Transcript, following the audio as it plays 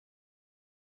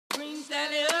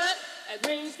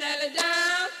Green Sally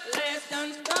down, last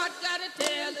done start, gotta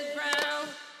tell the ground.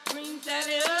 Green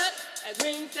Sally up,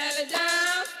 Green Sally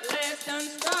down, last done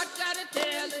start, gotta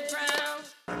tell the ground.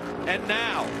 And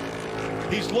now,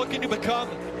 he's looking to become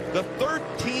the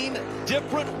 13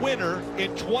 different winner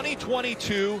in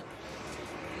 2022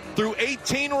 through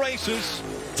 18 races.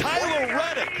 Tyler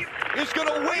Reddick is going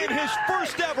to win his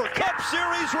first ever Cup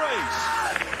Series race.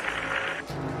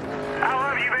 I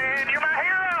love you, man. You're my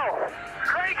hero.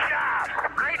 Great job.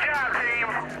 Great job, team.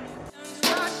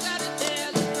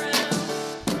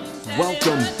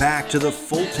 Welcome back to the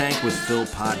Full Tank with Phil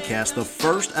podcast, the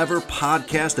first ever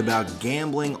podcast about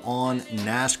gambling on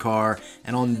NASCAR.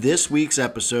 And on this week's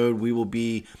episode, we will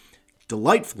be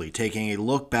delightfully taking a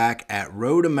look back at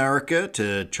Road America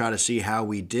to try to see how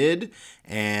we did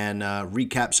and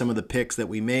recap some of the picks that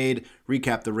we made,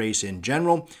 recap the race in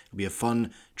general. It'll be a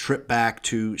fun trip back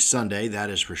to Sunday, that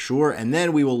is for sure. And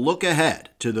then we will look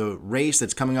ahead to the race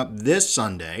that's coming up this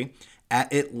Sunday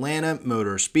at Atlanta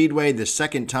Motor Speedway, the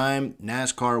second time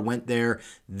NASCAR went there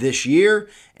this year,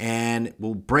 and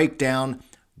we'll break down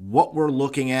what we're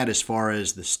looking at as far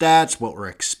as the stats, what we're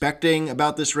expecting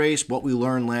about this race, what we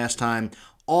learned last time,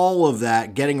 all of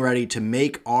that, getting ready to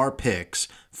make our picks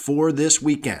for this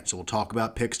weekend. So we'll talk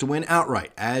about picks to win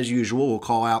outright. As usual, we'll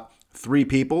call out 3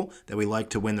 people that we like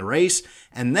to win the race,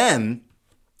 and then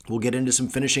we'll get into some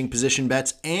finishing position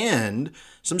bets and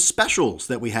some specials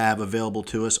that we have available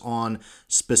to us on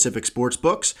specific sports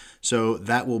books. So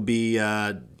that will be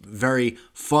very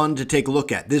fun to take a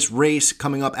look at. This race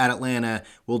coming up at Atlanta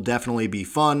will definitely be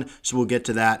fun. So we'll get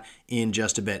to that in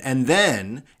just a bit. And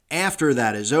then after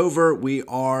that is over, we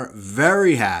are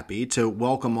very happy to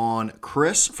welcome on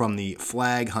Chris from the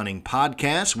Flag Hunting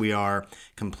Podcast. We are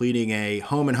completing a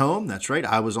home and home. That's right.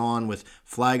 I was on with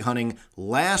flag hunting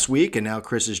last week, and now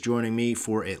Chris is joining me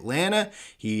for Atlanta.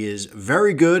 He is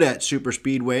very good at super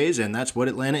speedways, and that's what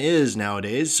Atlanta is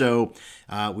nowadays. So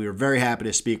we are very happy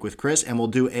to speak with Chris, and we'll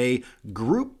do a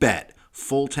group bet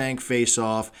full tank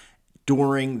face-off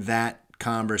during that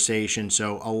conversation.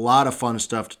 So a lot of fun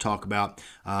stuff to talk about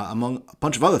among a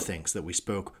bunch of other things that we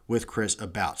spoke with Chris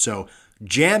about. So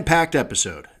jam-packed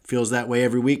episode. Feels that way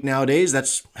every week nowadays.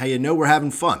 That's how you know we're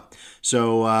having fun.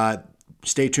 So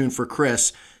stay tuned for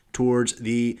Chris towards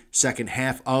the second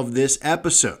half of this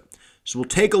episode. So we'll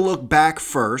take a look back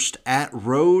first at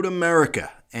Road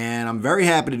America. And I'm very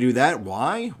happy to do that.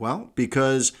 Why? Well,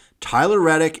 because Tyler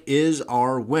Reddick is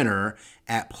our winner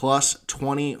at plus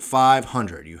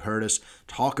 2,500. You heard us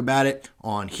talk about it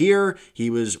on here. He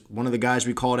was one of the guys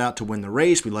we called out to win the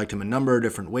race. We liked him a number of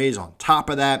different ways on top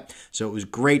of that. So it was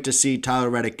great to see Tyler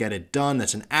Reddick get it done.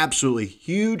 That's an absolutely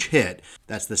huge hit.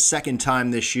 That's the second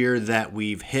time this year that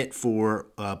we've hit for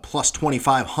a plus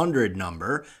 2,500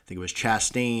 number. I think it was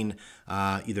Chastain,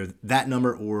 either that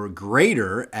number or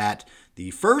greater at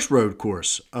the first road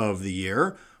course of the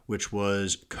year, which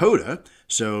was COTA.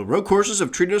 So road courses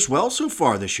have treated us well so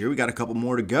far this year. We got a couple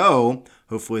more to go.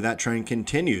 Hopefully that trend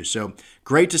continues. So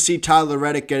great to see Tyler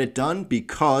Reddick get it done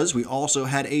because we also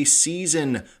had a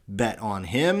season bet on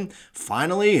him.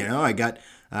 Finally, I got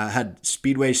had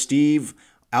Speedway Steve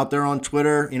out there on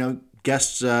Twitter,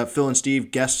 guests, Phil and Steve,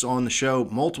 guests on the show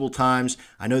multiple times.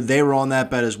 I know they were on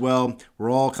that bet as well. We're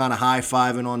all kind of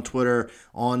high-fiving on Twitter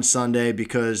on Sunday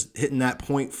because hitting that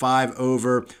 0.5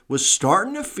 over was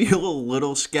starting to feel a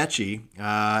little sketchy,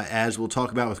 as we'll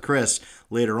talk about with Chris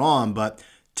later on. But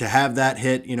to have that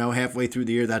hit, halfway through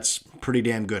the year, that's pretty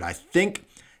damn good. I think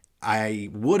I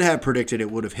would have predicted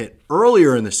it would have hit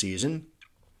earlier in the season,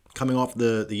 coming off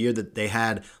the year that they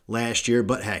had last year.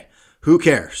 But hey, who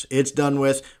cares? It's done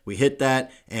with. We hit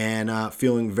that and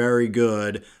feeling very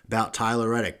good about Tyler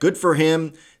Reddick. Good for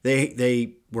him.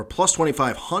 They were plus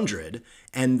 2,500,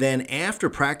 and then after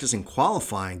practice and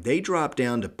qualifying, they dropped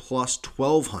down to plus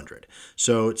 1,200.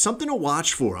 So it's something to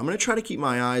watch for. I'm going to try to keep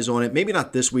my eyes on it. Maybe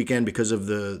not this weekend because of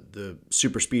the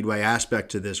super speedway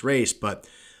aspect to this race, but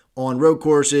on road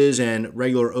courses and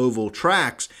regular oval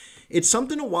tracks, it's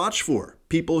something to watch for.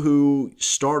 People who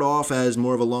start off as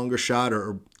more of a longer shot,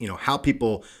 or how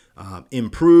people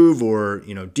improve or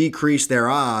decrease their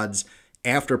odds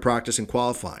after practice and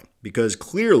qualifying, because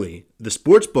clearly the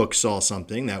sports book saw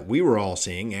something that we were all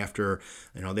seeing after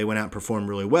they went out and performed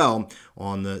really well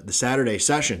on the Saturday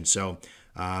session. So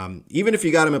even if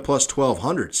you got him at plus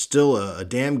 1,200, still a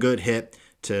damn good hit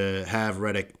to have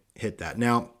Reddick hit that.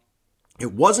 Now,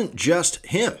 it wasn't just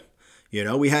him.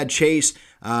 We had Chase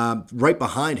right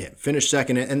behind him, finished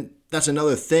second, and that's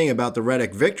another thing about the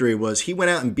Reddick victory was he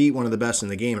went out and beat one of the best in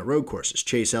the game at road courses.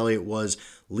 Chase Elliott was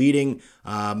leading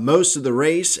most of the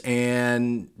race,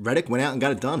 and Reddick went out and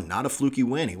got it done. Not a fluky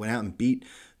win. He went out and beat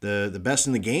the best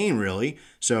in the game, really.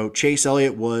 So Chase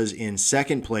Elliott was in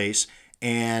second place,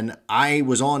 and I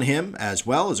was on him as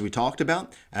well, as we talked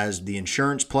about, as the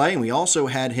insurance play. And we also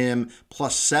had him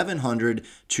plus 700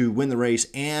 to win the race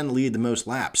and lead the most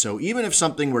laps. So even if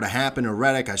something were to happen to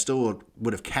Reddick, I still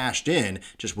would have cashed in.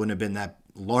 Just wouldn't have been that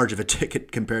large of a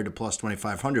ticket compared to plus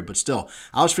 2,500. But still,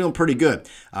 I was feeling pretty good.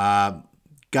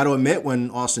 Got to admit, when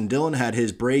Austin Dillon had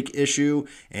his brake issue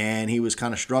and he was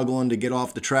kind of struggling to get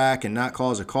off the track and not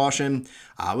cause a caution,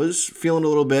 I was feeling a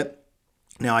little bit.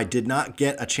 Now, I did not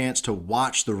get a chance to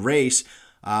watch the race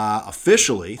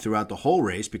officially throughout the whole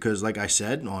race because, like I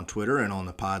said on Twitter and on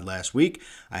the pod last week,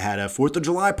 I had a 4th of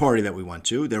July party that we went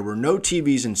to. There were no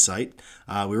TVs in sight.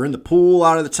 We were in the pool a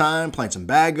lot of the time, playing some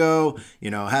bago,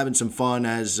 having some fun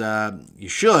as you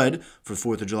should for the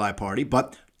 4th of July party,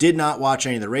 but did not watch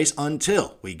any of the race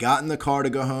until we got in the car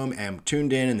to go home and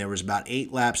tuned in, and there was about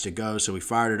 8 laps to go, so we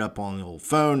fired it up on the old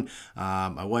phone.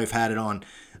 My wife had it on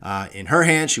in her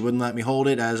hand. She wouldn't let me hold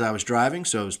it as I was driving,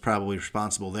 so it was probably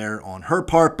responsible there on her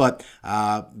part, but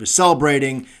was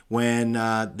celebrating when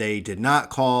they did not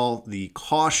call the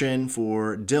caution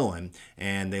for Dillon,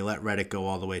 and they let Reddick go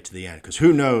all the way to the end, because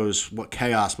who knows what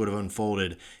chaos would have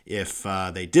unfolded if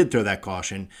they did throw that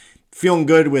caution. Feeling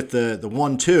good with the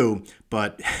 1-2,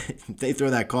 but if they throw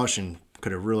that caution,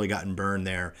 could have really gotten burned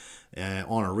there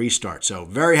on a restart. So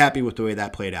very happy with the way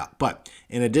that played out. But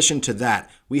in addition to that,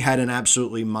 we had an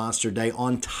absolutely monster day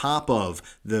on top of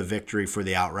the victory for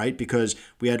the outright because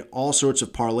we had all sorts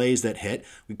of parlays that hit.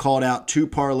 We called out 2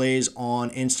 parlays on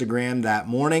Instagram that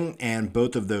morning, and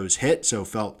both of those hit, so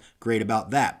felt great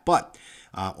about that. But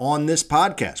on this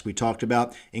podcast, we talked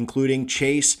about including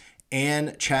Chase and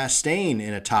Chastain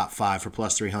in a top 5 for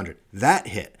plus 300. That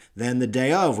hit. Then the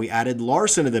day of, we added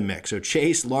Larson to the mix. So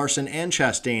Chase, Larson, and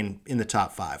Chastain in the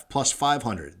top 5, plus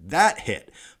 500. That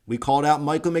hit. We called out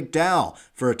Michael McDowell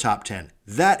for a top 10.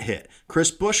 That hit.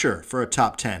 Chris Buescher for a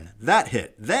top 10. That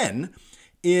hit. Then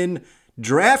in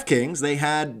DraftKings, they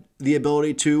had the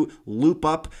ability to loop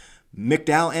up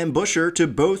McDowell and Buescher to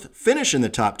both finish in the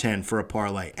top 10 for a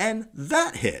parlay, and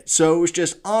that hit. So it was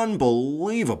just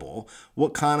unbelievable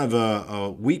what kind of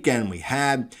a weekend we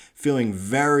had, feeling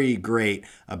very great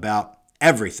about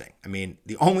everything. I mean,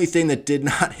 the only thing that did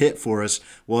not hit for us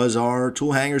was our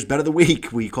Tool Hangers Bet of the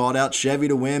Week. We called out Chevy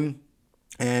to win.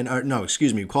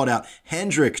 We called out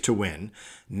Hendrick to win,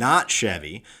 not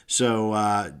Chevy.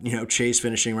 So, Chase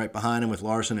finishing right behind him with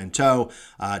Larson in tow.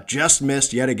 Just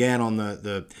missed yet again on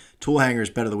the Tool Hangers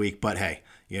Bet of the Week. But hey,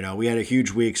 we had a huge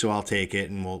week, so I'll take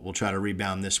it, and we'll try to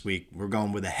rebound this week. We're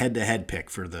going with a head-to-head pick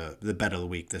for the Bet of the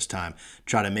Week this time.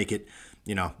 Try to make it,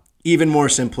 even more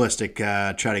simplistic,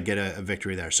 try to get a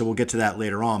victory there. So we'll get to that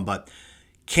later on, but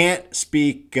can't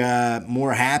speak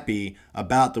more happy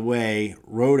about the way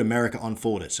Road America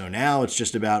unfolded. So now it's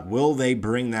just about, will they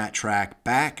bring that track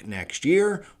back next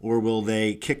year, or will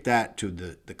they kick that to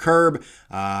the curb?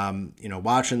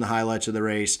 Watching the highlights of the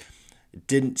race, it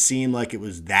didn't seem like it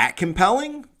was that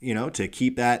compelling, to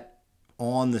keep that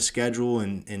on the schedule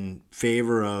in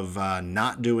favor of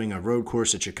not doing a road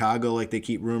course at Chicago like they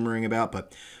keep rumoring about.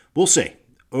 But we'll see.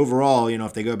 Overall,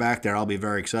 if they go back there, I'll be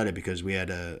very excited because we had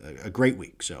a great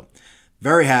week. So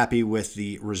very happy with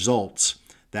the results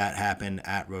that happened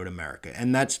at Road America.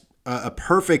 And that's a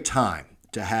perfect time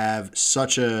to have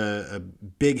such a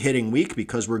big hitting week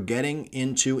because we're getting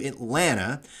into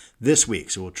Atlanta this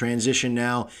week. So we'll transition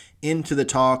now into the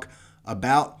talk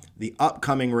about the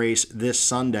upcoming race this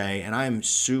Sunday. And I am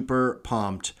super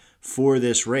pumped for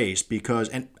this race because,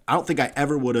 and I don't think I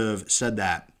ever would have said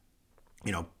that,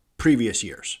 previous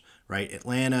years, right?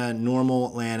 Atlanta, normal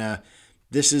Atlanta.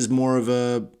 This is more of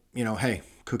a,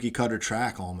 cookie cutter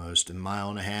track almost, 1.5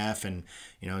 miles, and,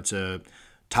 it's a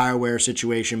tire wear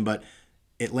situation. But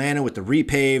Atlanta with the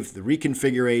repave, the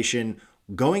reconfiguration,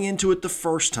 going into it the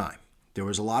first time, there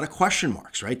was a lot of question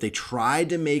marks, right? They tried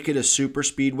to make it a super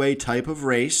speedway type of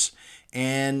race,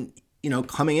 and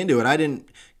coming into it, I didn't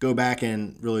go back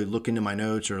and really look into my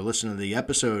notes or listen to the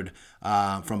episode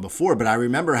from before, but I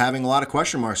remember having a lot of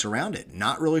question marks around it.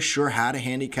 Not really sure how to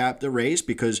handicap the race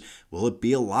because will it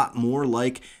be a lot more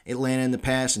like Atlanta in the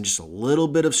past and just a little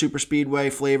bit of super speedway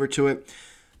flavor to it?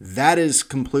 That is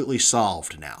completely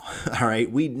solved now. All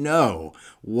right, we know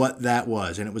what that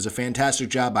was, and it was a fantastic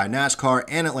job by NASCAR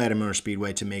and Atlanta Motor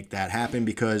Speedway to make that happen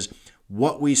because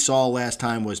what we saw last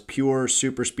time was pure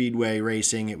super speedway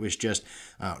racing. It was just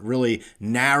really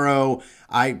narrow.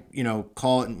 I,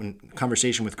 call it in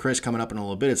conversation with Chris coming up in a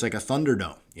little bit, it's like a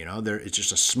Thunderdome. It's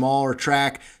just a smaller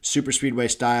track, super speedway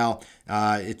style.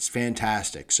 It's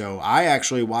fantastic. So I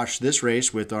actually watched this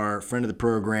race with our friend of the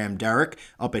program, Derek,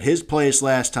 up at his place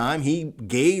last time. He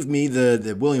gave me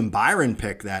the William Byron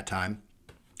pick that time.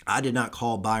 I did not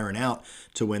call Byron out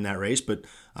to win that race, but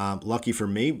lucky for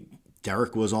me,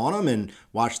 Derek was on him and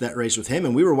watched that race with him.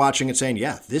 And we were watching it saying,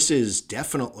 yeah, this is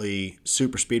definitely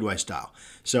super speedway style.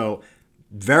 So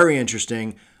very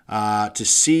interesting to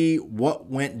see what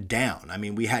went down. I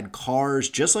mean, we had cars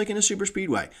just like in a super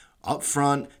speedway up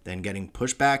front, then getting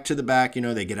pushed back to the back.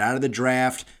 They get out of the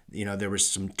draft. There was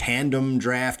some tandem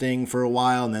drafting for a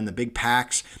while, and then the big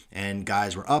packs, and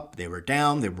guys were up, they were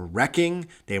down, they were wrecking,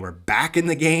 they were back in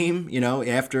the game,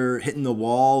 after hitting the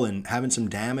wall and having some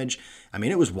damage. I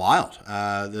mean, it was wild.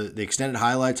 The extended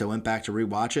highlights, I went back to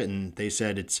rewatch it, and they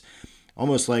said it's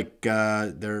almost like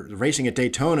they're racing at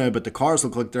Daytona, but the cars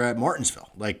look like they're at Martinsville,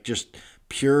 like just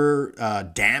pure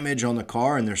damage on the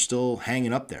car, and they're still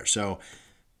hanging up there. So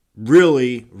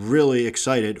really, really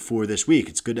excited for this week.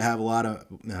 It's good to have a lot of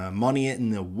money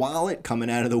in the wallet coming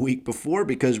out of the week before,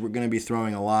 because we're going to be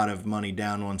throwing a lot of money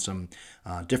down on some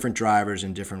different drivers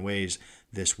in different ways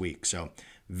this week. So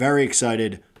very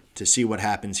excited to see what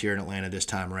happens here in Atlanta this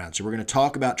time around. So we're going to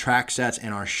talk about track stats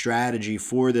and our strategy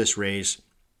for this race.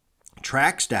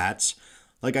 Track stats,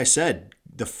 like I said,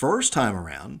 the first time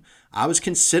around, I was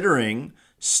considering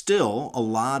still a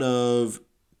lot of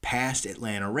past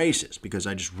Atlanta races because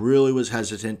I just really was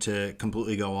hesitant to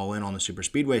completely go all in on the super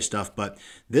speedway stuff. But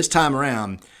this time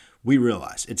around, we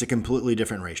realize it's a completely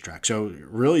different racetrack. So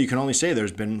really, you can only say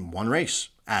there's been one race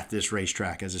at this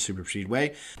racetrack as a super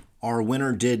speedway. Our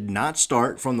winner did not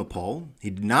start from the pole.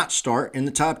 He did not start in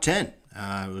the top 10.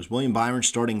 It was William Byron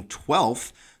starting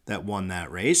 12th that won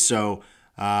that race. So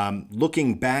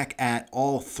looking back at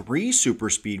all three super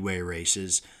speedway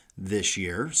races this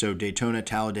year, so Daytona,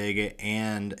 Talladega,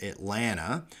 and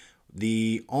Atlanta,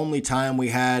 the only time we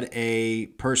had a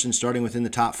person starting within the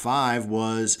top 5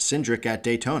 was Cindric at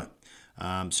Daytona.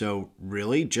 So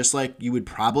really, just like you would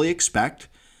probably expect,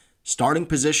 starting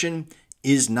position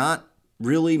is not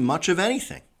really much of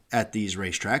anything at these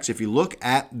racetracks. If you look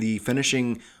at the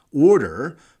finishing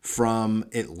order from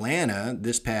Atlanta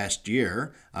this past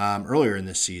year, earlier in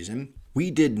this season, we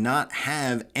did not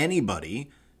have anybody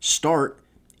start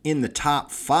in the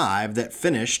top 5 that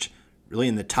finished really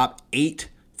in the top 8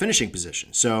 finishing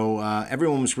position. So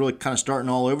everyone was really kind of starting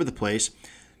all over the place.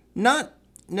 Not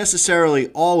necessarily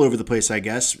all over the place, I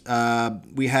guess.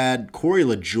 We had Corey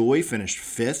LaJoie finished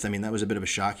 5th. I mean, that was a bit of a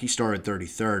shock. He started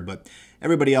 33rd, but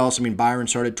everybody else, I mean, Byron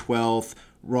started 12th.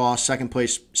 Ross, 2nd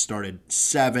place, started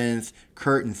 7th.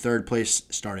 Kurt in 3rd place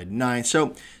started 9th.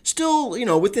 So still,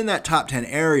 within that top 10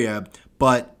 area,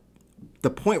 but the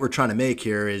point we're trying to make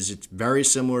here is it's very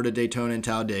similar to Daytona and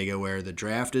Talladega, where the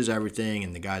draft is everything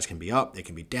and the guys can be up, they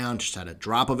can be down, just at a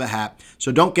drop of a hat.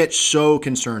 So don't get so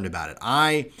concerned about it.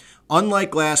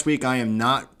 Unlike last week, I am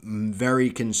not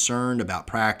very concerned about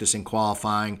practice and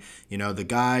qualifying. The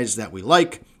guys that we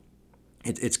like,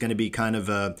 it's going to be kind of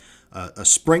a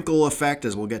sprinkle effect,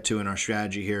 as we'll get to in our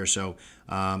strategy here. So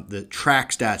the track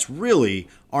stats really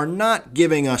are not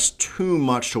giving us too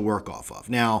much to work off of.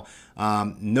 Now,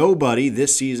 nobody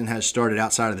this season has started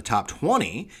outside of the top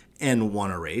 20 and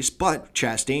won a race, but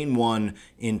Chastain won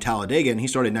in Talladega, and he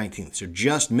started 19th, so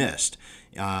just missed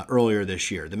earlier this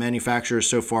year. The manufacturers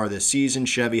so far this season,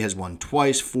 Chevy has won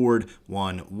twice, Ford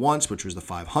won once, which was the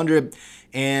 500.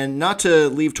 And not to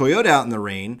leave Toyota out in the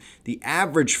rain, the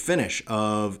average finish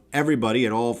of everybody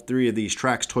at all 3 of these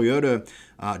tracks, Toyota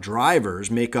drivers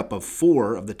make up of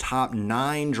 4 of the top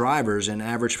 9 drivers in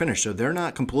average finish. So they're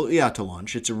not completely out to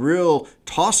lunch. It's a real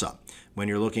toss-up when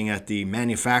you're looking at the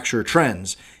manufacturer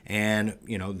trends and,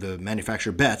 the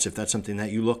manufacturer bets, if that's something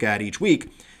that you look at each week.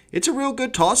 It's a real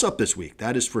good toss-up this week,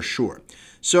 that is for sure.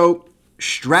 So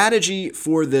strategy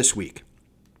for this week.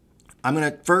 I'm going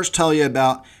to first tell you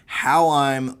about how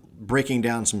I'm breaking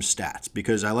down some stats,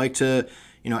 because I like to,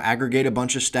 aggregate a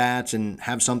bunch of stats and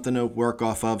have something to work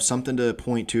off of, something to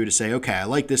point to say, okay, I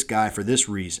like this guy for this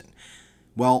reason.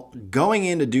 Well, going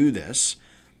in to do this,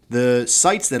 the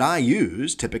sites that I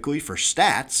use typically for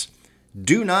stats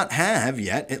do not have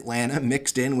yet Atlanta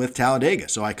mixed in with Talladega.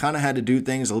 So I kind of had to do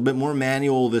things a little bit more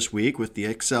manual this week with the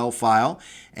Excel file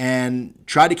and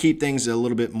try to keep things a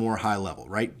little bit more high level,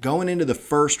 right? Going into the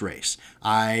first race,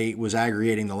 I was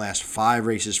aggregating the last 5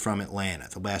 races from Atlanta,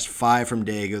 the last 5 from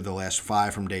Dega, the last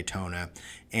 5 from Daytona,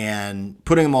 and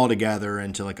putting them all together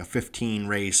into like a 15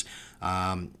 race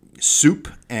soup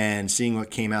and seeing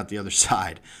what came out the other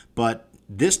side. But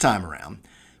this time around,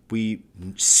 we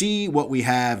see what we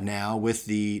have now with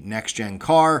the next-gen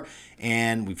car,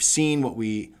 and we've seen what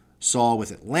we saw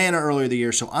with Atlanta earlier the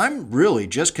year. So I'm really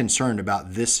just concerned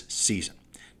about this season.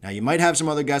 Now, you might have some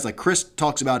other guys, like Chris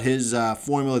talks about his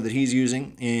formula that he's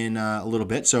using in a little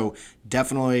bit. So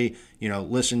definitely,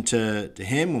 listen to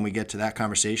him when we get to that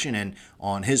conversation and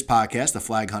on his podcast, the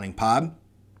Flag Hunting Pod.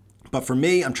 But for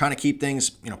me, I'm trying to keep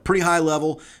things, pretty high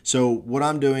level. So what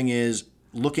I'm doing is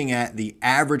looking at the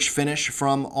average finish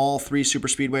from all 3 super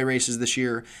speedway races this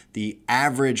year, the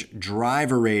average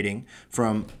driver rating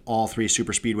from all 3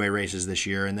 super speedway races this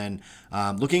year, and then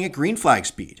looking at green flag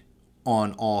speed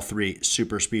on all 3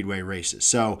 super speedway races.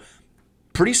 So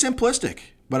pretty simplistic,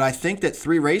 but I think that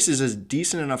 3 races is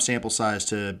decent enough sample size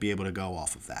to be able to go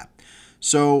off of that.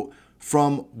 So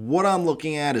from what I'm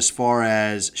looking at as far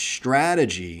as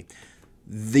strategy,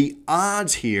 the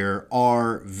odds here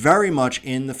are very much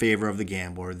in the favor of the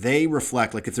gambler. They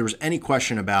reflect, like if there was any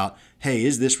question about, hey,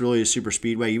 is this really a super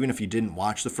speedway, even if you didn't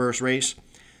watch the first race,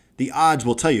 the odds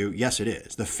will tell you, yes, it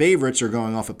is. The favorites are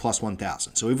going off at plus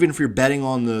 1,000. So even if you're betting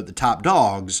on the top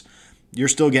dogs, you're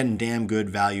still getting damn good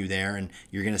value there, and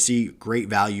you're going to see great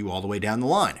value all the way down the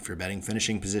line. If you're betting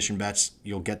finishing position bets,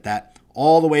 you'll get that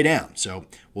all the way down. So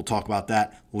we'll talk about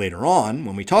that later on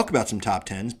when we talk about some top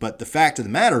 10s. But the fact of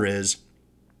the matter is,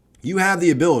 you have the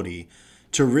ability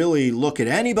to really look at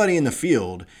anybody in the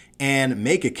field and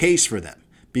make a case for them,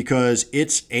 because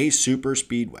it's a super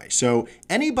speedway. So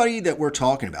anybody that we're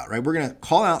talking about, right, we're going to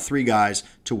call out 3 guys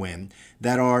to win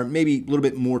that are maybe a little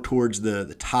bit more towards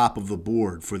the top of the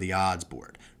board for the odds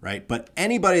board, right? But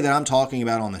anybody that I'm talking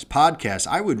about on this podcast,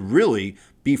 I would really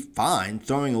be fine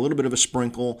throwing a little bit of a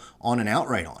sprinkle on an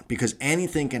outright on, because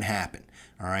anything can happen,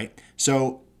 all right?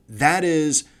 So that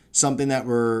is something that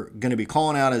we're going to be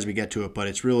calling out as we get to it, but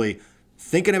it's really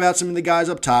thinking about some of the guys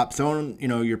up top, throwing,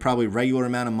 your probably regular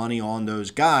amount of money on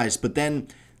those guys, but then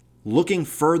looking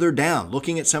further down,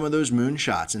 looking at some of those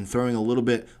moonshots and throwing a little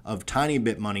bit of tiny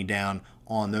bit money down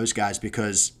on those guys,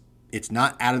 because it's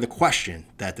not out of the question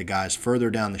that the guys further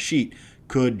down the sheet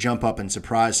could jump up and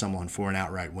surprise someone for an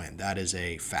outright win. That is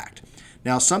a fact.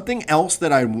 Now, something else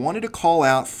that I wanted to call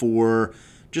out for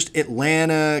just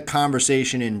Atlanta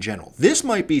conversation in general. This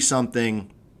might be something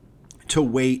to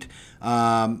wait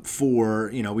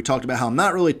for. We talked about how I'm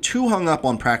not really too hung up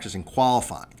on practice and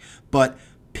qualifying, but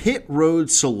pit road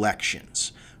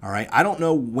selections. All right. I don't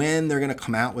know when they're going to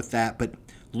come out with that, but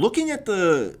looking at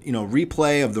the,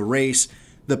 replay of the race,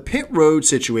 the pit road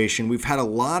situation, we've had a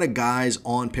lot of guys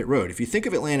on pit road. If you think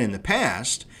of Atlanta in the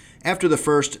past, after the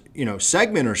first,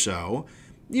 segment or so,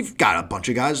 you've got a bunch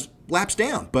of guys laps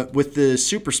down. But with the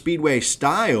super speedway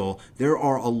style, there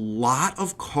are a lot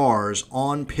of cars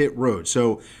on pit road.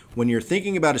 So when you're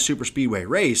thinking about a super speedway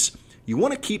race, you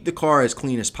want to keep the car as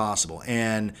clean as possible.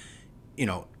 And,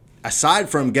 aside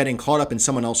from getting caught up in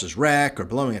someone else's wreck or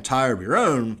blowing a tire of your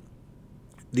own,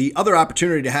 the other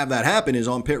opportunity to have that happen is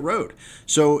on pit road.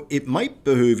 So it might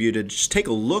behoove you to just take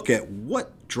a look at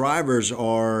what drivers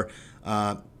are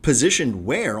positioned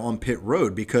where on pit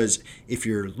road, because if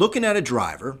you're looking at a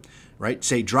driver, right,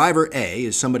 say driver A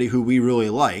is somebody who we really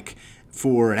like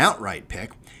for an outright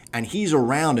pick, and he's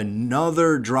around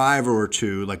another driver or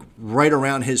two, like right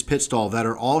around his pit stall, that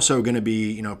are also going to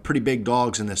be, pretty big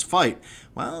dogs in this fight,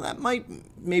 well, that might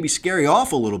maybe scare you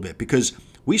off a little bit, because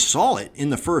we saw it in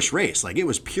the first race. Like, it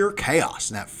was pure chaos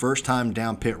that first time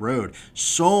down pit road.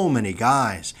 So many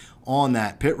guys on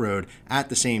that pit road at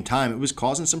the same time. It was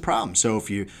causing some problems. So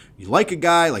if you like a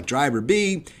guy like driver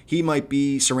B, he might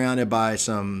be surrounded by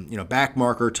some, back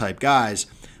marker type guys.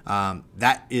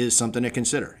 That is something to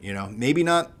consider. Maybe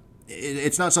not.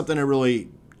 It's not something to really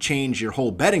change your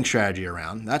whole betting strategy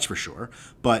around, that's for sure.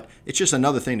 But it's just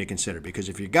another thing to consider, because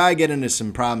if your guy get into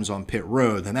some problems on pit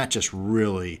road, then that just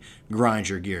really grinds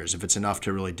your gears if it's enough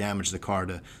to really damage the car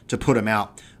to put him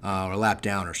out or lap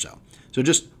down or so. So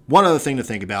just one other thing to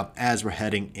think about as we're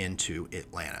heading into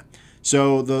Atlanta.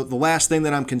 So the last thing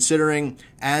that I'm considering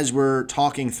as we're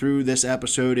talking through this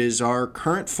episode is our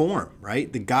current form,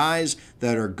 right? The guys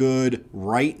that are good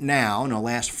right now in the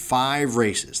last 5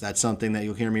 races. That's something that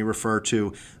you'll hear me refer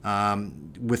to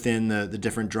within the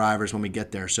different drivers when we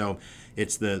get there. So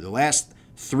it's the last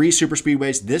 3 super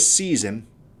speedways this season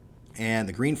and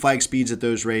the green flag speeds at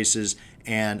those races,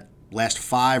 and last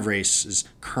 5 races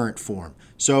current form.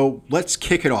 So let's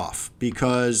kick it off,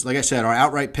 because like I said, our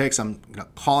outright picks, I'm going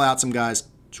to call out some guys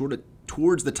sort of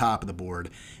towards the top of the board,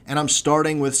 and I'm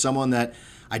starting with someone that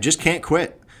I just can't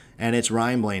quit, and it's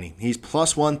Ryan Blaney. He's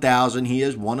plus 1,000. He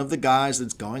is one of the guys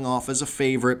that's going off as a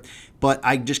favorite, but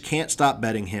I just can't stop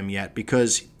betting him yet,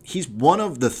 because he's one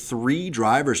of the 3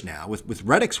 drivers now with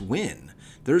Reddick's win.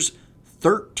 There's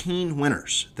 13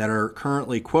 winners that are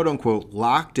currently quote unquote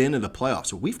locked into the playoffs.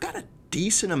 So we've got a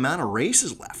decent amount of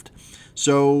races left.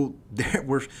 So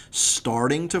we're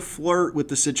starting to flirt with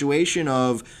the situation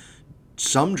of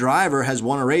some driver has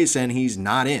won a race and he's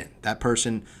not in. That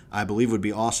person, I believe, would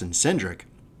be Austin Cindric.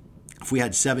 If we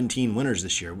had 17 winners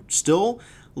this year, still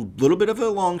a little bit of a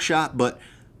long shot, but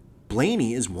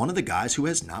Blaney is one of the guys who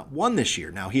has not won this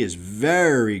year. Now, he is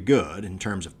very good in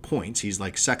terms of points. He's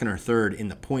like second or third in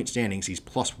the point standings. He's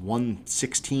plus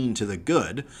 116 to the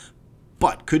good.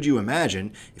 But could you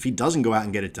imagine if he doesn't go out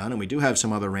and get it done, and we do have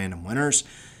some other random winners?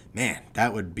 Man,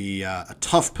 that would be a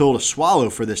tough pill to swallow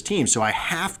for this team. So I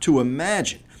have to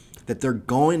imagine that they're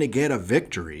going to get a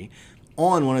victory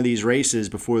on one of these races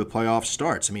before the playoffs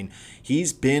starts. I mean,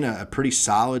 he's been a pretty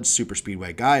solid super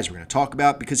speedway guy, as we're going to talk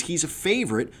about, because he's a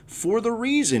favorite for the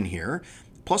reason here.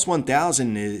 Plus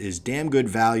 1,000 is damn good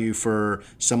value for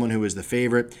someone who is the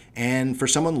favorite and for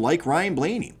someone like Ryan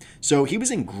Blaney. So he was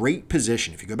in great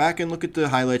position. If you go back and look at the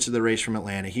highlights of the race from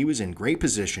Atlanta, he was in great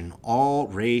position all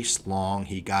race long.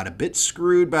 He got a bit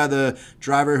screwed by the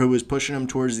driver who was pushing him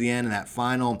towards the end in that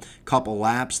final couple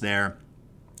laps there.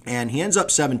 And he ends up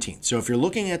 17th. So if you're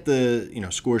looking at the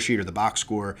score sheet or the box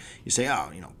score, you say,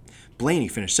 Blaney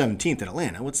finished 17th at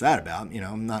Atlanta. What's that about?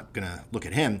 I'm not going to look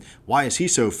at him. Why is he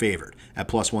so favored at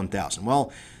plus 1,000?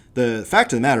 Well, the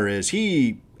fact of the matter is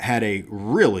he had a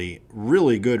really,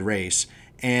 really good race.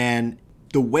 And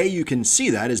the way you can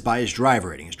see that is by his driver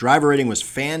rating. His driver rating was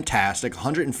fantastic,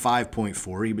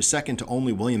 105.4. He was second to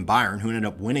only William Byron, who ended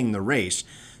up winning the race.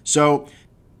 So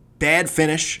bad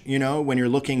finish, when you're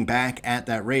looking back at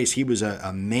that race, he was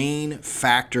a main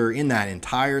factor in that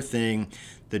entire thing.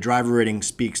 The driver rating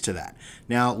speaks to that.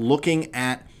 Now, looking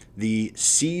at the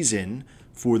season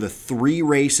for the 3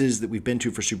 races that we've been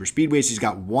to for super speedways, he's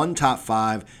got 1 top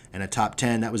 5 and a top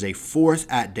 10. That was a 4th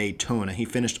at Daytona. He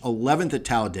finished 11th at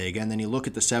Talladega, and then you look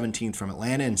at the 17th from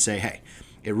Atlanta and say, hey,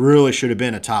 it really should have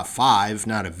been a top 5,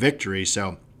 not a victory.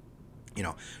 So,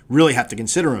 really have to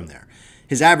consider him there.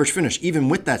 His average finish, even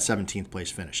with that 17th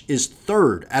place finish, is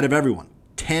 3rd out of everyone,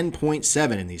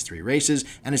 10.7 in these 3 races,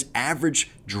 and his average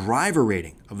driver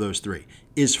rating of those 3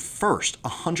 is 1st,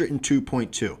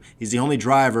 102.2. He's the only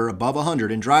driver above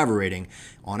 100 in driver rating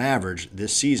on average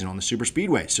this season on the super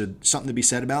speedway. So something to be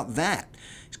said about that.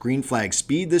 His green flag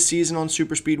speed this season on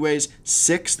super speedways,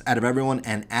 6th out of everyone,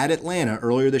 and at Atlanta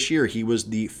earlier this year, he was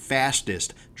the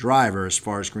fastest driver as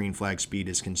far as green flag speed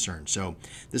is concerned. So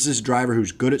this is a driver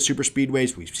who's good at super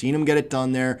speedways. We've seen him get it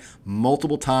done there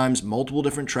multiple times, multiple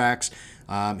different tracks.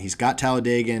 He's got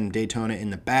Talladega and Daytona in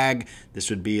the bag. This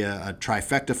would be a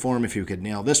trifecta for him if he could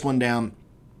nail this one down.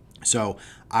 So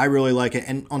I really like it.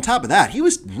 And on top of that, he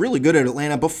was really good at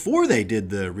Atlanta before they did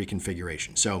the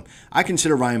reconfiguration. So I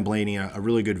consider Ryan Blaney a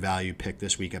really good value pick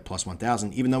this week at plus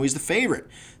 1,000, even though he's the favorite.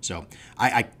 So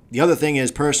the other thing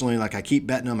is, personally, I keep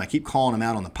betting him. I keep calling him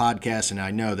out on the podcast, and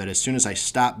I know that as soon as I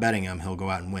stop betting him, he'll go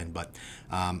out and win. But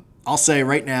I'll say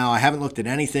right now, I haven't looked at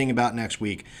anything about next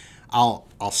week. I'll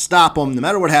stop him no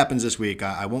matter what happens this week.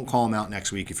 I won't call him out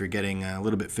next week if you're getting a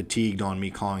little bit fatigued on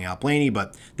me calling out Blaney.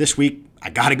 But this week, I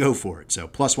got to go for it. So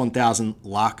plus 1,000,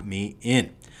 lock me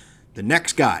in. The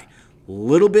next guy, a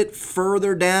little bit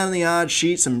further down the odds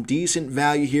sheet, some decent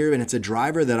value here. And it's a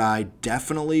driver that I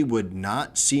definitely would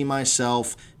not see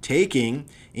myself taking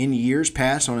in years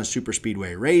past on a super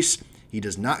speedway race. He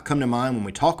does not come to mind when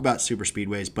we talk about super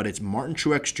speedways, but it's Martin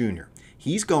Truex Jr.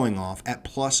 He's going off at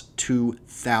plus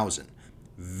 2,000.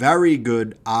 Very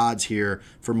good odds here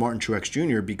for Martin Truex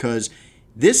Jr. because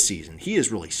this season he is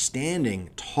really standing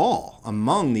tall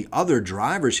among the other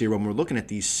drivers here when we're looking at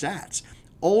these stats.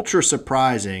 Ultra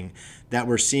surprising that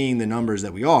we're seeing the numbers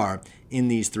that we are in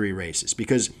these 3 races,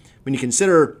 because when you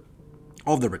consider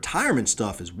all the retirement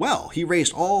stuff as well, he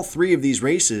raced all 3 of these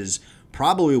races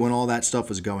probably when all that stuff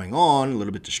was going on, a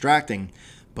little bit distracting.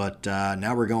 But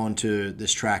now we're going to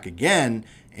this track again,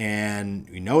 and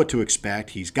we know what to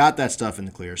expect. He's got that stuff in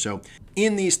the clear. So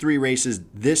in these 3 races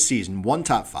this season, 1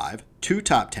 top 5, 2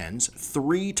 top 10s,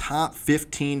 3 top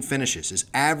 15 finishes. His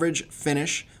average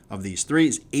finish of these 3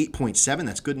 is 8.7.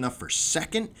 That's good enough for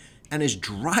 2nd. And his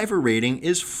driver rating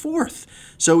is 4th.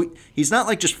 So he's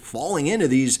not just falling into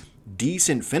these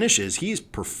decent finishes. He's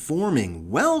performing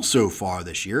well so far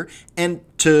this year. And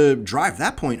to drive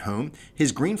that point home,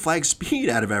 his green flag speed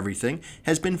out of everything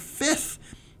has been 5th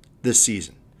this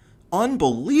season.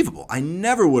 Unbelievable. I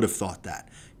never would have thought that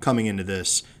coming into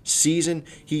this season.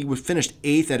 He finished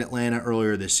 8th at Atlanta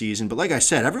earlier this season. But like I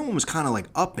said, everyone was kind of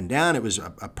up and down. It was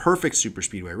a perfect super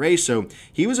speedway race. So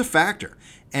he was a factor.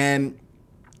 And,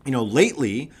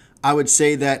 lately, I would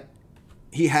say that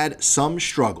he had some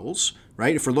struggles,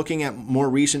 right? If we're looking at more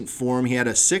recent form, he had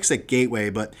a 6th at Gateway,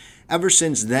 but ever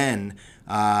since then,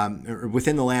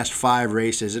 within the last 5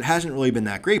 races, it hasn't really been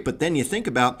that great. But then you think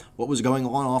about what was going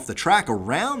on off the track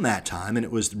around that time, and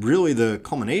it was really the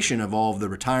culmination of all of the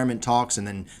retirement talks and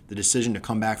then the decision to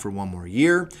come back for one more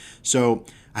year. So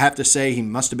I have to say he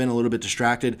must have been a little bit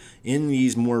distracted in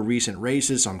these more recent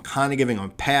races, so I'm kind of giving him a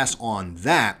pass on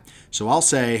that. So I'll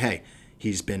say, hey,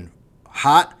 he's been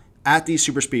hot at these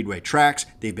super speedway tracks.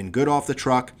 They've been good off the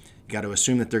truck. You got to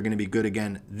assume that they're going to be good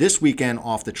again this weekend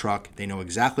off the truck. They know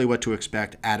exactly what to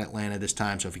expect at Atlanta this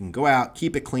time. So if you can go out,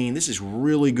 keep it clean, this is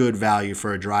really good value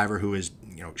for a driver who is,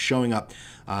 showing up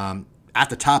at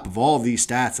the top of all of these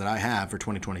stats that I have for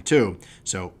 2022.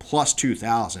 So plus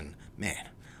 2,000, man,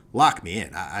 lock me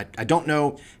in. I don't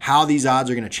know how these odds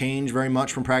are going to change very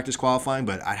much from practice qualifying,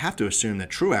 but I'd have to assume that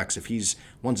Truex, if he's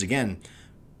once again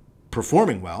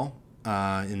performing well,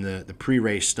 in the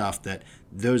pre-race stuff, that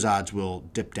those odds will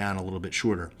dip down a little bit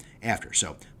shorter after.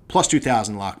 So plus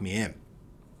 2,000, lock me in.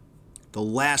 The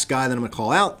last guy that I'm going to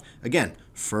call out, again,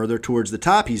 further towards the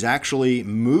top, he's actually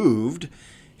moved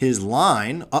his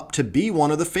line up to be one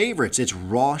of the favorites. It's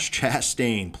Ross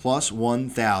Chastain, plus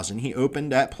 1,000. He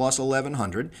opened at plus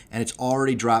 1,100, and it's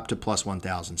already dropped to plus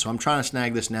 1,000. So I'm trying to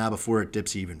snag this now before it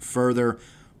dips even further.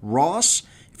 Ross,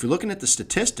 if you're looking at the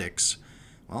statistics,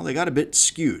 well, they got a bit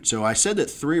skewed. So I said that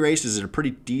 3 races is a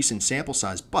pretty decent sample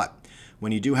size, but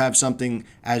when you do have something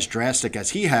as drastic as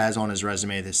he has on his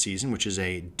resume this season, which is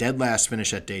a dead last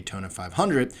finish at Daytona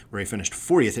 500, where he finished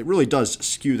 40th, it really does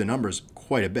skew the numbers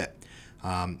quite a bit.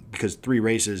 Because 3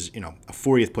 races, a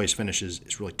 40th place finish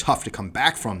is really tough to come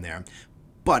back from there.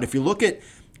 But if you look at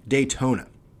Daytona,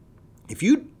 if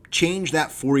you change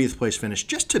that 40th place finish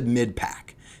just to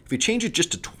mid-pack, if you change it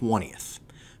just to 20th,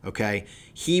 okay,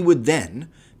 he would then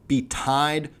be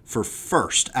tied for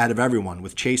first out of everyone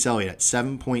with Chase Elliott at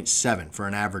 7.7 for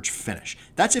an average finish.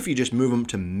 That's if you just move him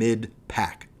to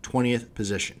mid-pack, 20th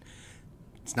position.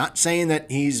 It's not saying that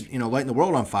he's, lighting the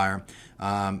world on fire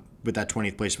with that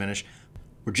 20th place finish.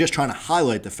 We're just trying to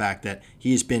highlight the fact that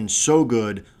he's been so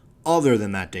good other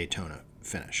than that Daytona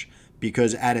finish.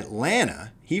 Because at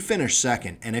Atlanta, he finished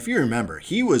second. And if you remember,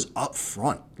 he was up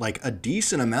front. Like a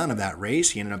decent amount of that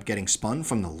race, he ended up getting spun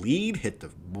from the lead, hit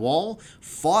the wall,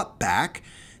 fought back.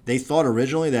 They thought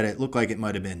originally that it looked like it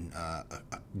might have been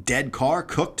a dead car,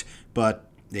 cooked, but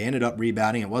they ended up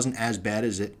rebounding. It wasn't as bad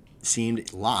as it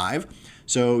seemed live.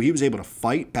 So he was able to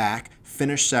fight back,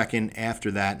 finish second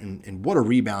after that, and what a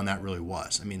rebound that really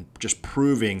was. I mean, just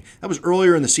proving, that was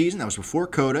earlier in the season, that was before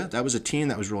COTA, that was a team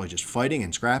that was really just fighting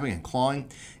and scrapping and clawing.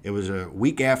 It was a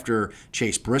week after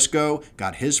Chase Briscoe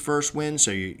got his first win,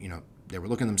 so they were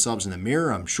looking at themselves in the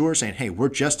mirror, I'm sure, saying, hey, we're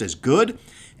just as good,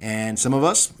 and some of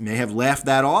us may have laughed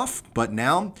that off, but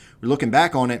now we're looking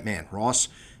back on it, man, Ross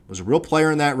was a real player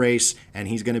in that race, and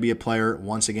he's going to be a player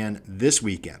once again this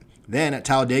weekend. Then at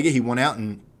Talladega, he went out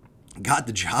and got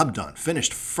the job done,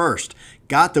 finished first,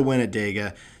 got the win at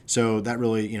Dega. So that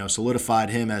really, solidified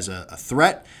him as a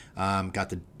threat. Got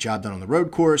the job done on the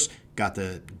road course, got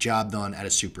the job done at a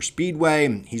super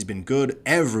speedway. He's been good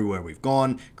everywhere we've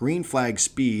gone. Green flag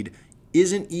speed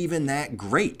isn't even that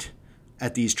great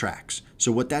at these tracks.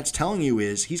 So what that's telling you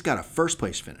is he's got a first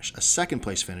place finish, a second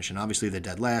place finish, and obviously the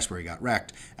dead last where he got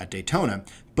wrecked at Daytona,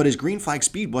 but his green flag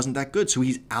speed wasn't that good, so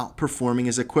he's outperforming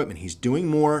his equipment. He's doing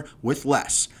more with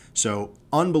less. So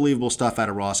unbelievable stuff out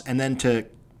of Ross. And then to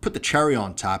put the cherry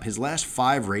on top, his last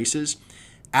 5 races,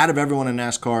 out of everyone in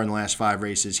NASCAR in the last 5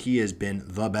 races, he has been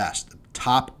the best.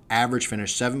 Top average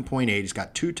finish, 7.8. He's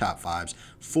got 2 top 5s,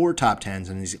 4 top 10s,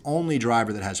 and he's the only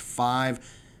driver that has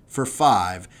 5 for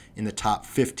 5 in the top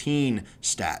 15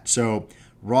 stat. So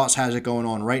Ross has it going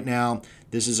on right now.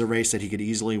 This is a race that he could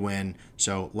easily win.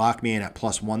 So lock me in at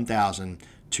plus 1,000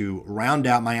 to round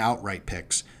out my outright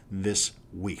picks this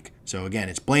week. So again,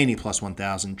 it's Blaney plus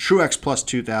 1,000, Truex plus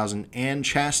 2,000, and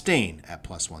Chastain at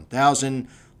plus 1,000.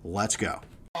 Let's go.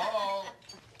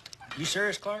 You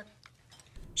serious, Clark?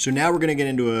 So now we're going to get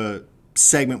into a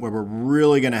segment where we're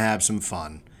really going to have some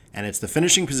fun. And it's the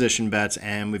finishing position bets,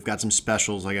 and we've got some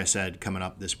specials, like I said, coming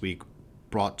up this week,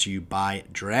 brought to you by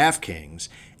DraftKings.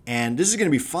 And this is going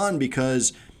to be fun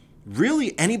because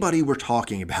really anybody we're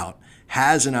talking about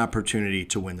has an opportunity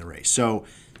to win the race. So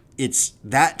it's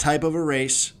that type of a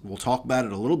race. We'll talk about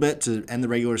it a little bit to end the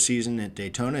regular season at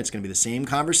Daytona. It's going to be the same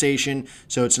conversation.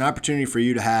 So it's an opportunity for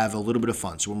you to have a little bit of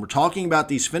fun. So when we're talking about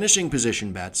these finishing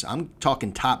position bets, I'm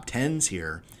talking top 10s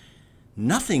here.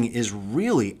 Nothing is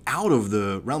really out of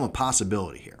the realm of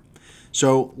possibility here.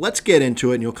 So let's get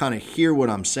into it, and you'll kind of hear what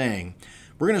I'm saying.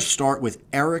 We're going to start with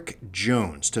Erik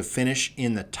Jones to finish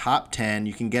in the top 10.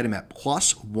 You can get him at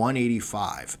plus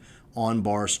 185 on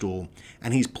Barstool,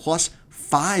 and he's plus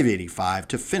 585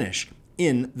 to finish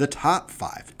in the top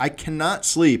 5. I cannot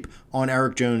sleep on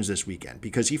Erik Jones this weekend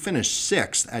because he finished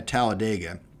 6th at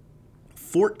Talladega,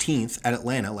 14th at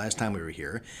Atlanta last time we were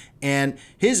here, and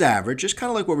his average, just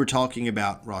kind of like what we're talking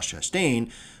about Ross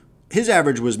Chastain, his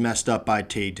average was messed up by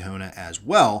Daytona as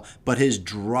well, but his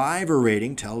driver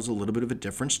rating tells a little bit of a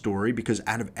different story because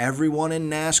out of everyone in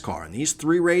NASCAR, in these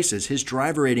 3 races, his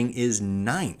driver rating is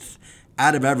 9th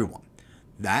out of everyone.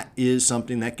 That is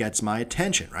something that gets my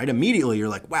attention, right? Immediately you're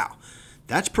like, wow,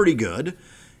 that's pretty good.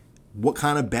 What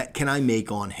kind of bet can I make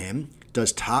on him?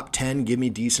 Does top 10 give me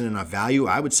decent enough value?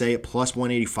 I would say at plus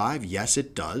 185, yes,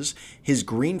 it does. His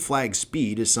green flag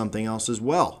speed is something else as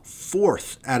well.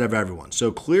 4th out of everyone.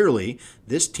 So clearly,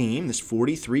 this team, this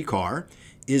 43 car,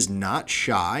 is not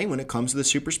shy when it comes to the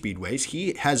super speedways.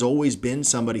 He has always been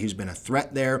somebody who's been a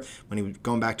threat there. When he was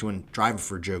going back to when driving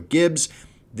for Joe Gibbs,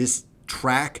 this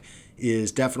track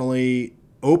is definitely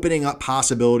opening up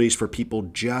possibilities for people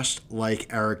just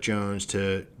like Erik Jones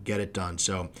to get it done.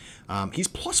 So he's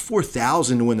plus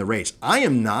 4,000 to win the race. I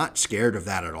am not scared of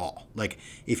that at all. Like,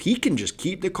 if he can just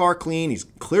keep the car clean, he's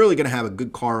clearly going to have a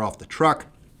good car off the truck,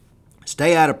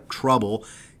 stay out of trouble.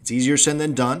 It's easier said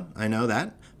than done. I know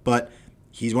that. But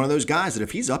he's one of those guys that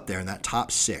if he's up there in that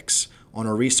top 6 on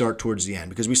a restart towards the end,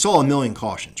 because we saw a million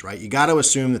cautions, right? You got to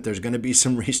assume that there's going to be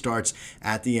some restarts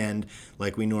at the end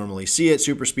like we normally see at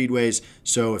super speedways.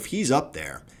 So if he's up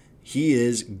there, he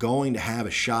is going to have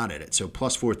a shot at it. So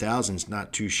plus 4,000 is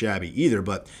not too shabby either.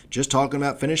 But just talking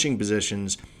about finishing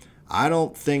positions, I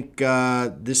don't think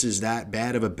this is that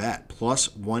bad of a bet.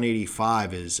 Plus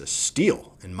 185 is a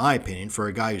steal, in my opinion, for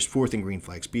a guy who's 4th in green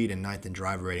flag speed and 9th in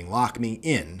driver rating. Lock me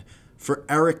in for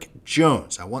Erik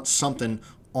Jones. I want something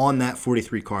on that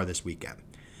 43 car this weekend.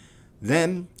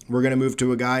 Then we're going to move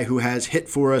to a guy who has hit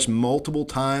for us multiple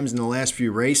times in the last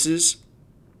few races,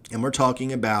 and we're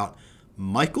talking about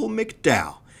Michael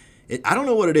McDowell. I don't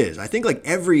know what it is. I think like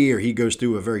every year he goes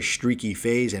through a very streaky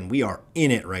phase, and we are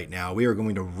in it right now. We are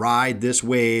going to ride this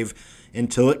wave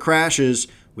until it crashes.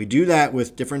 We do that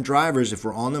with different drivers. If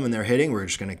we're on them and they're hitting, we're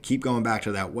just going to keep going back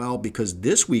to that well, because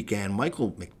this weekend,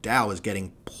 Michael McDowell is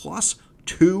getting plus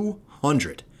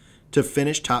 200 to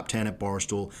finish top 10 at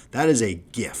Barstool. That is a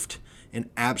gift, an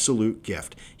absolute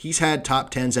gift. He's had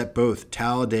top 10s at both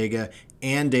Talladega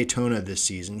and Daytona this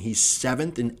season. He's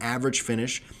 7th in average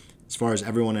finish as far as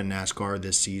everyone in NASCAR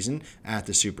this season at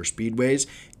the super speedways.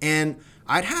 And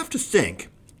I'd have to think,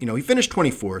 he finished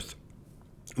 24th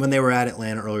when they were at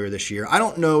Atlanta earlier this year. I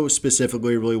don't know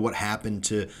specifically really what happened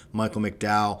to Michael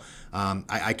McDowell.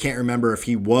 I can't remember if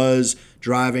he was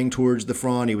driving towards the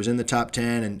front, he was in the top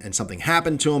 10 and something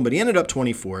happened to him, but he ended up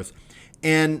 24th.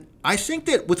 And I think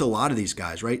that with a lot of these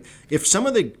guys, right, if some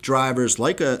of the drivers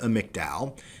like a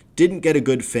McDowell didn't get a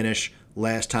good finish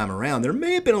last time around, there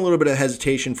may have been a little bit of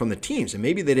hesitation from the teams, and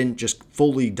maybe they didn't just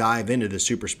fully dive into the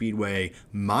super speedway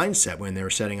mindset when they were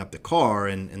setting up the car,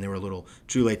 and they were a little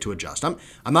too late to adjust. I'm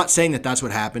not saying that that's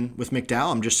what happened with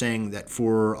McDowell. I'm just saying that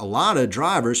for a lot of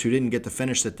drivers who didn't get the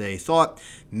finish that they thought,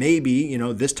 maybe,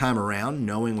 this time around,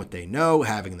 knowing what they know,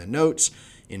 having the notes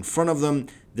in front of them,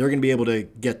 they're going to be able to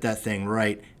get that thing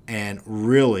right and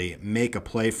really make a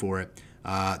play for it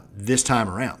this time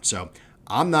around. So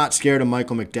I'm not scared of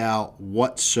Michael McDowell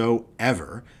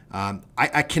whatsoever.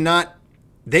 I cannot.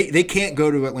 They can't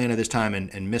go to Atlanta this time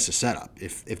and miss a setup.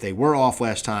 If they were off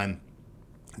last time,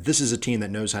 this is a team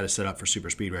that knows how to set up for super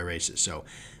speedway races. So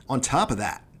on top of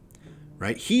that,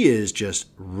 right, he is just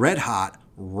red hot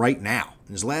right now.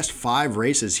 In his last 5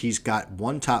 races, he's got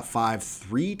 1 top 5,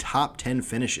 3 top 10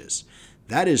 finishes.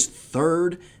 That is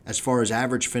 3rd as far as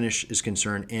average finish is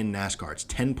concerned in NASCAR. It's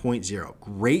 10.0.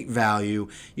 Great value.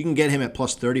 You can get him at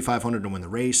plus 3,500 to win the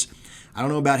race. I don't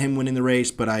know about him winning the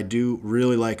race, but I do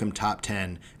really like him top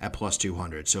 10 at plus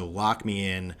 200. So lock me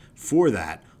in for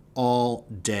that all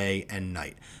day and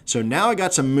night. So now I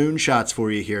got some moonshots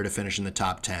for you here to finish in the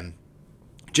top 10,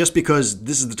 just because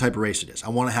this is the type of race it is. I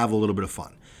want to have a little bit of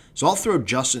fun. So I'll throw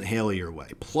Justin Haley your way,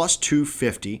 plus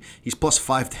 250. He's plus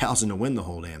 5,000 to win the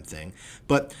whole damn thing.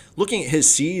 But looking at his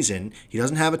season, he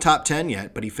doesn't have a top 10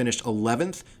 yet, but he finished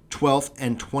 11th, 12th,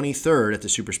 and 23rd at the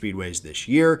super speedways this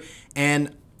year.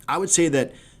 And I would say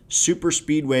that super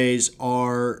speedways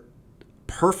are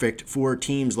perfect for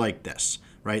teams like this,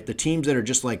 right? The teams that are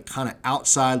just like kind of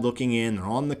outside looking in, they're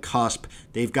on the cusp.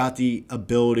 They've got the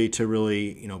ability to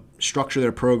really, structure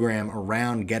their program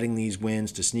around getting these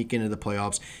wins to sneak into the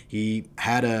playoffs. He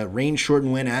had a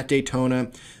rain-shortened win at Daytona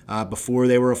before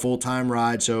they were a full-time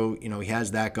ride, so, he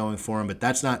has that going for him. But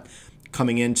that's not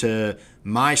coming into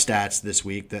my stats this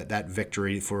week, that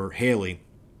victory for Haley.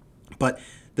 But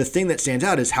the thing that stands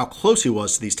out is how close he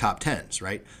was to these top 10s,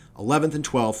 right? 11th and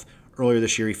 12th earlier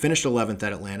this year. He finished 11th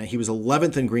at Atlanta. He was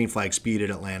 11th in green flag speed at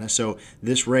Atlanta. So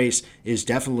this race is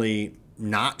definitely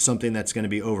not something that's going to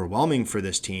be overwhelming for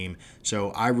this team.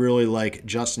 So I really like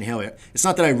Justin Haley. It's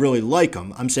not that I really like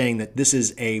him. I'm saying that this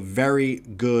is a very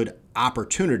good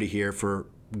opportunity here for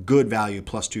good value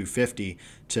plus 250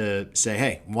 to say,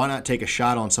 hey, why not take a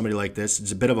shot on somebody like this?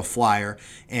 It's a bit of a flyer,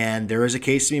 and there is a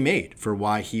case to be made for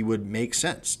why he would make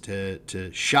sense to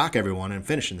shock everyone and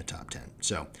finish in the top 10.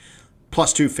 So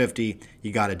plus 250,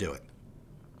 you got to do it.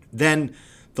 Then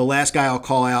the last guy I'll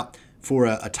call out for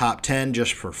a top 10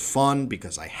 just for fun,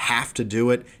 because I have to do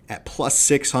it, at plus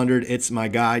 600, it's my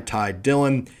guy, Ty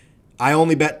Dillon. I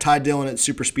only bet Ty Dillon at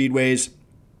super speedways.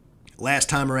 Last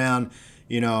time around,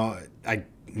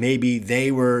 maybe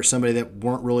they were somebody that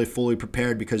weren't really fully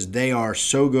prepared because they are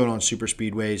so good on super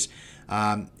speedways.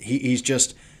 He's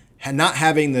just not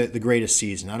having the greatest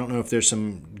season. I don't know if there's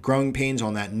some growing pains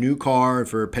on that new car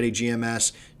for Petty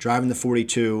GMS, driving the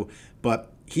 42,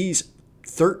 but he's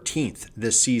 13th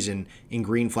this season in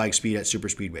green flag speed at super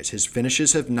speedways. His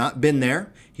finishes have not been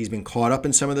there. He's been caught up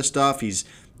in some of the stuff. He's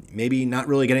maybe not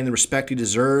really getting the respect he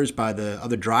deserves by the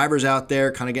other drivers out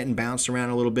there, kind of getting bounced around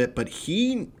a little bit, but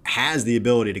he has the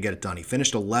ability to get it done. He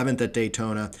finished 11th at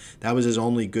Daytona. That was his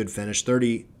only good finish,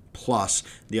 30 plus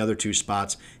the other two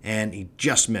spots, and he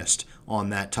just missed on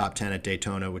that top 10 at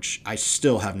Daytona, which I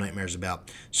still have nightmares about.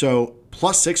 So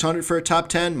plus 600 for a top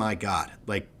 10, my God,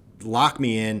 lock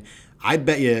me in. I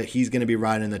bet you he's going to be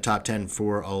riding in the top 10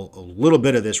 for a little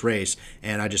bit of this race,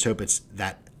 and I just hope it's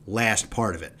that last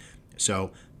part of it. So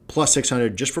plus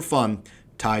 600 just for fun,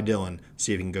 Ty Dillon,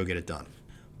 see if he can go get it done.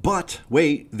 But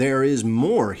wait, there is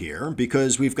more here,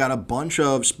 because we've got a bunch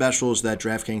of specials that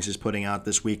DraftKings is putting out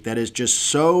this week that is just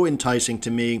so enticing to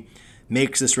me,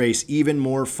 makes this race even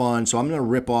more fun. So I'm going to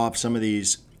rip off some of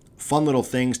these fun little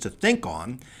things to think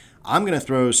on. I'm going to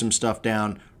throw some stuff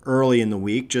down early in the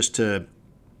week just to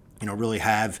really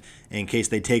have in case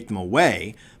they take them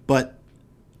away. But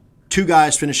two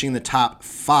guys finishing the top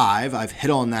 5, I've hit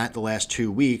on that the last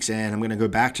 2 weeks, and I'm going to go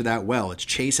back to that well. It's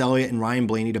Chase Elliott and Ryan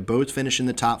Blaney to both finish in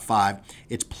the top 5.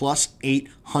 It's plus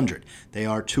 800. They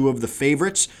are two of the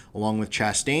favorites, along with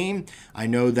Chastain. I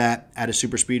know that at a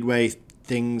super speedway,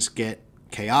 things get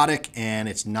chaotic, and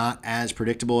it's not as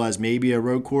predictable as maybe a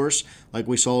road course like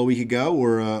we saw a week ago,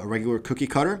 or a regular cookie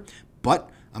cutter, but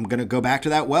I'm going to go back to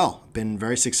that well. Been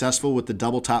very successful with the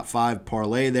double top 5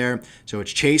 parlay there. So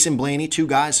it's Chase and Blaney, two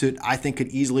guys who I think could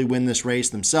easily win this race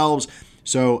themselves.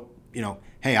 So,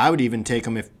 hey, I would even take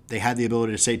them if they had the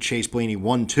ability to say Chase Blaney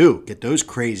 1-2. Get those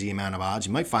crazy amount of odds.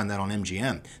 You might find that on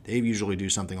MGM. They usually do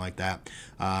something like that.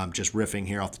 Just riffing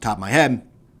here off the top of my head.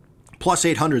 Plus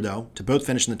 800, though, to both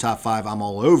finish in the top 5. I'm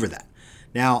all over that.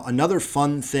 Now, another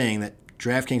fun thing that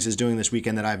DraftKings is doing this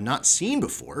weekend that I've not seen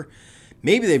before,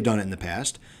 maybe they've done it in the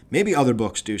past, maybe other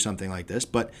books do something like this,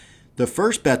 but the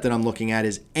first bet that I'm looking at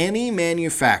is any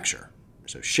manufacturer,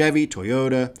 so Chevy,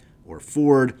 Toyota, or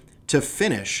Ford, to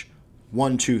finish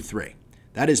 1, 2, 3.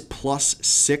 That is plus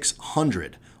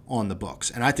 600 on the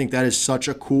books, and I think that is such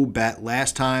a cool bet.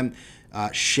 Last time,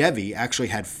 Chevy actually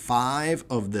had 5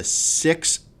 of the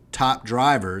 6 top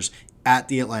drivers at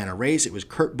the Atlanta race. It was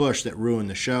Kurt Busch that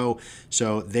ruined the show,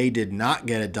 so they did not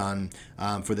get it done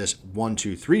for this 1,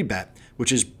 2, 3 bet,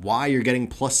 which is why you're getting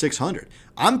plus 600.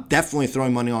 I'm definitely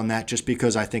throwing money on that just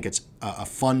because I think it's a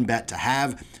fun bet to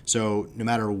have. So no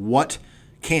matter what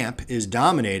camp is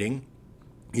dominating,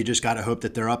 you just got to hope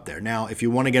that they're up there. Now, if you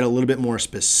want to get a little bit more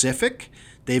specific,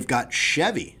 they've got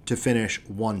Chevy to finish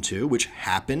 1, 2, which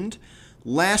happened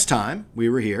last time we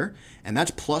were here, and that's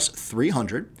plus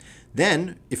 300.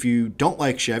 Then, if you don't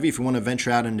like Chevy, if you want to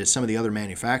venture out into some of the other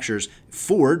manufacturers,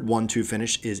 Ford 1, 2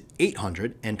 finish is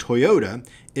 800, and Toyota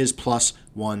is plus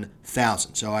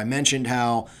 1,000. So I mentioned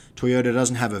how Toyota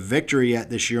doesn't have a victory yet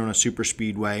this year on a super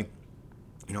speedway.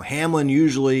 Hamlin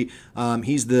usually,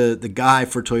 he's the guy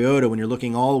for Toyota when you're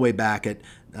looking all the way back at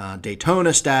Daytona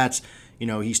stats.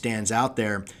 He stands out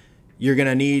there. You're going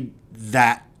to need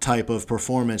that type of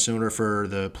performance in order for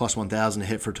the plus 1,000 to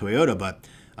hit for Toyota, but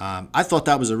I thought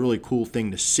that was a really cool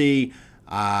thing to see.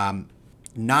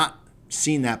 Not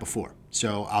seen that before.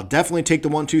 So I'll definitely take the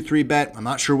 1, 2, 3 bet. I'm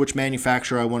not sure which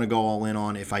manufacturer I want to go all in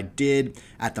on. If I did,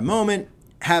 at the moment,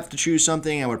 have to choose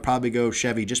something, I would probably go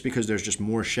Chevy just because there's just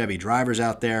more Chevy drivers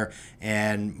out there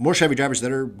and more Chevy drivers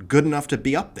that are good enough to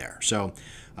be up there. So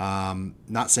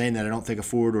not saying that I don't think a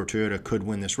Ford or Toyota could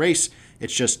win this race.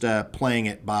 It's just playing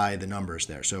it by the numbers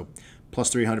there. So plus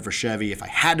 300 for Chevy if I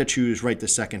had to choose right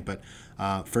this second. But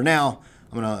for now,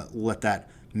 I'm going to let that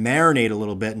marinate a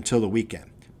little bit until the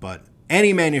weekend. But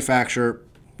any manufacturer,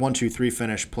 1, 2, 3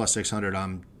 finish plus 600,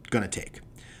 I'm going to take.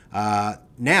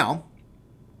 Now,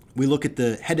 we look at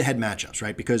the head-to-head matchups,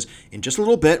 right? Because in just a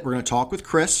little bit, we're going to talk with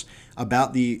Chris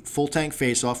about the Full Tank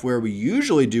Face-Off, where we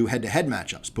usually do head-to-head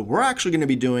matchups. But we're actually going to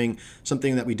be doing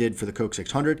something that we did for the Coke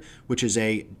 600, which is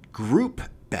a group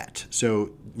bet.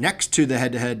 So next to the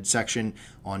head-to-head section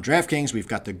on DraftKings, we've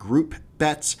got the group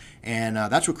bets, and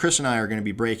that's what Chris and I are going to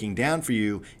be breaking down for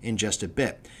you in just a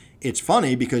bit. It's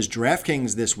funny because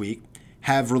DraftKings this week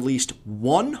have released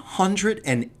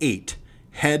 108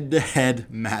 head-to-head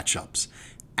matchups.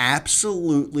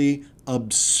 Absolutely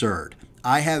absurd.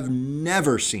 I have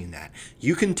never seen that.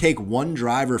 You can take one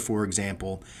driver, for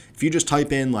example, if you just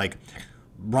type in like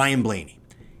Ryan Blaney,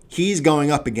 he's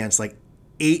going up against like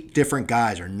 8 different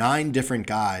guys or 9 different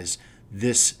guys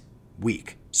this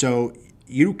week. So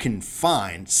you can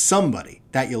find somebody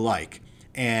that you like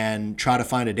and try to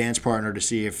find a dance partner to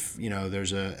see if,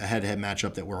 there's a head-to-head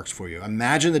matchup that works for you.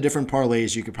 Imagine the different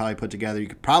parlays you could probably put together. You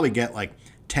could probably get like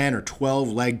 10 or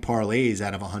 12 leg parlays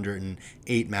out of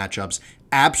 108 matchups.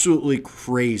 Absolutely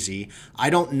crazy. I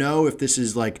don't know if this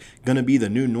is like going to be the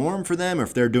new norm for them or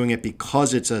if they're doing it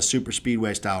because it's a super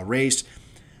speedway style race.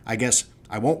 I guess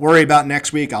I won't worry about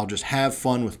next week. I'll just have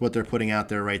fun with what they're putting out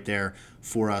there right there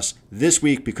for us this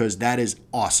week because that is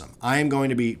awesome. I am going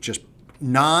to be just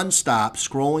nonstop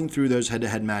scrolling through those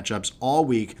head-to-head matchups all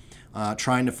week,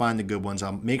 trying to find the good ones.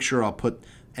 I'll make sure I'll put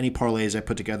any parlays I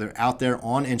put together out there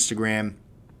on Instagram.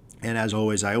 And as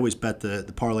always, I always bet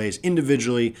the parlays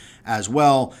individually as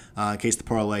well in case the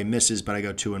parlay misses, but I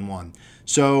go 2-1.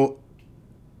 So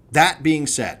that being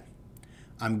said,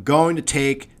 I'm going to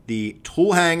take the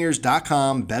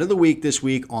toolhangers.com bet of the week this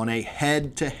week on a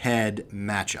head-to-head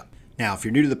matchup. Now, if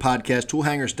you're new to the podcast,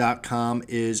 toolhangers.com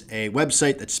is a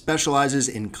website that specializes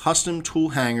in custom tool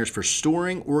hangers for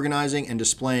storing, organizing, and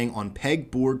displaying on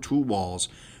pegboard tool walls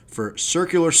for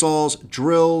circular saws,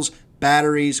 drills,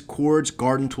 batteries, cords,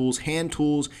 garden tools, hand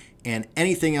tools, and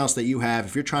anything else that you have.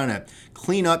 If you're trying to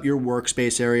clean up your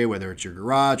workspace area, whether it's your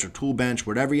garage or tool bench,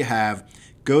 whatever you have,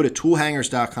 go to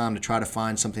toolhangers.com to try to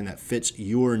find something that fits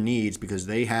your needs because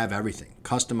they have everything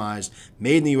customized,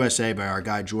 made in the USA by our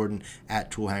guy Jordan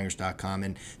at toolhangers.com.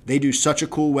 And they do such a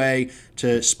cool way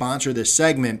to sponsor this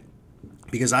segment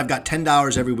because I've got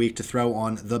 $10 every week to throw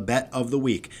on the bet of the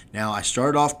week. Now, I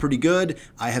started off pretty good.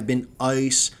 I have been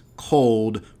ice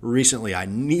cold recently. I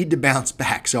need to bounce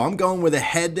back. So I'm going with a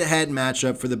head-to-head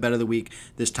matchup for the bet of the week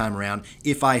this time around.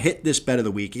 If I hit this bet of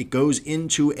the week, it goes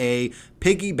into a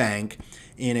piggy bank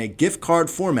in a gift card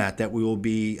format that we will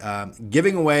be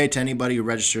giving away to anybody who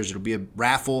registers. It'll be a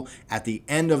raffle at the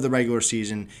end of the regular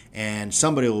season, and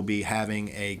somebody will be having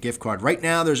a gift card. Right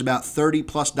now, there's about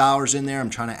 $30+ in there. I'm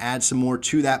trying to add some more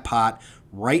to that pot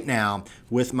right now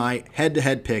with my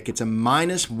head-to-head pick. It's a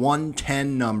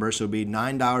 -110 number, so it'll be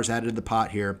 $9 added to the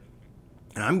pot here.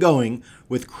 And I'm going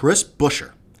with Chris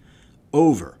Buescher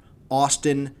over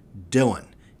Austin Dillon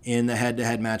in the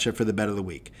head-to-head matchup for the bet of the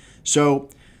week. So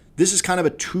this is kind of a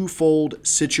twofold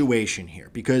situation here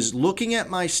because looking at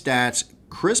my stats,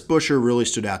 Chris Buescher really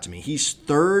stood out to me. He's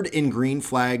 3rd in green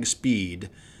flag speed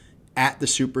at the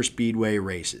super speedway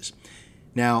races.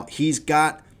 Now, he's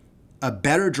got a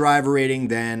better driver rating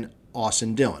than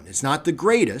Austin Dillon. It's not the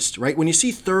greatest, right? When you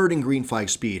see 3rd in green flag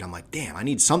speed, I'm like, damn, I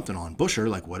need something on Buescher.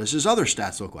 Like, what does his other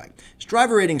stats look like? His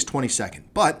driver rating's 22nd,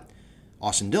 but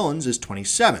Austin Dillon's is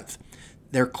 27th.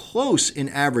 They're close in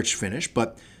average finish,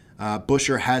 but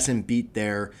Buescher has him beat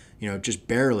there, just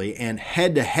barely. And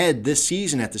head-to-head this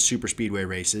season at the super speedway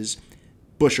races,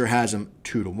 Buescher has him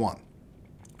 2-1.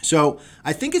 So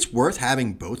I think it's worth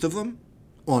having both of them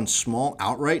on small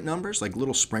outright numbers, like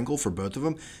little sprinkle for both of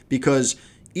them, because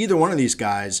either one of these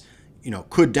guys,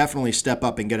 could definitely step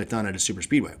up and get it done at a super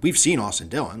speedway. We've seen Austin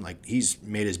Dillon, like he's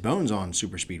made his bones on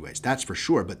super speedways, that's for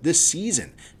sure. But this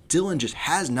season, Dillon just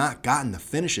has not gotten the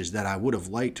finishes that I would have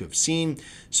liked to have seen.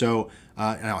 So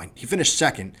he finished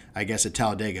 2nd, I guess, at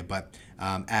Talladega, but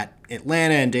at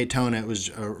Atlanta and Daytona, it was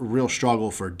a real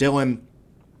struggle for Dillon.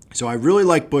 So I really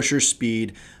like Buescher's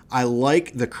speed. I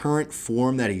like the current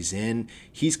form that he's in.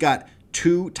 He's got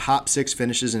 2 top 6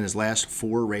 finishes in his last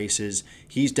 4 races.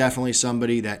 He's definitely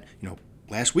somebody that,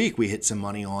 last week we hit some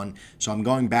money on. So I'm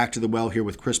going back to the well here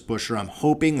with Chris Buescher. I'm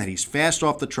hoping that he's fast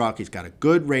off the truck. He's got a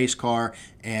good race car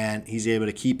and he's able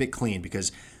to keep it clean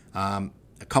because a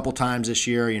couple times this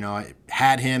year, I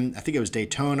had him, I think it was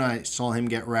Daytona. I saw him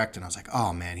get wrecked and I was like,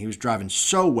 oh man, he was driving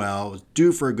so well. It was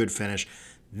due for a good finish.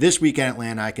 This week at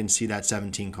Atlanta, I can see that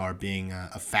 17 car being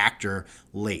a factor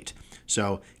late.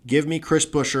 So give me Chris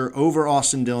Buescher over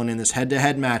Austin Dillon in this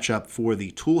head-to-head matchup for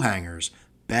the Tool Hangers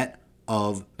Bet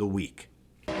of the Week.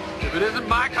 If it isn't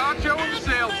Mike Honcho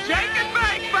himself, shake and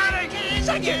bake, buddy!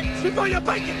 Shake it before you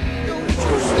bake it!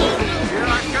 Here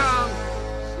I come.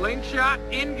 Slingshot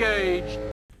engaged.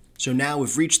 So now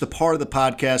we've reached the part of the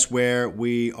podcast where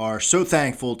we are so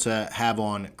thankful to have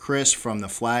on Chris from the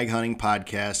Flag Hunting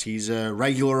Podcast. He's a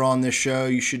regular on this show.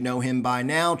 You should know him by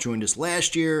now. Joined us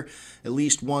last year, at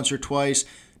least once or twice.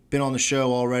 Been on the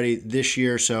show already this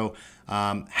year, so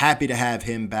happy to have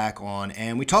him back on.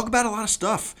 And we talk about a lot of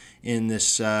stuff in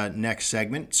this next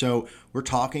segment. So we're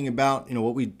talking about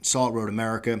what we saw at Road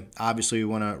America. Obviously, we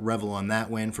want to revel on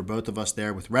that win for both of us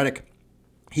there with Reddick.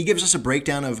 He gives us a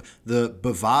breakdown of the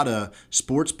Bovada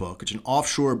Sportsbook. It's an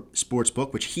offshore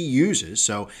sportsbook, which he uses.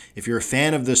 So if you're a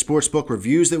fan of the sportsbook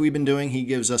reviews that we've been doing, he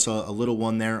gives us a little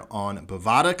one there on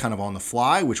Bovada, kind of on the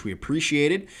fly, which we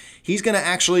appreciated. He's going to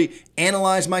actually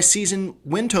analyze my season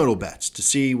win total bets to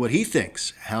see what he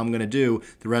thinks, how I'm going to do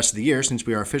the rest of the year since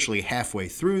we are officially halfway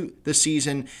through the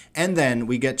season. And then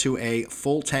we get to a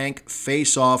full tank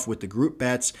face-off with the group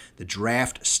bets, the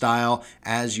draft style,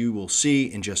 as you will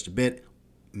see in just a bit.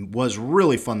 Was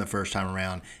really fun the first time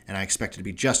around, and I expect it to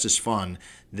be just as fun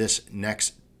this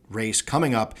next race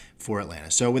coming up for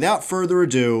Atlanta. So without further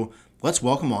ado, let's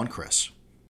welcome on Chris.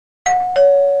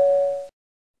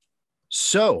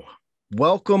 So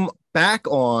welcome back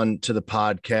on to the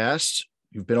podcast.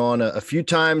 You've been on a few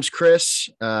times, Chris.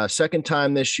 Second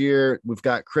time this year. We've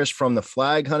got Chris from the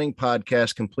Flag Hunting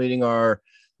Podcast completing our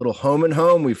little home and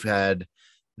home we've had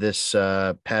this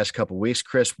past couple weeks.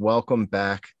 Chris, welcome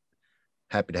back.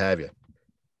 Happy to have you.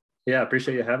 Yeah, I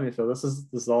appreciate you having me, Phil. This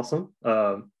is awesome.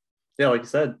 Yeah, like you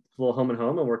said, a little home and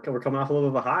home, and we're coming off a little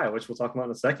bit of a high, which we'll talk about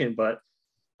in a second. But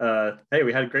hey,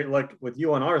 we had great luck with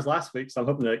you on ours last week, so I'm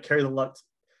hoping to carry the luck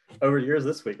over to yours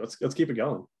this week. Let's keep it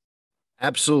going.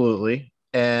 Absolutely.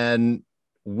 And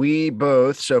we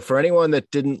both. So for anyone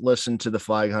that didn't listen to the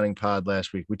Flag Hunting Pod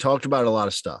last week, we talked about a lot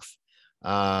of stuff.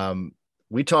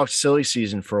 We talked silly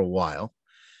season for a while,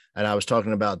 and I was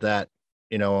talking about that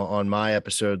on my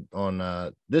episode on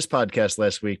this podcast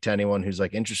last week to anyone who's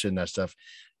like interested in that stuff.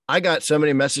 I got so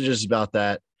many messages about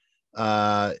that.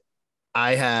 I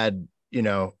had,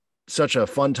 such a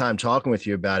fun time talking with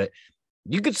you about it.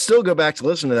 You could still go back to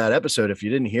listen to that episode if you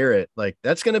didn't hear it. Like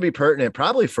that's going to be pertinent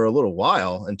probably for a little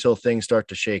while until things start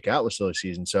to shake out with silly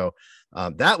season. So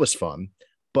that was fun.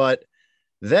 But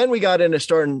then we got into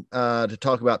starting to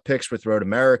talk about picks with Road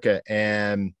America,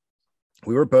 and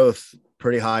we were both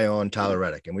pretty high on Tyler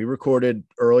Reddick, and we recorded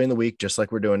early in the week, just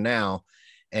like we're doing now.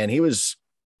 And he was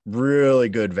really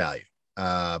good value.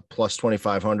 Plus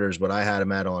 2,500 is what I had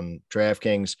him at on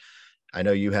DraftKings. I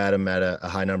know you had him at a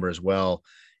high number as well.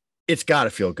 It's got to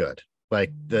feel good.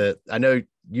 Like I know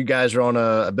you guys are on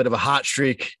a bit of a hot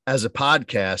streak as a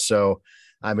podcast. So,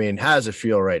 I mean, how does it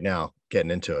feel right now getting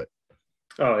into it?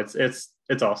 Oh, it's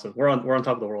awesome. We're on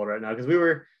top of the world right now because we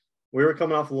were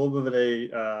coming off a little bit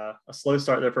of a slow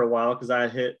start there for a while because I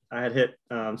had hit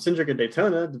Cindric at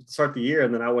Daytona to start the year,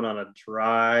 and then I went on a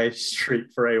dry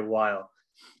streak for a while.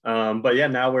 But yeah,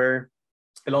 now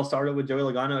it all started with Joey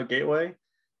Logano at Gateway.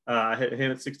 I hit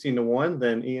him at 16-1.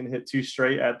 Then Ian hit 2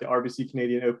 straight at the RBC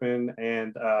Canadian Open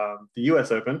and the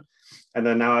U.S. Open, and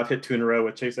then now I've hit 2 in a row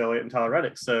with Chase Elliott and Tyler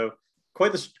Reddick. So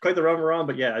quite the run we're on.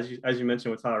 But yeah, as you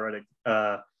mentioned with Tyler Reddick.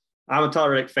 I'm a Tyler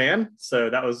Reddick fan, so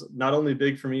that was not only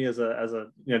big for me as a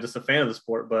just a fan of the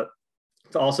sport, but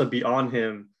to also be on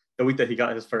him the week that he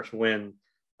got his first win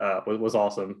was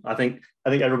awesome. I think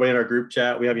everybody in our group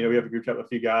chat, we have a group chat with a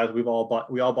few guys. We all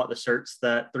bought the shirts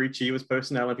that 3Chi was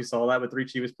posting. I don't know if you saw that, but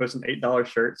 3Chi was posting $8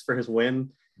 shirts for his win.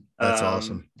 That's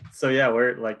awesome. So yeah,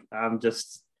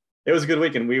 it was a good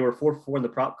week, and we were 4-4 in the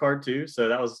prop card too. So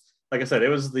that was, like I said, it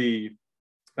was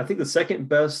I think the second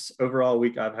best overall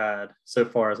week I've had so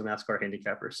far as a NASCAR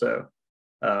handicapper. So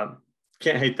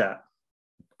can't hate that.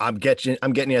 I'm getting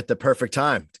you at the perfect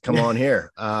time to come on here.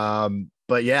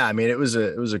 But yeah, I mean, it was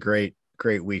a great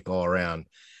week all around.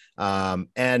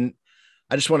 And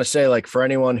I just want to say, like, for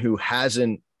anyone who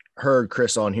hasn't heard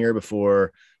Chris on here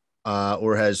before,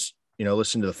 or has,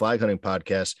 listened to the Flag Hunting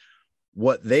Podcast,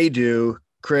 what they do,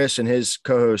 Chris and his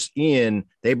co-host Ian,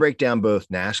 they break down both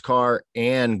NASCAR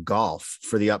and golf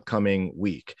for the upcoming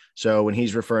week. So when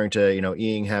he's referring to,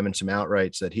 Ian having some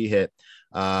outrights that he hit,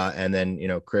 and then,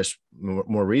 Chris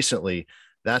more recently,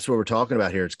 that's what we're talking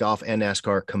about here. It's golf and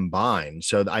NASCAR combined.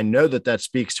 So I know that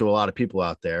speaks to a lot of people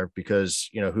out there because,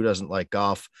 who doesn't like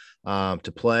golf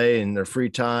to play in their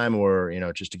free time or,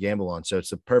 just to gamble on. So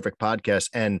it's the perfect podcast.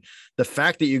 And the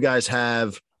fact that you guys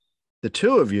have the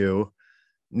two of you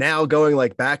now going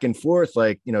like back and forth,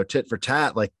 like, tit for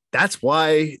tat, like that's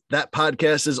why that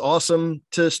podcast is awesome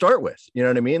to start with. You know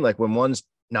what I mean? Like when one's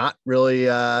not really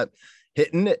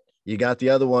hitting it, you got the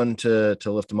other one to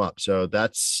lift them up. So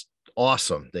that's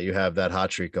awesome that you have that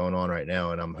hot streak going on right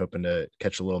now. And I'm hoping to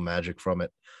catch a little magic from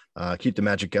it. Keep the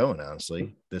magic going,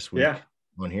 honestly, this week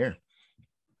on here.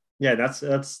 Yeah, that's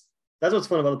what's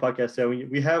fun about the podcast. So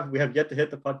we have yet to hit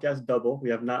the podcast double. We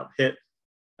have not hit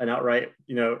an outright,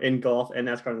 in golf and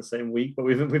NASCAR in the same week, but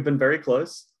we've been very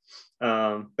close.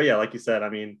 But yeah, like you said, I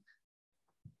mean,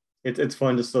 it's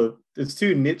fun it's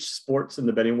two niche sports in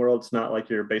the betting world. It's not like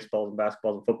your baseballs and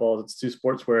basketballs and footballs. It's two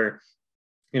sports where,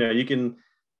 you can,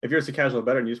 if you're just a casual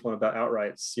bettor and you just want to bet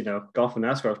outrights, golf and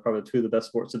NASCAR is probably two of the best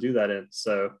sports to do that in.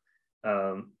 So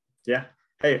yeah.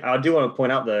 Hey, I do want to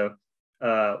point out though,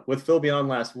 with Phil Beyond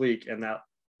last week and that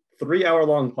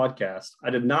 3-hour-long podcast,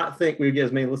 I did not think we would get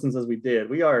as many listens as we did.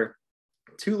 We are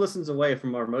 2 listens away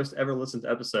from our most ever listened to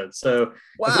episodes. So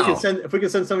wow. if we can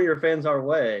send some of your fans our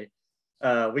way,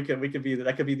 we could be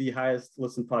the highest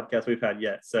listened podcast we've had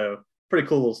yet. So pretty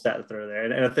cool little stat to throw there.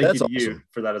 And a thank you to you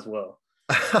for that as well.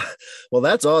 Well,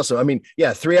 that's awesome. I mean,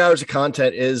 yeah, 3 hours of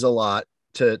content is a lot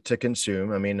to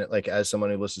consume. I mean, like as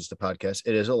someone who listens to podcasts,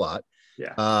 it is a lot.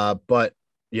 Yeah. But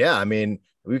yeah, I mean,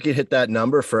 we could hit that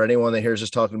number for anyone that hears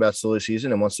us talking about silly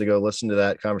season and wants to go listen to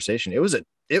that conversation.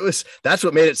 That's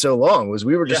what made it so long, was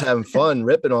we were just having fun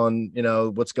ripping on,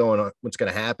 what's going on, what's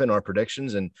going to happen, our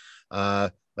predictions. And,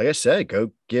 like I said,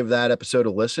 go give that episode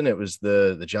a listen. It was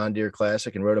the John Deere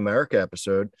Classic and Road America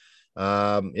episode.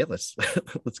 Yeah, let's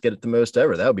get it the most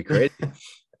ever. That would be great.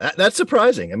 That's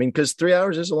surprising. I mean, because 3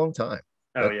 hours is a long time.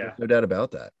 Yeah, no doubt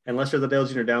about that. Unless you're the Dale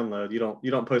Jr. download, you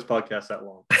don't post podcasts that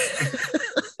long.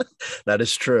 That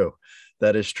is true.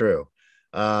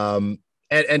 And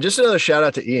just another shout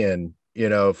out to Ian,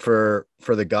 for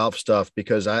the golf stuff,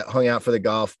 because I hung out for the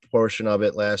golf portion of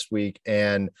it last week,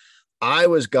 and I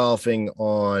was golfing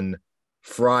on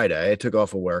Friday. I took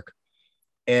off of work,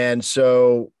 and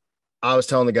so I was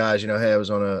telling the guys, hey, I was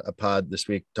on a pod this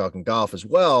week talking golf as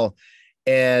well.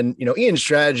 And, Ian's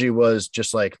strategy was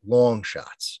just like long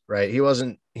shots, right? He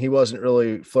wasn't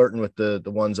really flirting with the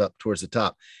ones up towards the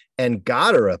top. And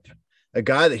Goddard, a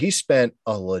guy that he spent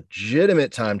a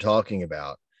legitimate time talking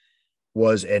about,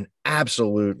 was an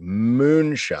absolute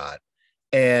moonshot.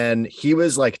 And he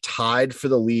was like tied for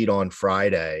the lead on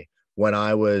Friday when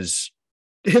I was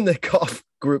in the golf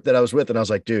group that I was with. And I was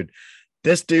like, dude,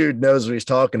 this dude knows what he's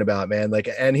talking about, man. Like,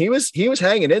 and he was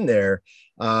hanging in there.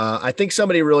 I think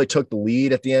somebody really took the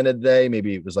lead at the end of the day.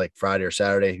 Maybe it was like Friday or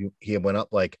Saturday. He went up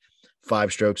like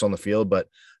 5 strokes on the field, but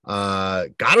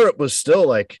Goddard was still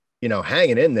like,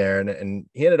 hanging in there, and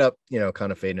he ended up,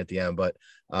 kind of fading at the end, but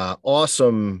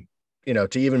awesome,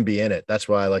 to even be in it. That's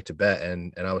why I like to bet.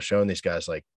 And I was showing these guys,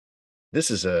 like,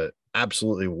 this is a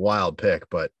absolutely wild pick,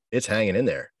 but it's hanging in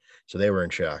there. So they were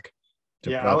in shock.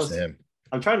 Props to him.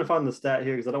 I'm trying to find the stat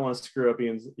here because I don't want to screw up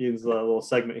Ian's little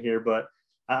segment here, but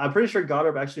I'm pretty sure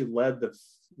Goddard actually led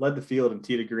the field in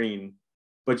tee to green,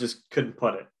 but just couldn't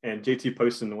putt it. And JT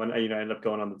Poston ended up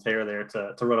going on the tear there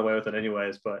to run away with it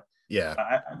anyways. But yeah,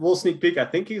 a little sneak peek. I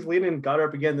think he's leading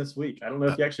Goddard again this week. I don't know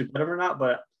if he actually bet him or not,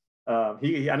 but I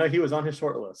know he was on his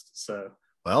short list. So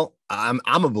well, I'm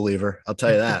a believer. I'll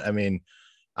tell you that. I mean,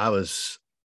 I was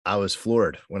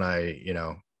floored when I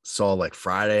saw like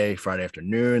Friday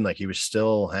afternoon, like he was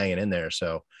still hanging in there.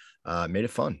 So made it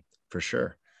fun for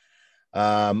sure.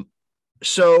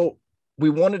 So we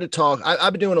wanted to talk.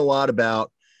 I've been doing a lot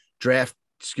about I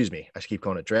keep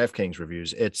calling it DraftKings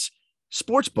reviews. It's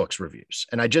sportsbooks reviews.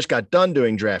 And I just got done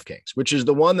doing DraftKings, which is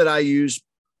the one that I use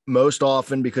most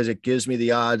often because it gives me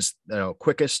the odds,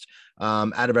 quickest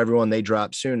out of everyone. They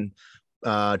drop soon,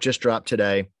 just dropped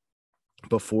today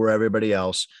before everybody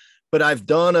else. But I've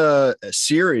done a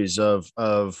series of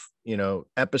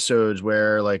episodes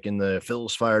where, like in the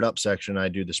Phil's Fired Up section, I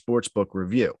do the sportsbook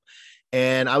review.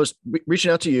 And I was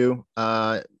reaching out to you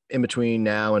in between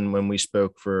now and when we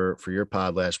spoke for your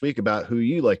pod last week about who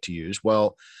you like to use.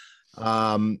 Well,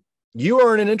 you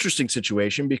are in an interesting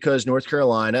situation because North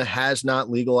Carolina has not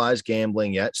legalized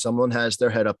gambling yet. Someone has their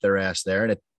head up their ass there.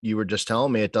 And you were just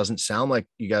telling me it doesn't sound like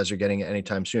you guys are getting it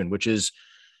anytime soon, which is,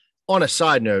 on a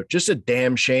side note, just a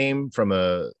damn shame from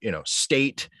a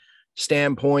state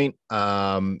standpoint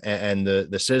and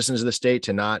the citizens of the state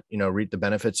to not reap the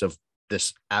benefits of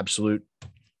this absolute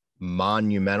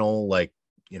monumental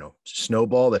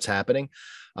snowball that's happening.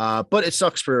 But it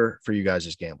sucks for you guys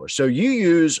as gamblers. So you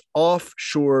use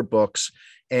offshore books,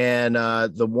 and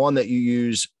the one that you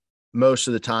use most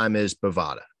of the time is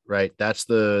Bovada, right? That's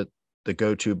the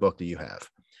go-to book that you have.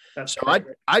 That's so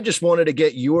I just wanted to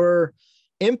get your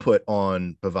input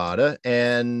on Bovada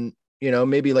and,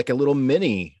 maybe like a little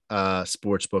mini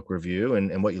sports book review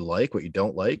and what you like, what you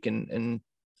don't like, and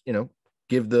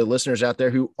give the listeners out there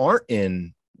who aren't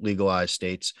in legalized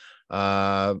states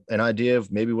an idea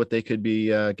of maybe what they could be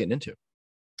getting into.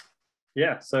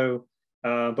 Yeah. So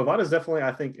Bovada is definitely,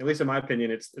 I think, at least in my opinion,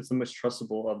 it's the most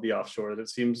trustable of the offshore. That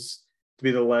seems to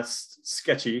be the less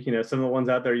sketchy. Some of the ones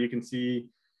out there you can see,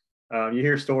 you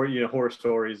hear horror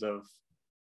stories of,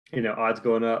 odds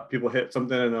going up, people hit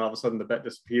something and then all of a sudden the bet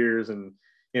disappears. And,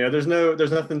 there's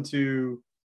nothing to,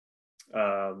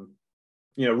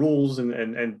 rules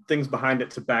and things behind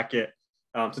it to back it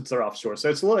since they're offshore. So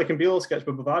it can be a little sketchy,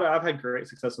 but Bovada, I've had great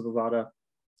success with Bovada.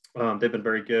 They've been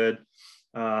very good.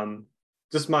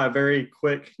 Just my very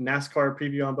quick NASCAR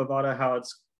preview on Bovada, how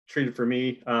it's treated for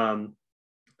me.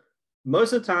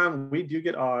 Most of the time we do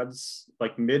get odds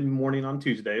like mid-morning on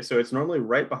Tuesday. So it's normally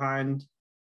right behind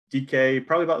DK,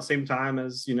 probably about the same time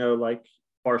as, like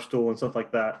Barstool and stuff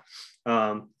like that.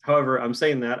 However, I'm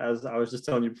saying that as I was just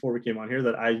telling you before we came on here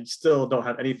that I still don't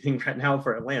have anything right now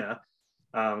for Atlanta.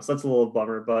 So that's a little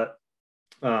bummer, but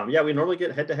we normally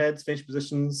get head-to-heads, finish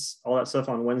positions, all that stuff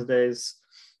on Wednesdays.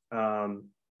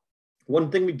 One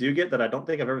thing we do get that I don't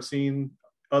think I've ever seen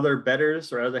other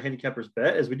bettors or other handicappers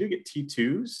bet is we do get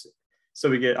T2s. So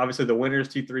we get obviously the winners,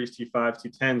 T3s, T5s,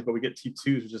 T10s, but we get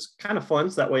T2s, which is kind of fun.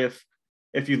 So that way,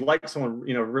 if you like someone,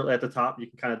 really at the top, you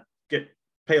can kind of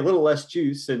pay a little less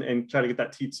juice and try to get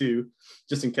that T2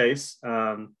 just in case.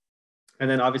 And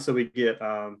then obviously we get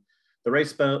the race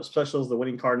specials, the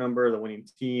winning car number, the winning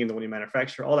team, the winning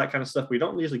manufacturer, all that kind of stuff. We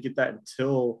don't usually get that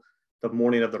until the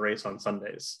morning of the race on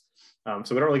Sundays.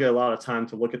 So we don't really get a lot of time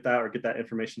to look at that or get that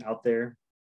information out there.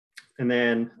 And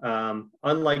then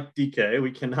unlike DK,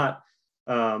 we cannot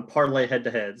parlay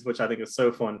head-to-heads, which I think is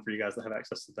so fun for you guys to have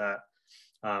access to that.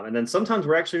 And then sometimes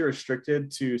we're actually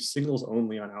restricted to singles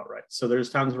only on outright. So there's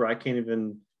times where I can't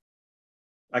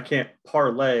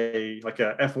parlay like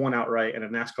a F1 outright and a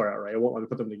NASCAR outright. I won't let me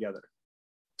put them together.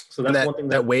 So that's one thing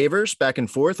that wavers back and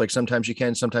forth. Like sometimes you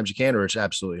can, sometimes you can't, or it's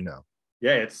absolutely no.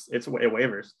 Yeah, it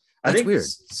wavers. That's I think weird.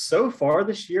 So far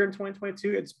this year in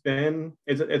 2022,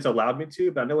 it's allowed me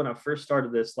to, but I know when I first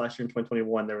started this last year in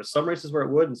 2021, there was some races where it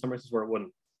would and some races where it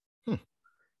wouldn't.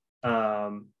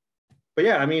 But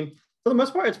yeah, I mean, for the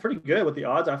most part, it's pretty good with the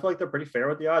odds. I feel like they're pretty fair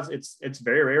with the odds. It's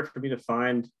very rare for me to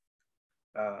find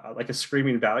like a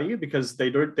screaming value because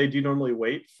they do normally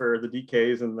wait for the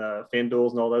DKs and the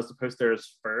FanDuels and all those to post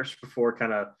theirs first before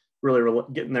kind of really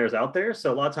getting theirs out there.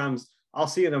 So a lot of times I'll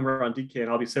see a number on DK and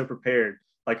I'll be so prepared.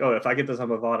 Like, oh, if I get this on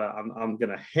Bovada, I'm going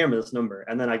to hammer this number.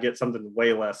 And then I get something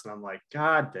way less. And I'm like,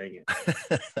 God dang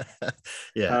it.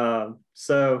 Yeah.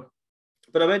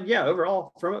 But I mean, yeah,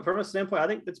 overall, from a standpoint, I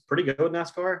think it's pretty good with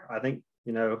NASCAR. I think,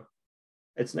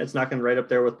 it's not going to right up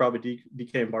there with probably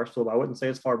DK and Barstool, but I wouldn't say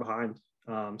it's far behind.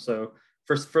 So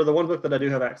for the one book that I do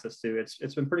have access to,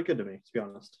 it's been pretty good to me, to be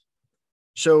honest.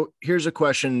 So here's a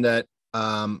question that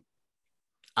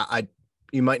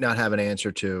you might not have an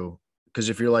answer to, because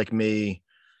if you're like me,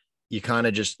 you kind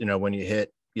of just, when you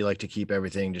hit, you like to keep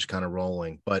everything just kind of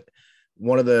rolling. But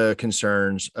one of the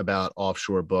concerns about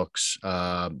offshore books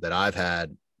that I've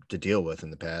had to deal with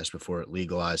in the past before it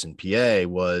legalized in PA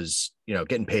was,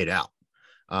 getting paid out.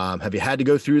 Have you had to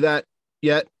go through that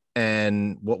yet?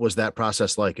 And what was that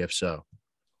process like, if so?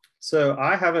 So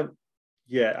I haven't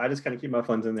yet. I just kind of keep my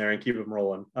funds in there and keep them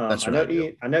rolling. That's I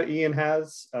know Ian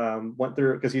has went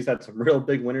through because he's had some real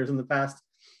big winners in the past.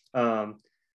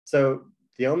 So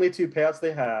the only two payouts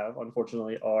they have,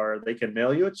 unfortunately, are they can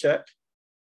mail you a check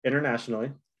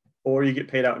internationally, or you get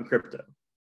paid out in crypto.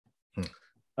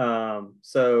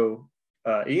 So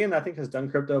Ian, I think, has done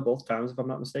crypto both times, if I'm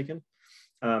not mistaken.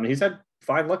 He's had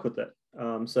fine luck with it.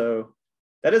 So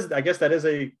I guess that is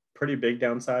a pretty big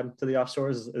downside to the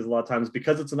offshores is a lot of times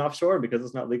because it's an offshore, because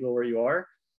it's not legal where you are,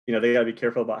 they got to be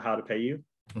careful about how to pay you.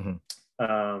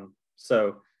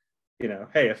 So,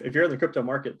 hey, if you're in the crypto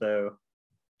market though,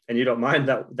 and you don't mind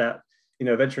that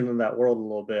venturing in that world a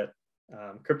little bit,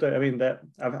 crypto, I mean, that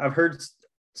I've heard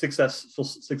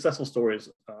successful stories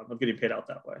of getting paid out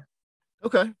that way.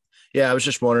 Okay. Yeah. I was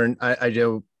just wondering, I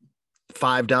do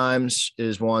 5 Dimes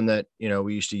is one that,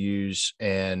 we used to use,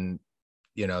 and,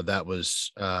 that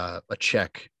was a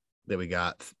check that we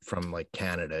got from like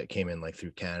Canada. It came in like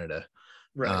through Canada.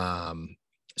 Right.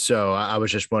 So I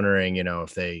was just wondering,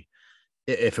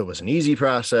 if it was an easy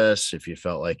process, if you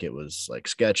felt like it was like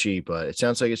sketchy, but it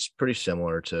sounds like it's pretty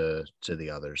similar to the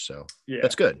others. So yeah,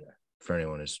 that's good for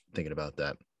anyone who's thinking about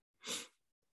that.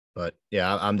 But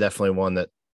yeah, I'm definitely one that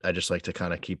I just like to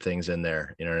kind of keep things in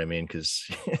there. You know what I mean? Because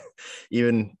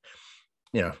even,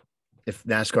 if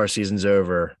NASCAR season's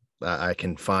over, I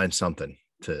can find something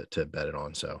to bet it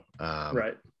on. So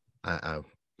Right. I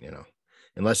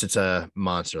unless it's a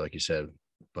monster, like you said,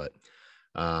 but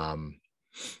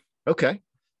okay.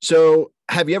 So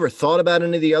have you ever thought about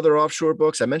any of the other offshore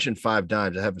books? I mentioned Five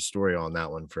Dimes. I have a story on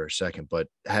that one for a second, but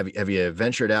have you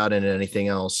ventured out into anything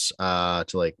else to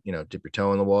like, dip your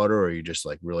toe in the water, or are you just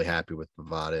like really happy with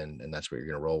Bovada and that's what you're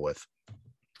going to roll with?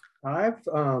 I've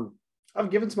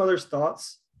given some others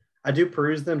thoughts. I do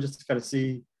peruse them just to kind of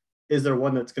see, is there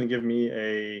one that's going to give me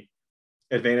a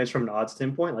advantage from an odds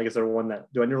standpoint? Like, is there one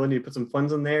that, do I really need to put some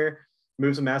funds in there,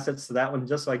 move some assets to that one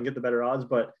just so I can get the better odds?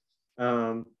 But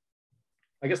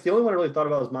I guess the only one I really thought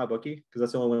about was MyBookie, because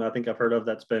that's the only one I think I've heard of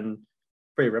that's been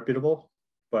pretty reputable.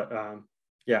 But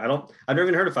yeah, I've never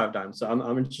even heard of Five Dimes, so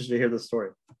I'm interested to hear this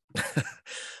story.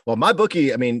 Well,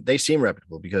 MyBookie, I mean, they seem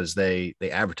reputable because they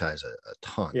advertise a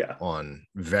ton on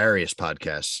various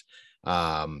podcasts.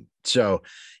 So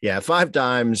yeah, Five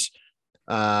Dimes,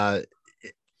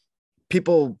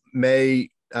 people may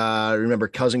remember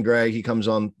Cousin Greg. He comes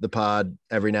on the pod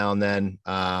every now and then.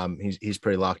 He's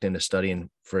pretty locked into studying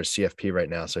for a CFP right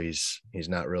now, so he's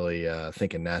not really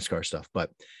thinking NASCAR stuff.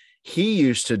 But he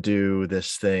used to do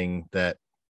this thing that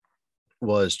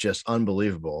was just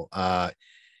unbelievable.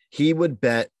 He would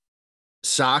bet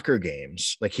soccer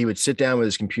games. Like, he would sit down with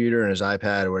his computer and his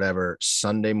iPad or whatever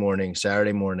Sunday morning,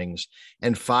 Saturday mornings,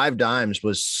 and Five Dimes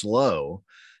was slow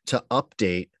to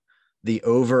update the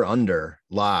over under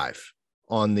live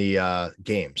on the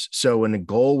games. So when a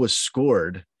goal was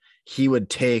scored, he would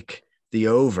take the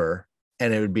over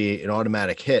and it would be an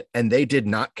automatic hit. And they did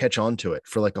not catch on to it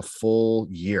for like a full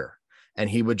year. And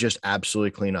he would just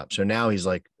absolutely clean up. So now he's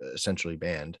like essentially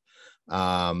banned.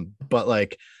 But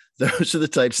like, those are the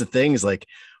types of things, like,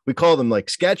 we call them like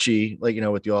sketchy, like,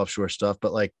 with the offshore stuff,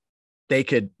 but like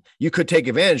you could take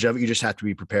advantage of it. You just have to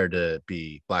be prepared to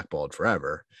be blackballed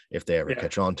forever if they ever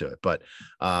catch on to it. But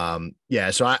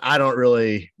so I don't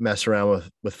really mess around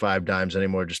with Five Dimes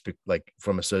anymore, just like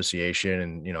from association.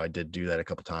 And, I did do that a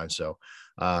couple times. So,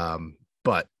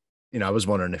 but, I was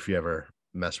wondering if you ever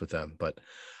mess with them, but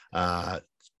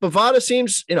Bovada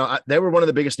seems, they were one of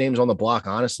the biggest names on the block,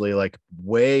 honestly, like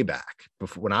way back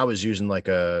before, when I was using like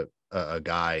a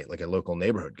guy, like a local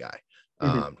neighborhood guy,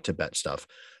 to bet stuff.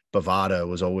 Bovada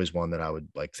was always one that I would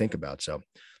like think about. So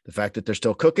the fact that they're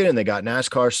still cooking and they got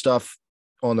NASCAR stuff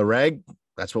on the reg,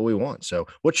 that's what we want. So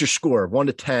what's your score? 1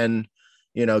 to 10,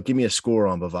 give me a score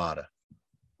on Bovada.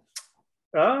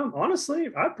 Honestly,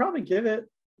 I'd probably go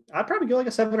like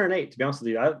a 7 or an 8, to be honest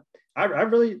with you.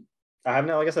 I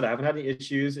haven't, like I said, I haven't had any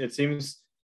issues. It seems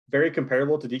very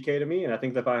comparable to DK to me. And I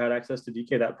think that if I had access to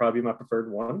DK, that'd probably be my preferred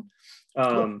one.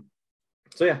 Cool.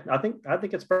 So yeah, I think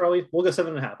it's probably, we'll go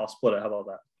 7.5. I'll split it. How about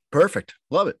that? Perfect.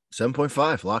 Love it.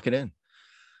 7.5. Lock it in.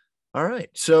 All right.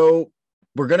 So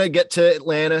we're going to get to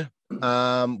Atlanta.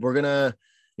 We're going to,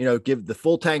 give the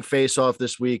full tank face off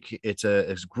this week. It's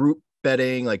group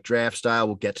betting, like draft style.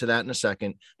 We'll get to that in a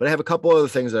second, but I have a couple other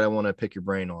things that I want to pick your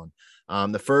brain on.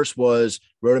 The first was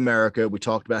Road America. We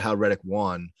talked about how Reddick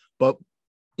won, but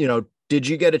did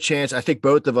you get a chance? I think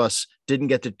both of us didn't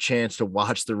get the chance to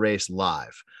watch the race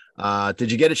live.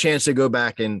 Did you get a chance to go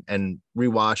back and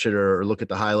rewatch it or look at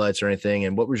the highlights or anything?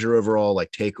 And what was your overall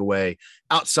like takeaway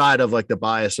outside of like the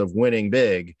bias of winning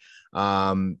big?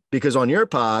 Because on your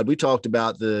pod, we talked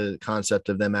about the concept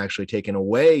of them actually taking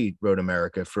away Road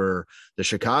America for the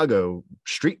Chicago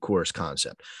street course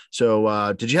concept.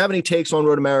 So did you have any takes on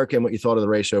Road America and what you thought of the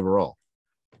race overall?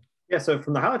 Yeah. So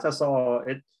from the highlights I saw,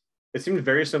 it seemed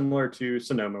very similar to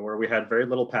Sonoma, where we had very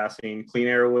little passing. Clean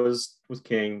air was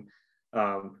king.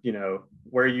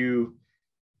 Where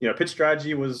pitch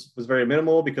strategy was very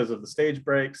minimal because of the stage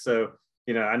breaks. So,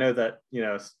 I know that,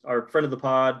 our friend of the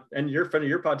pod and your friend of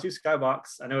your pod too,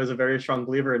 Skybox, I know is a very strong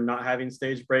believer in not having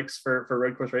stage breaks for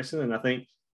road course racing. And I think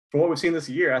from what we've seen this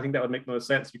year, I think that would make most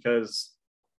sense, because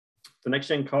the next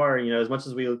gen car, as much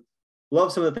as we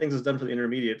love some of the things it's done for the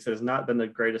intermediates, it has not been the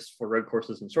greatest for road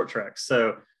courses and short tracks.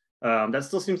 So that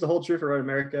still seems to hold true for Road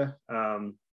America.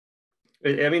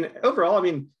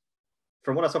 Overall,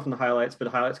 from what I saw from the highlights, but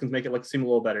the highlights can make it seem a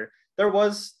little better. There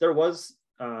was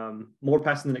more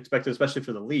passing than expected, especially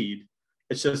for the lead.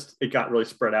 It's just, it got really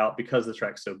spread out because the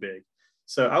track's so big.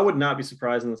 So I would not be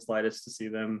surprised in the slightest to see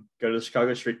them go to the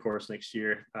Chicago street course next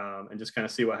year and just kind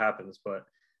of see what happens. But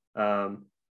overall,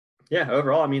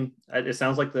 it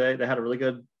sounds like they had a really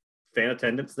good fan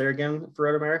attendance there again for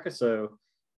Road America. So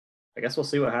I guess we'll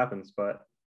see what happens. But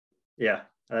I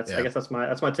guess that's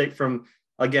my take from,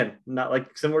 again, not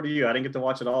like similar to you. I didn't get to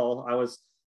watch it all. I was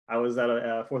at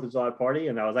a 4th of July party,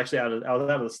 and I was actually out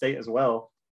of the state as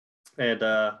well. And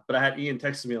but I had Ian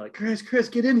texting me like, Chris,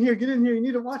 get in here. You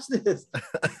need to watch this.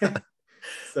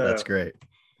 So That's great.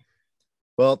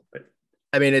 Well,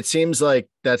 I mean, it seems like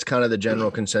that's kind of the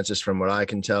general consensus from what I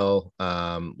can tell.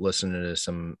 Listening to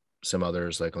some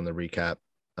others like on the recap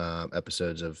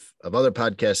episodes of other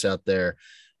podcasts out there.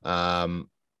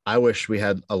 I wish we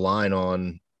had a line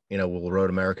on, will Road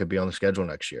America be on the schedule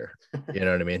next year? You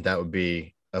know what I mean? That would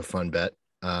be a fun bet.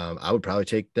 I would probably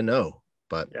take the no,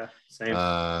 but yeah,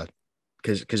 same.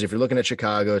 Because if you're looking at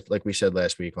Chicago, like we said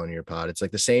last week on your pod, it's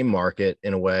like the same market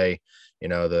in a way,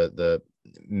 the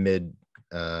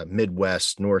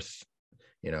Midwest North,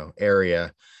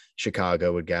 area,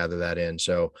 Chicago would gather that in.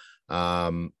 So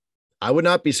I would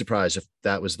not be surprised if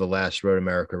that was the last Road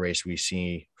America race we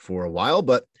see for a while,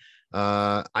 but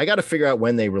I got to figure out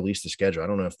when they release the schedule. I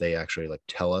don't know if they actually like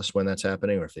tell us when that's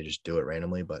happening or if they just do it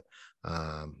randomly, but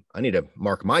I need to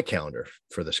mark my calendar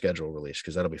for the schedule release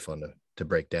because that'll be fun to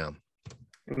break down.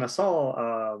 And I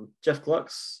saw Jeff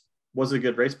Gluck's was a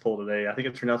good race poll today. I think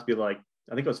it turned out to be like,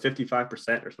 I think it was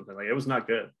 55% or something. Like it was not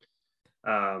good.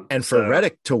 And for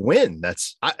Reddick to win,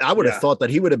 I would have thought that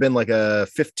he would have been like a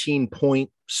 15-point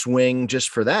swing just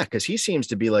for that, because he seems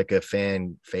to be like a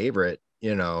fan favorite,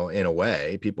 in a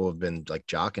way. People have been like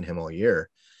jocking him all year.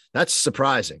 That's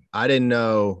surprising. I didn't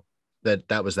know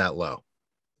that was that low.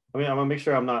 I mean, I'm gonna make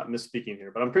sure I'm not misspeaking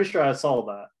here, but I'm pretty sure I saw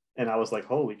that and I was like,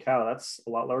 holy cow, that's a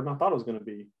lot lower than I thought it was going to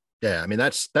be. Yeah, I mean,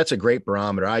 that's a great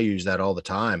barometer. I use that all the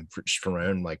time for my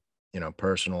own, like,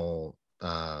 personal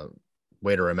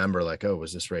way to remember, like, oh,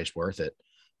 was this race worth it?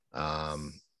 So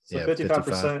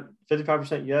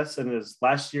 55% yes, and his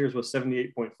last year's was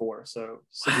 78.4. So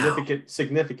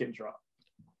significant drop.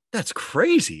 That's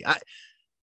crazy.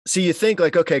 See, you think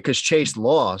like, okay, because Chase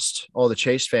lost, all the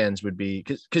Chase fans would be,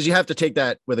 because you have to take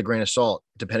that with a grain of salt,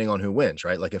 depending on who wins,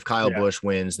 right? Like if Kyle Busch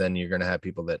wins, then you're going to have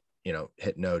people that,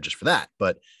 hit no just for that.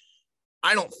 But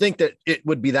I don't think that it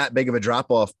would be that big of a drop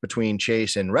off between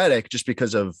Chase and Reddick just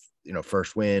because of,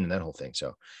 first win and that whole thing.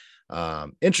 So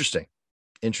interesting.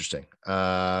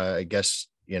 I guess,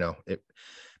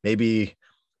 maybe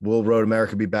will Road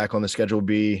America be back on the schedule?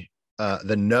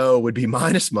 The no would be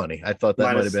minus money. I thought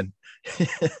that might have been.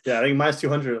 Yeah, I think minus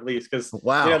 200 at least. Because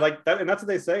wow, like that, and that's what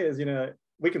they say is,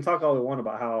 we can talk all we want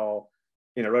about how,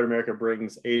 Road America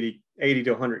brings 80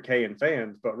 to 100K in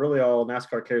fans, but really all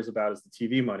NASCAR cares about is the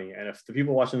TV money. And if the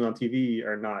people watching it on TV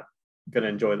are not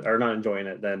going to not enjoying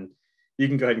it, then you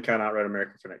can go ahead and count out Road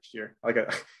America for next year. I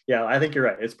think you're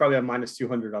right. It's probably a minus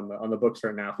 200 on the books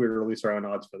right now if we were to release our own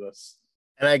odds for this.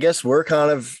 And I guess we're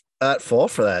kind of at fault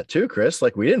for that too, Chris.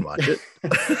 Like we didn't watch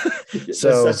it.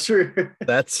 So that's true.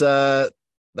 That's I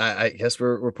guess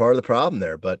we're part of the problem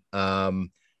there, but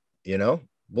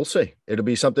we'll see. It'll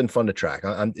be something fun to track.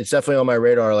 It's definitely on my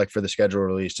radar, like for the schedule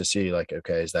release to see like,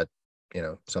 okay, is that,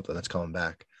 something that's coming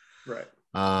back? Right.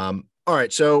 All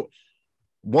right. So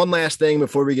one last thing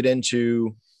before we get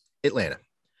into Atlanta,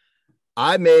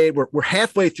 we're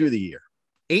halfway through the year,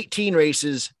 18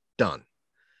 races done.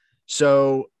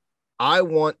 So I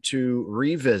want to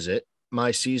revisit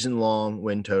my season-long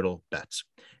win total bets.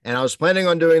 And I was planning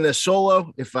on doing this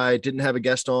solo if I didn't have a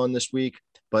guest on this week.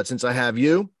 But since I have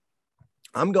you,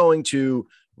 I'm going to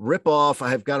rip off.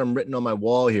 I've got them written on my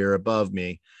wall here above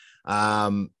me.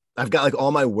 I've got like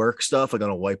all my work stuff like on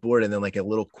a whiteboard and then like a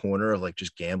little corner of like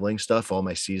just gambling stuff, all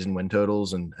my season win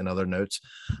totals and other notes.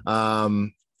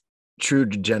 True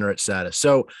degenerate status.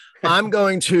 So I'm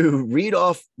going to read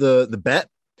off the bet,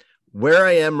 where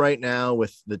I am right now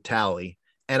with the tally.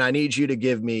 And I need you to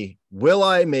give me, will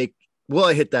I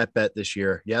hit that bet this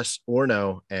year? Yes or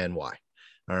no, and why?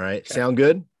 All right. Okay. Sound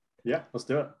good? Yeah, let's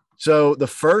do it. So the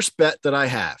first bet that I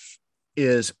have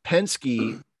is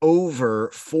Penske over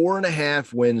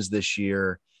 4.5 wins this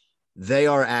year. They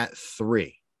are at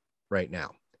 3 right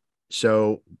now.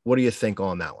 So what do you think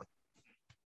on that one?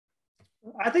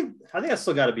 I think that's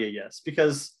still got to be a yes,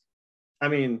 because I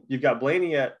mean, you've got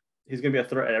Blaney he's going to be a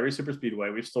threat at every super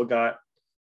speedway. We've still got,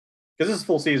 because this is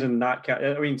full season,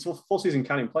 it's full season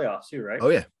counting playoffs too, right? Oh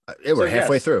yeah. We're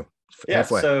halfway through. Yeah.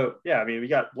 Halfway. So yeah, I mean, we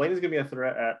got Blaney's going to be a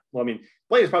threat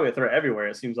Blaney's probably a threat everywhere,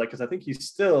 it seems like, because I think he's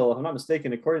still, if I'm not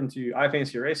mistaken, according to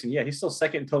iFantasy Racing, he's still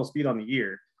second in total speed on the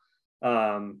year.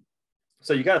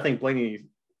 So you got to think Blaney's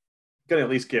going to at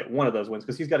least get one of those wins,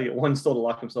 because he's got to get one still to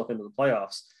lock himself into the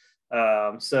playoffs.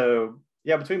 So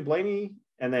yeah, between Blaney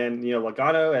and then,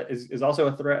 Logano is also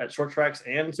a threat at short tracks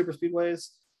and super speedways.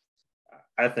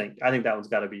 I think that one's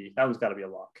got to be a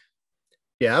lock.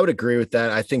 Yeah, I would agree with that.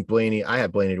 I think I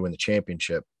have Blaney to win the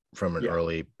championship from an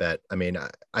early bet. I mean,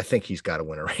 I think he's got to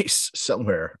win a race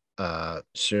somewhere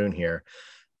soon here.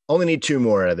 Only need 2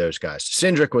 more out of those guys.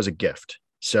 Cindric was a gift.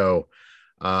 So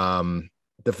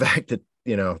The fact that,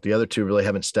 the other two really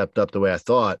haven't stepped up the way I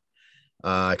thought.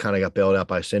 I kind of got bailed out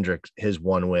by Cindric, his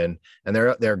one win, and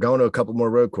they're going to a couple more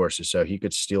road courses, so he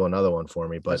could steal another one for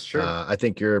me. But I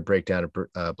think your breakdown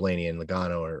of Blaney and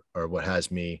Logano are what has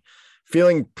me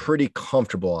feeling pretty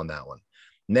comfortable on that one.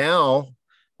 Now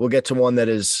we'll get to one that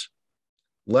is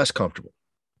less comfortable,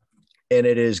 and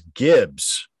it is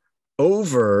Gibbs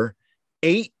over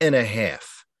 8.5.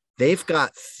 They've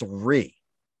got 3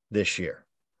 this year,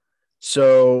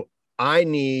 so I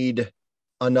need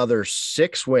another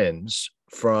 6 wins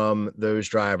from those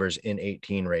drivers in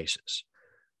 18 races.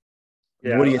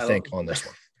 Yeah, what do you think on this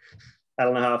one? I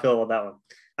don't know how I feel about that one.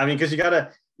 I mean, because you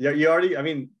gotta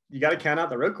count out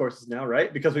the road courses now,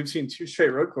 right? Because we've seen 2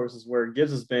 straight road courses where Gibbs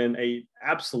has been a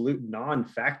absolute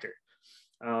non-factor.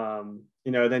 Then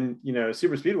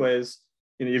super speedways,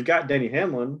 you've got Denny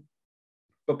Hamlin,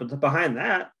 but behind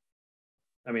that,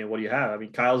 I mean, what do you have? I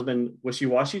mean, Kyle's been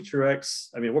wishy-washy. Truex,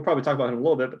 I mean, we'll probably talk about him a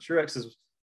little bit, but Truex is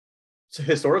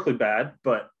historically bad,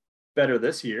 but better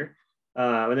this year.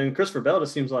 And then Christopher Bell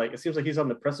seems like he's on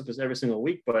the precipice every single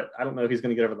week, but I don't know if he's going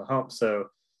to get over the hump. So,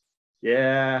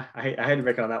 yeah, I had to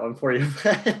break on that one for you.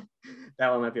 That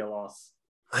one might be a loss.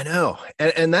 I know,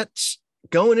 and that's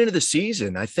going into the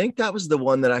season. I think that was the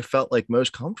one that I felt like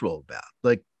most comfortable about.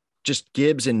 Like just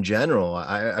Gibbs in general,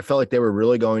 I felt like they were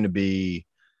really going to be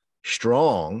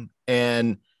strong,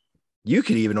 and you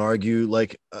could even argue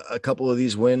like a couple of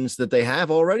these wins that they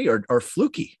have already are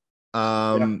fluky.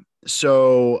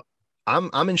 So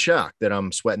I'm in shock that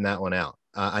I'm sweating that one out.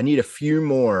 I need a few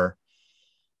more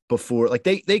before, like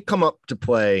they come up to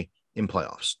play in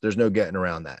playoffs. There's no getting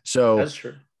around that. So that's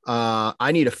true.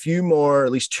 I need a few more,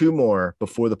 at least 2 more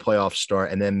before the playoffs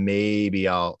start, and then maybe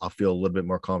I'll feel a little bit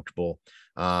more comfortable.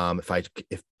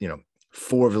 If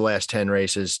 4 of the last 10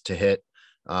 races to hit,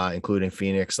 including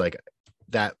Phoenix, like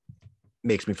that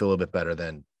makes me feel a little bit better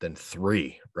than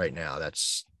 3 right now.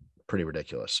 That's pretty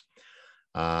ridiculous.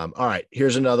 All right,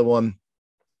 here's another one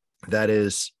that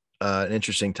is an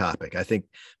interesting topic. I think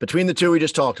between the 2 we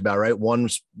just talked about, right?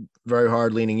 One's very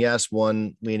hard leaning yes,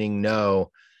 one leaning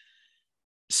no.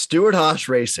 Stewart-Haas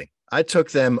Racing. I took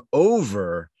them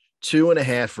over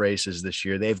 2.5 races this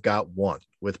year. They've got 1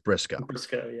 with Briscoe.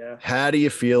 Yeah. How do you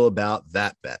feel about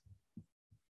that bet?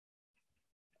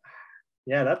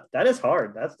 Yeah, that is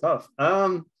hard. That's tough.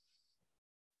 I'm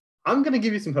going to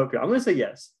give you some hope here. I'm going to say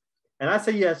yes. And I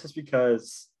say yes just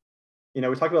because, we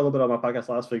talked about a little bit on my podcast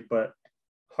last week, but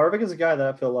Harvick is a guy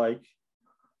that I feel like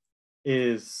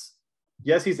is,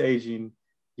 yes, he's aging.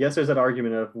 Yes, there's that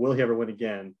argument of will he ever win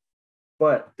again?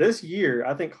 But this year,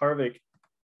 I think Harvick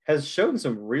has shown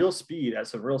some real speed at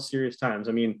some real serious times.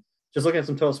 I mean, just looking at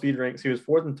some total speed ranks, he was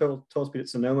 4th in total speed at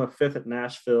Sonoma, 5th at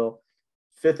Nashville,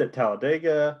 5th at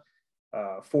Talladega,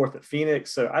 4th at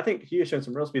Phoenix. So I think he has shown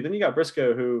some real speed. Then you got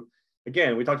Briscoe, who,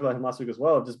 again, we talked about him last week as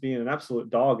well, just being an absolute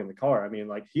dog in the car. I mean,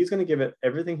 like he's going to give it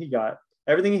everything he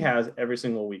has every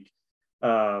single week.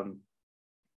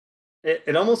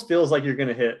 It almost feels like you're going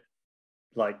to hit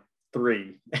like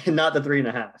 3 and not the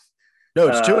 3.5. No,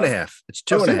 it's 2.5. It's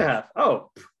 2.5.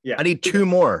 Oh, yeah. I need 2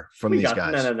 more from these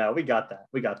guys. No. We got that.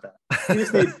 We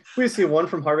just need 1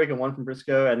 from Harvick and 1 from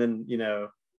Briscoe, and then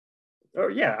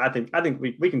I think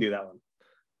we can do that one.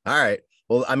 All right.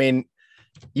 Well, I mean,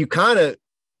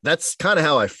 that's kind of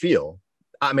how I feel.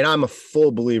 I mean, I'm a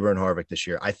full believer in Harvick this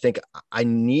year. I think I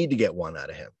need to get 1 out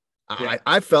of him. Yeah.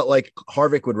 I felt like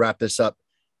Harvick would wrap this up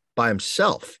by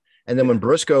himself. And then when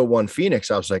Briscoe won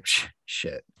Phoenix, I was like,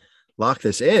 shit, lock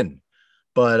this in.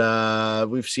 But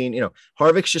we've seen,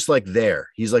 Harvick's just like there.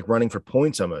 He's like running for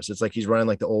points almost. It's like he's running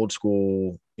like the old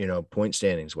school, point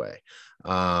standings way.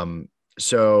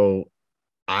 So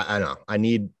I don't know. I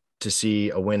need to see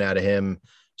a win out of him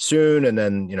soon. And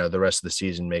then, the rest of the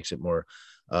season makes it more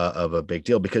of a big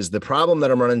deal, because the problem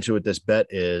that I'm running into with this bet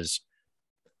is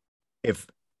if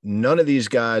none of these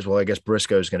guys, well, I guess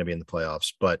Briscoe is going to be in the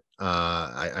playoffs, but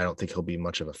I don't think he'll be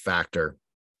much of a factor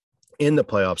in the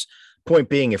playoffs. Point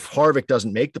being, if Harvick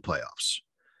doesn't make the playoffs,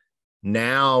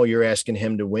 now you're asking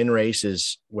him to win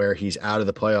races where he's out of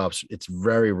the playoffs. It's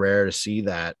very rare to see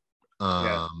that.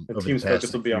 The team's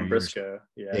focus will be on Briscoe.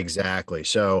 Yeah, exactly.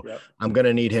 So I'm going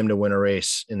to need him to win a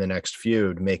race in the next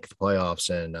few to make the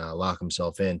playoffs and lock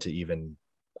himself in to even,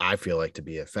 I feel like, to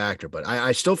be a factor. But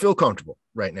I still feel comfortable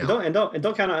right now. Don't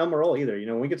count on Almirola either.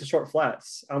 When we get to short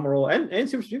flats, Almirola and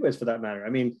super speedways for that matter.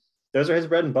 I mean, those are his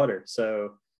bread and butter.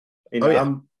 So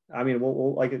we'll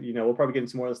probably get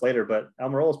into more of this later, but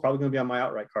Almirola is probably going to be on my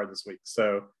outright card this week.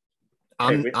 So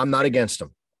I'm not against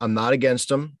him. I'm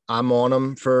on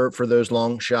him for those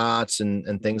long shots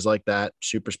and things like that.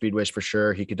 Super speedways for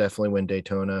sure. He could definitely win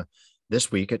Daytona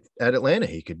this week at Atlanta,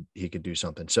 he could do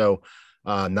something. So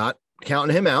not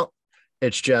counting him out.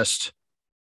 It's just,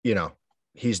 you know,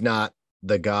 he's not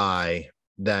the guy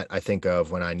that I think of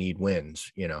when I need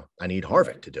wins. You know, I need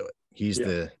Harvick to do it.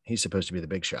 He's supposed to be the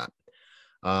big shot.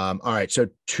 All right. So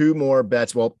 2 more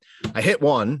bets. Well, I hit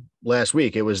one last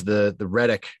week. It was the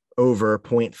Reddick over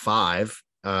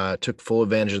 0.5. Took full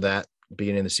advantage of that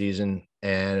beginning of the season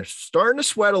and starting to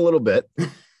sweat a little bit,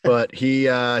 but he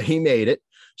made it.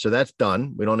 So that's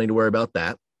done. We don't need to worry about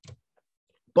that.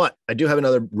 But I do have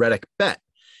another Reddick bet,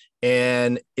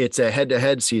 and it's a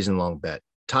head-to-head season-long bet.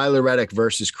 Tyler Reddick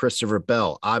versus Christopher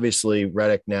Bell. Obviously,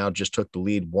 Reddick now just took the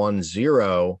lead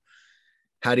 1-0.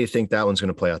 How do you think that one's going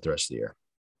to play out the rest of the year?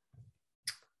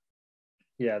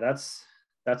 Yeah, that's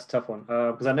a tough one.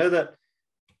 Because I know that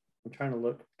I'm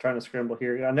trying to scramble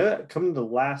here. I know that coming to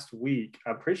last week,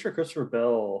 I'm pretty sure Christopher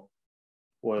Bell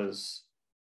was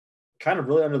kind of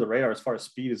really under the radar as far as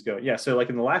speed is going. Yeah, so like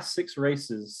in the last 6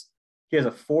 races, he has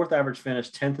a 4th average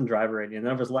finish, 10th in driver rating. And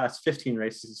then over his last 15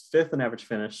 races, he's 5th in average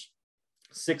finish,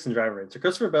 6th in driver rating. So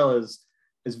Christopher Bell is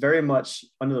very much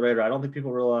under the radar. I don't think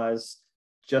people realize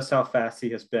just how fast he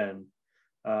has been.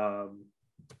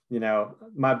 You know,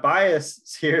 my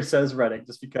bias here says Reddick,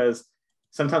 just because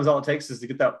sometimes all it takes is to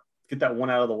get that one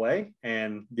out of the way,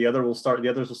 and the others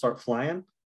will start flying.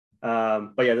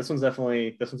 But yeah, this one's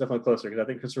definitely closer, because I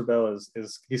think Christopher Bell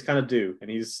he's kind of due, and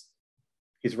he's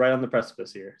right on the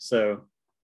precipice here. So,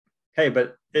 hey,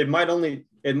 but it might only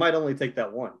take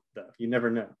that one, though. You never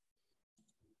know.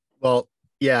 Well,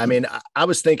 yeah, I mean, I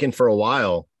was thinking for a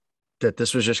while that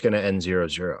this was just going to end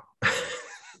 0-0.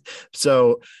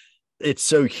 So it's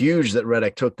so huge that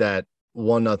Reddick took that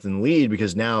 1-0 lead,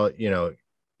 because now, you know,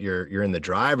 you're in the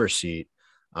driver's seat.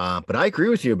 But I agree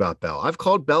with you about Bell. I've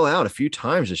called Bell out a few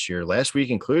times this year, last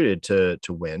week included, to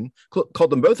win.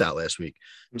 Called them both out last week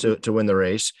to win the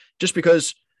race. Just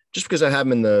because I have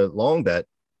him in the long bet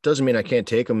doesn't mean I can't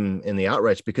take him in the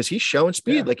outrights, because he's showing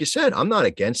speed. Yeah. Like you said, I'm not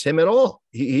against him at all.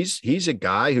 He's a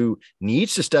guy who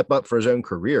needs to step up for his own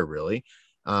career, really,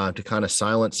 to kind of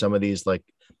silence some of these like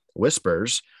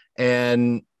whispers.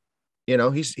 And, you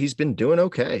know, he's been doing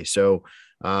okay. So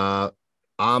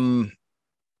I'm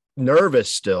nervous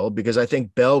still, because I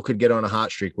think Bell could get on a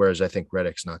hot streak, whereas I think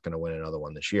Reddick's not going to win another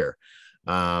one this year.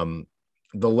 The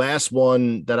last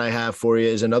one that I have for you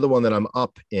is another one that I'm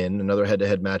up in, another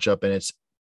head-to-head matchup, and it's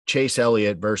Chase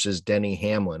Elliott versus Denny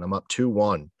Hamlin. I'm up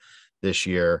 2-1 this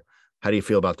year. How do you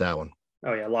feel about that one?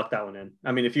 Oh yeah, lock that one in.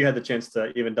 I mean, if you had the chance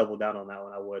to even double down on that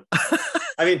one, I would.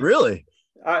 I mean, really?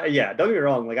 Yeah, don't get me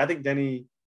wrong. Like, I think Denny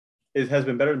has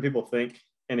been better than people think,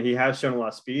 and he has shown a lot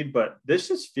of speed, but this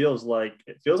just feels like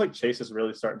Chase is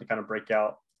really starting to kind of break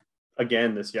out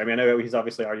again this year. I mean, I know he's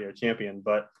obviously already a champion,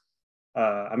 but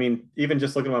I mean, even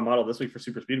just looking at my model this week for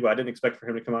Super Speedway, I didn't expect for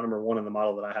him to come out number 1 in the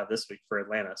model that I have this week for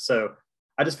Atlanta. So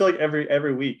I just feel like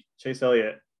every week, Chase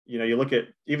Elliott, you know, you look at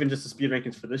even just the speed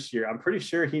rankings for this year, I'm pretty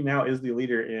sure he now is the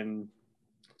leader in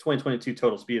 2022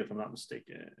 total speed, if I'm not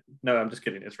mistaken. No, I'm just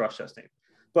kidding. It's Ross Chastain.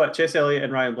 But Chase Elliott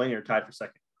and Ryan Blaney are tied for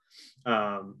second.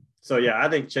 So yeah, I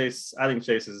think Chase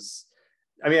is,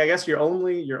 I mean, I guess your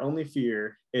only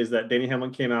fear is that Denny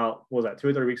Hamlin came out, what was that, 2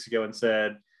 or 3 weeks ago, and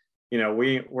said, you know,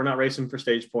 we're not racing for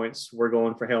stage points. We're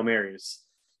going for Hail Marys.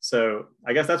 So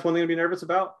I guess that's one thing to be nervous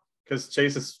about, because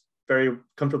Chase is very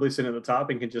comfortably sitting at the top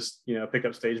and can just, you know, pick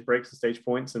up stage breaks and stage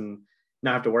points and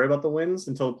not have to worry about the wins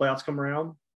until the playoffs come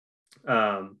around.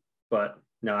 But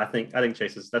no, I think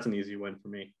Chase that's an easy win for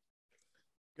me.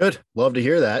 Good. Love to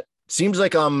hear that. Seems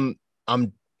like I'm,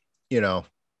 you know,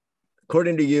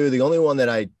 according to you, the only one that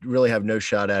I really have no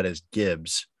shot at is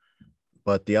Gibbs,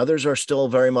 but the others are still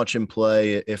very much in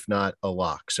play, if not a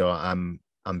lock. So I'm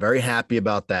very happy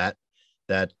about that.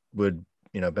 That would,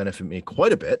 you know, benefit me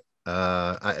quite a bit.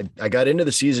 I got into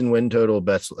the season win total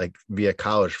bets like via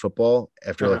college football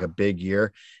after like a big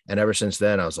year. And ever since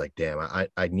then I was like, damn,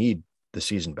 I need the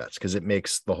season bets, because it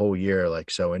makes the whole year like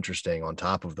so interesting on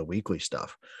top of the weekly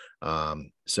stuff.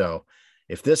 So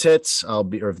if this hits,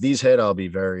 if these hit, I'll be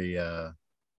very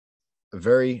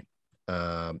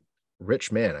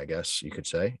rich man, I guess you could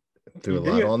say. Threw a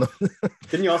lot on them.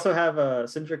 Didn't you also have a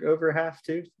Cindric over half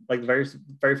too? Like the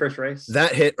very first race?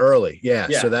 That hit early. Yeah.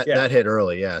 So that hit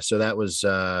early. Yeah. So that was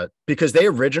because they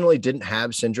originally didn't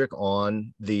have Cindric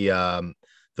on the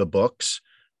books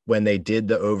when they did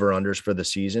the over-unders for the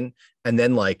season. And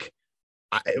then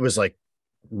it was like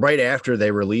right after they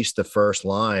released the first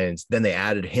lines, then they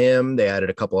added him, they added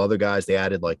a couple other guys. They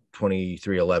added like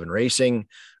 2311 Racing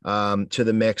to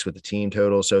the mix with the team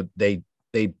total. So they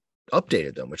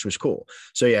updated them, which was cool.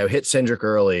 So yeah, I hit Cindric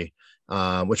early,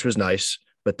 which was nice.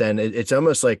 but then it's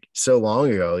almost like so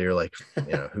long ago, you're like,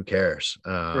 who cares?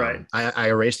 Right. I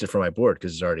erased it from my board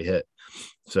because it's already hit.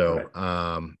 So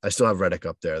Right. I still have Reddick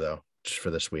up there though, just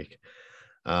for this week.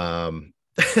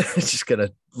 Just gonna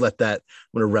I'm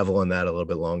gonna revel in that a little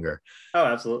bit longer. Oh,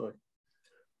 absolutely.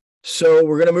 So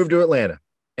we're gonna move to Atlanta,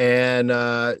 and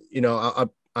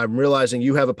I'm realizing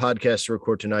you have a podcast to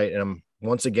record tonight, and I'm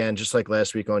once again, just like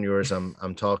last week on yours,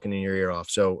 I'm talking in your ear off.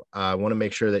 So I want to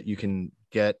make sure that you can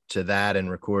get to that and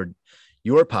record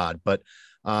your pod. But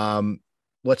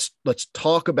let's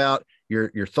talk about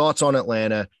your thoughts on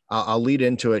Atlanta. I'll lead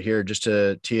into it here just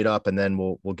to tee it up, and then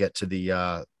we'll get to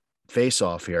the face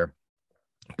off here.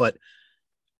 But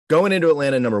going into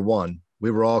Atlanta, number one,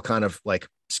 we were all kind of like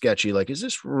sketchy. Like, is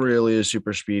this really a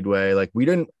super speedway? Like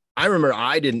I remember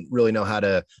I didn't really know how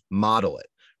to model it.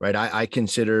 Right.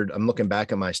 I'm looking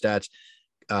back at my stats.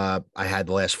 I had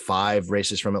the last 5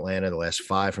 races from Atlanta, the last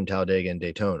 5 from Talladega and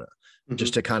Daytona,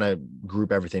 just to kind of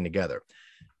group everything together.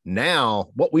 Now,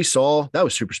 what we saw, that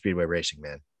was super speedway racing,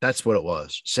 man. That's what it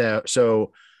was.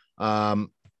 So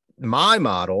my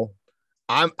model,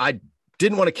 I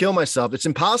didn't want to kill myself. It's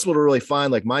impossible to really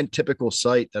find, like, my typical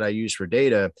site that I use for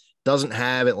data doesn't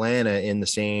have Atlanta in the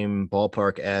same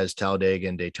ballpark as Talladega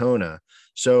and Daytona.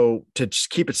 So to just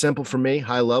keep it simple for me,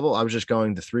 high level, I was just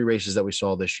going the 3 races that we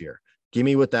saw this year. Give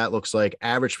me what that looks like.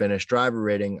 Average finish, driver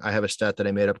rating. I have a stat that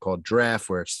I made up called draft,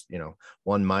 where it's,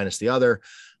 one minus the other.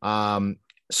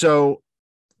 So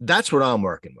that's what I'm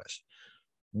working with.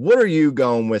 What are you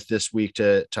going with this week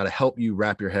to try to help you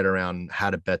wrap your head around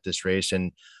how to bet this race?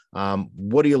 And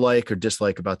what do you like or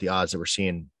dislike about the odds that we're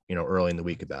seeing, early in the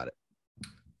week about it?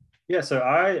 Yeah, so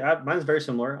mine's very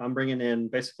similar. I'm bringing in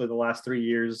basically the last 3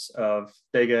 years of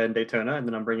Dega and Daytona, and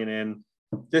then I'm bringing in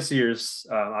this year's,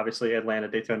 obviously, Atlanta,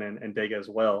 Daytona, and Dega as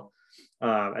well.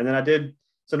 And then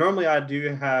normally I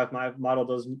do have, my model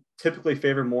does typically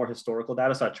favor more historical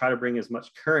data, so I try to bring as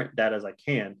much current data as I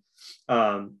can.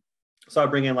 So I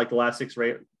bring in like the last six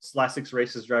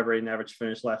races, driver rating, average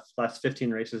finish, last 15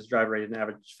 races, driver rating,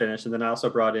 average finish, and then I also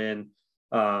brought in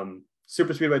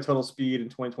Super Speedway total speed in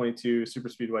 2022, Super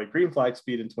Speedway green flag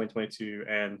speed in 2022,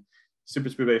 and Super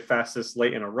Speedway fastest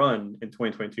late in a run in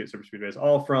 2022 at Super Speedways,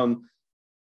 all from,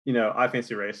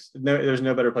 iFantasy Race. There's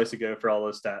no better place to go for all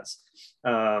those stats.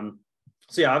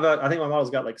 So yeah, I think my model's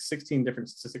got like 16 different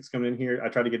statistics coming in here. I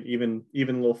try to get even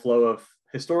little flow of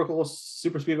historical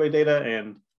Super Speedway data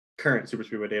and current Super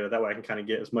Speedway data. That way I can kind of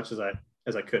get as much as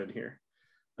I could in here.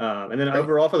 And then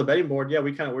overall for the betting board, yeah, we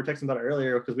were texting about it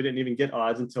earlier because we didn't even get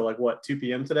odds until 2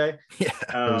 p.m. today.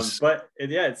 Yeah, but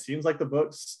it seems like the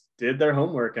books did their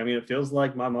homework. I mean, it feels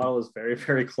like my model is very,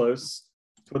 very close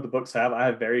to what the books have. I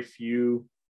have very few,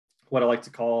 what I like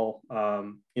to call,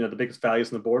 the biggest values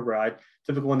on the board, where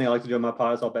typical one thing I like to do on my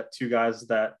pods, I'll bet 2 guys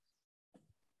that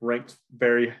ranked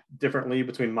very differently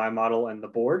between my model and the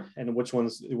board, and which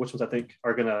ones I think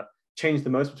are going to change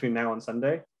the most between now and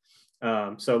Sunday.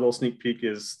 So a little sneak peek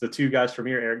is the 2 guys from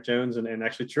here, Eric Jones and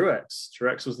actually Truex.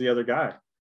 Truex was the other guy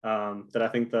that I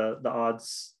think the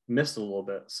odds missed a little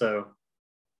bit. So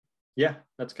yeah,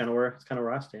 that's kind of where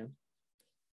I stand.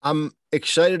 I'm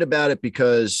excited about it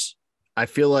because I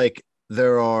feel like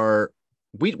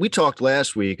we talked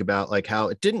last week about like how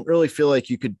it didn't really feel like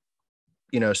you could,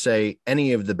 say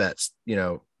any of the bets,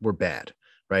 were bad,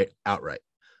 right? Outright.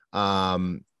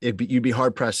 You'd be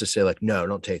hard pressed to say like, no,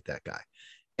 don't take that guy.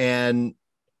 And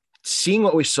seeing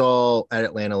what we saw at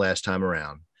Atlanta last time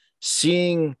around,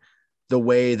 seeing the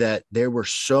way that there were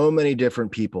so many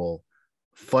different people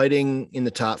fighting in the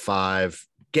top 5,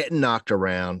 getting knocked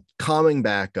around, coming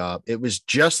back up. It was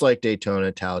just like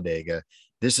Daytona, Talladega.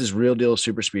 This is real deal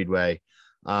super speedway.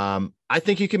 I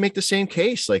think you can make the same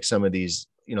case like some of these,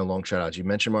 long shot odds. You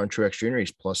mentioned Martin Truex Jr.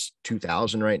 He's plus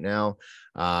 2,000 right now.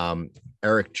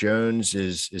 Eric Jones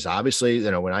is obviously,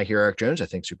 when I hear Eric Jones, I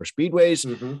think super speedways,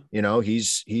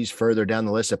 he's further down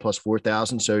the list at plus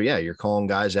 4,000. So yeah, you're calling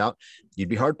guys out. You'd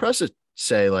be hard pressed to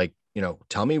say like,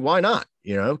 tell me why not,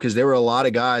 because there were a lot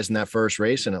of guys in that first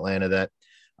race in Atlanta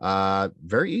that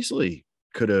very easily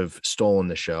could have stolen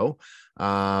the show.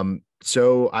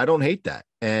 So I don't hate that.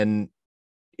 And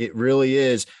it really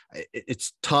is.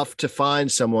 It's tough to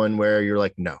find someone where you're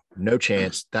like, no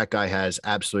chance. That guy has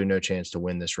absolutely no chance to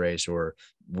win this race or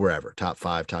wherever, top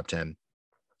 5, top 10.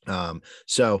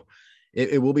 So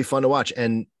it will be fun to watch.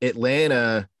 And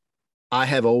Atlanta, I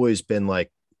have always been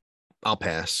like, I'll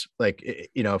pass. Like,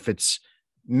 if it's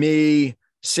me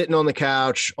sitting on the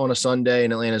couch on a Sunday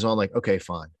and Atlanta's on, like, okay,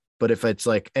 fine. But if it's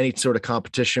like any sort of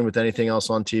competition with anything else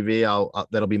on TV,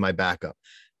 that'll be my backup.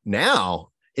 Now,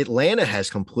 Atlanta has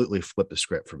completely flipped the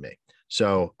script for me.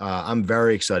 So I'm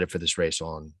very excited for this race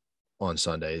on on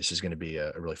Sunday. This is going to be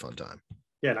a really fun time.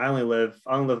 Yeah, and I only live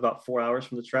about 4 hours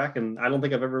from the track, and I don't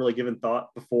think I've ever really given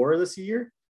thought before this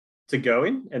year to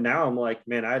going. And now I'm like,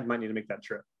 man, I might need to make that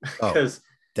trip because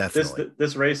definitely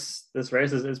this race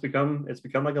it's become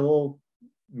like a little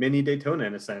mini Daytona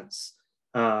in a sense.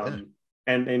 And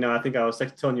I think I was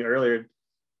telling you earlier,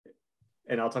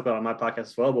 and I'll talk about it on my podcast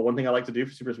as well. But one thing I like to do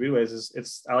for super speedways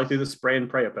is I like to do the spray and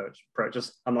pray approach.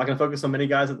 Just I'm not going to focus on many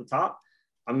guys at the top.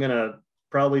 I'm going to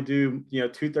probably do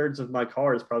 2/3 of my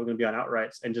car is probably going to be on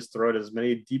outrights and just throw it as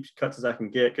many deep cuts as I can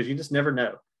get, because you just never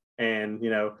know. And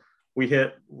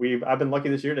I've been lucky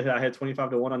this year to hit. I had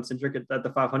 25-1 on Cindric at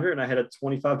the 500, and I had a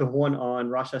 25-1 on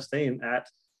Ross Chastain at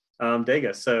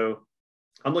Dega. So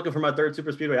I'm looking for my third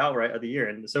super speedway outright of the year,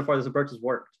 and so far this approach has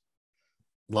worked.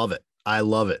 Love it. I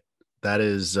love it. That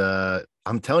is,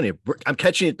 I'm telling you, I'm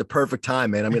catching it at the perfect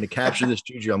time, man. I'm going to capture this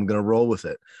juju. I'm going to roll with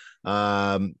it.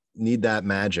 Need that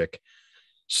magic.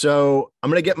 So I'm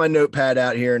going to get my notepad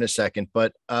out here in a second,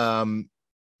 but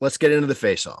let's get into the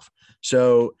face-off.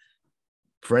 So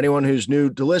for anyone who's new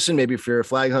to listen, maybe if you're a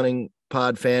flag hunting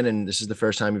pod fan and this is the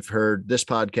first time you've heard this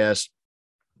podcast,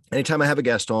 anytime I have a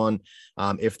guest on,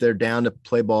 if they're down to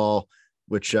play ball,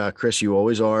 which Chris, you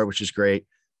always are, which is great,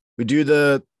 we do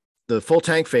the full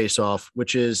tank face-off,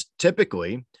 which is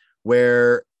typically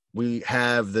where we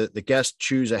have the guest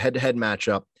choose a head-to-head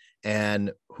matchup,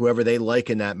 and whoever they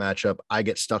like in that matchup, I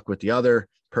get stuck with the other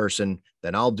person,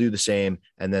 then I'll do the same,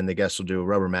 and then the guest will do a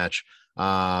rubber match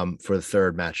for the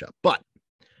third matchup. But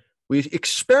we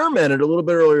experimented a little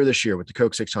bit earlier this year with the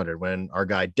Coke 600 when our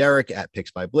guy Derek at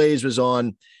Picks by Blaze was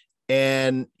on,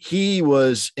 and he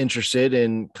was interested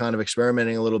in kind of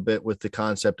experimenting a little bit with the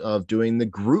concept of doing the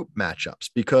group matchups,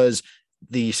 because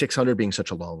the 600 being such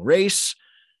a long race,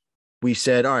 we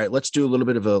said, all right, let's do a little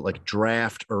bit of a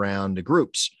draft around the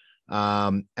groups.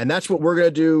 And that's what we're going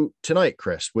to do tonight,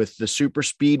 Chris, with the super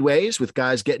speedways, with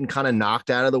guys getting kind of knocked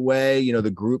out of the way.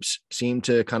 The groups seem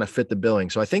to kind of fit the billing.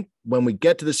 So I think when we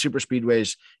get to the super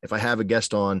speedways, if I have a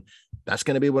guest on, that's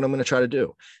going to be what I'm going to try to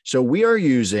do. So we are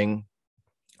using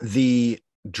the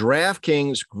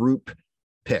DraftKings group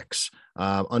picks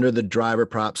under the driver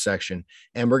prop section,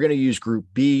 and we're going to use group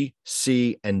B,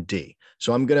 C, and D.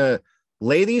 So I'm going to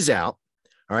lay these out.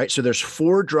 All right. So there's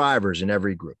 4 drivers in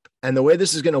every group. And the way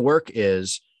this is going to work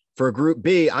is for group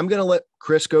B, I'm going to let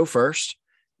Chris go first.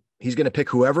 He's going to pick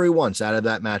whoever he wants out of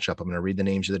that matchup. I'm going to read the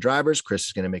names of the drivers. Chris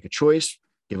is going to make a choice,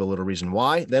 give a little reason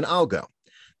why. Then I'll go.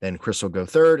 Then Chris will go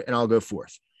third and I'll go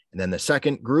fourth. And then the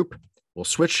second group will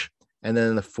switch. And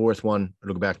then the fourth one,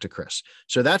 it'll go back to Chris.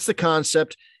 So that's the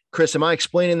concept. Chris, am I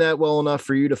explaining that well enough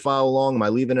for you to follow along? Am I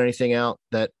leaving anything out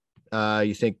that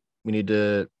you think we need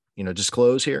to,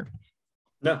 disclose here?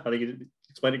 No, I think you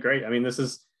explained it great. I mean,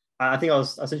 I think I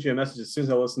sent you a message as soon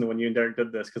as I listened to when you and Derek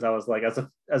did this, because I was like, as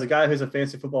a guy who's a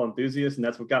fantasy football enthusiast, and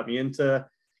that's what got me into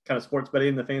kind of sports betting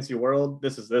in the fantasy world.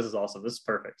 This is awesome. This is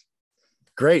perfect.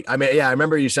 Great. I mean, yeah, I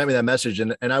remember you sent me that message,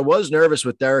 and I was nervous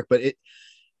with Derek, but it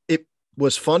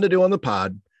was fun to do on the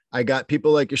pod. I got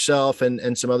people like yourself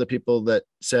and some other people that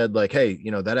said like, hey,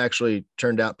 that actually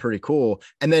turned out pretty cool.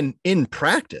 And then in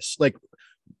practice,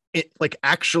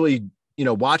 actually,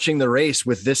 watching the race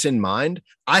with this in mind,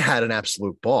 I had an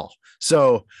absolute ball.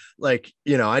 So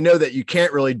I know that you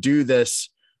can't really do this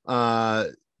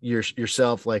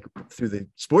yourself, through the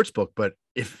sports book, but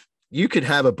if you could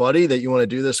have a buddy that you want to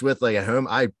do this with, at home,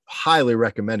 I highly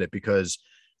recommend it, because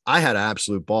I had an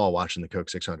absolute ball watching the Coke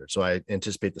 600. So I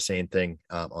anticipate the same thing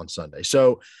on Sunday.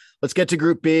 So let's get to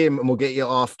group B, and we'll get you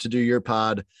off to do your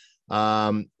pod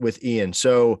with Ian.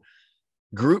 So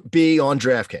group B on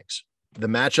DraftKings, the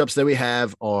matchups that we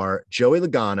have are Joey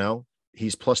Logano.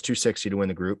 He's plus 260 to win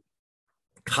the group.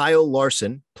 Kyle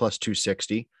Larson plus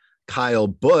 260, Kyle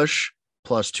Busch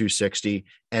plus 260,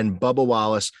 and Bubba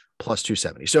Wallace plus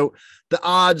 270. So the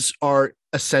odds are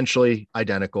essentially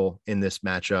identical in this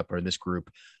matchup or in this group.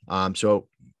 So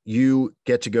you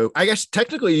get to go, I guess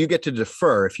technically you get to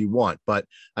defer if you want, but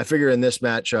I figure in this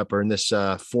matchup or in this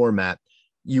format,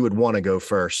 you would want to go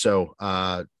first. So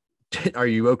are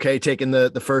you okay taking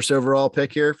the first overall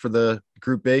pick here for the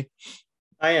group B?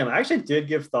 I am. I actually did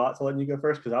give thought to letting you go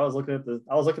first, because I was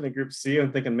looking at group C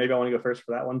and thinking maybe I want to go first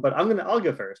for that one, but I'll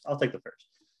go first. I'll take the first.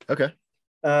 Okay.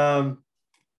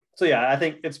 So yeah, I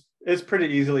think it's pretty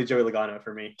easily Joey Logano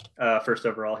for me, first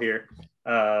overall here.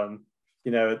 The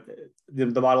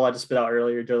model I just spit out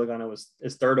earlier, Joey Logano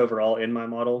is third overall in my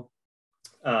model.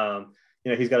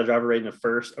 He's got a driver rating of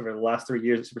first over the last 3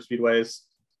 years at super speedways.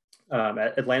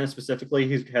 At Atlanta specifically,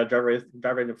 he's had a driver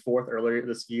rating of fourth earlier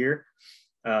this year.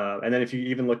 And then if you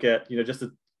even look at, just the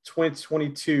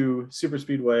 2022 super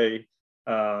speedway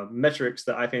metrics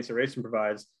that iFantasy Racing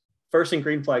provides, first in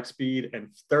green flag speed and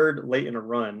third late in a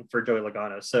run for Joey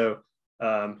Logano. So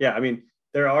I mean,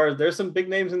 there's some big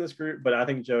names in this group, but I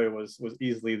think Joey was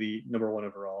easily the number one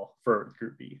overall for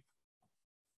Group B.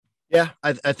 Yeah,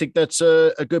 I think that's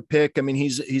a good pick. I mean,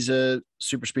 he's a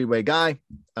super speedway guy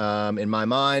in my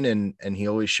mind, and he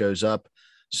always shows up.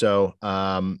 So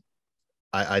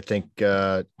I think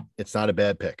it's not a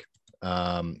bad pick.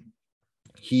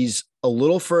 He's a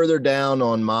little further down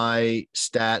on my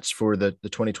stats for the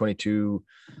 2022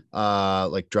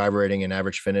 like driver rating and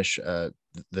average finish.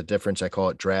 The difference, I call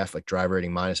it draft, like driver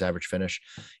rating minus average finish.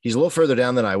 He's a little further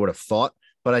down than I would have thought,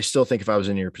 but I still think if I was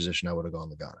in your position, I would have gone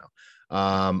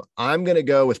Logano. I'm going to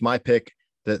go with my pick.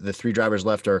 The three drivers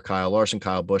left are Kyle Larson,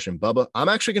 Kyle Busch, and Bubba. I'm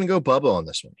actually going to go Bubba on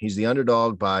this one. He's the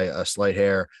underdog by a slight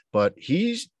hair, but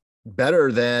he's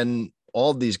better than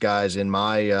all of these guys in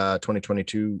my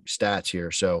 2022 stats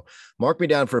here. So mark me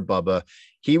down for Bubba.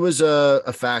 He was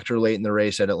a factor late in the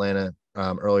race at Atlanta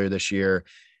earlier this year.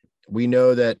 We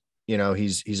know that,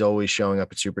 he's always showing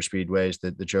up at super speedways.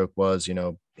 The joke was,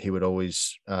 he would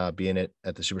always be in it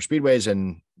at the super speedways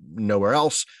and nowhere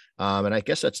else. And I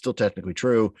guess that's still technically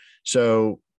true.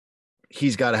 So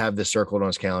he's got to have this circled on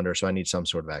his calendar. So I need some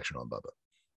sort of action on Bubba.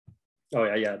 Oh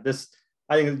yeah.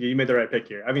 I think you made the right pick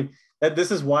here. I mean,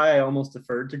 this is why I almost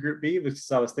deferred to Group B,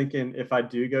 because I was thinking if I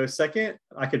do go second,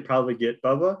 I could probably get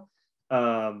Bubba.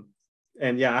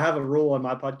 And yeah, I have a rule on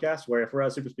my podcast where if we're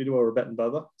at Super Speedway, we're betting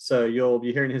Bubba. So you'll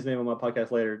be hearing his name on my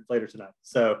podcast later tonight.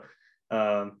 So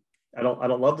I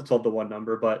don't love the 12-1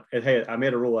 number, but hey, I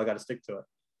made a rule. I got to stick to it.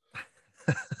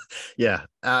 Yeah.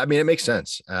 I mean, it makes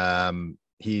sense.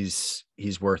 He's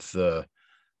worth the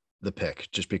pick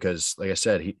just because, like I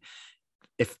said,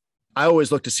 if I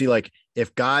always look to see, like,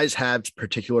 if guys have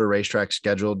particular racetracks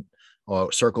scheduled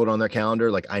or circled on their calendar,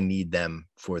 like I need them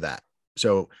for that.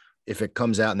 So if it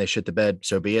comes out and they shit the bed,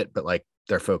 so be it. But like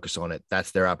they're focused on it.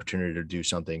 That's their opportunity to do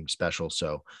something special.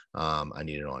 So I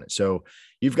need it on it. So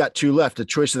you've got two left. The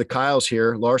choice of the Kyles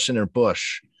here, Larson or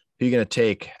Busch. Who are you going to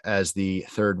take as the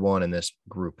third one in this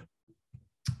group?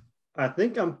 I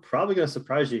think I'm probably going to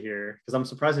surprise you here because I'm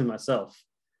surprising myself.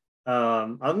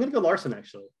 I'm going to go Larson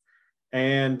actually.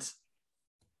 And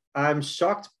I'm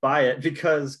shocked by it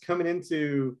because coming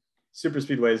into super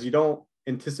speedways, you don't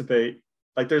anticipate,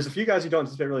 like there's a few guys you don't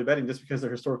anticipate really betting just because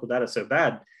their historical data is so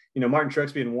bad. Martin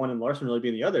Truex being one and Larson really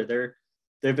being the other.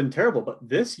 They've been terrible, but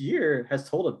this year has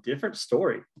told a different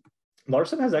story.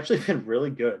 Larson has actually been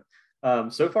really good.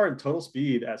 So far in total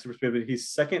speed at super speedway, he's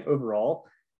second overall,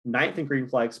 9th in green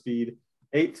flag speed,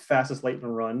 8th fastest late in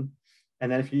a run. And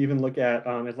then if you even look at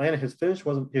Atlanta, his finish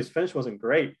wasn't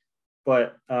great,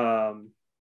 but I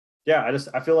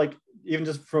feel like even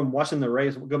just from watching the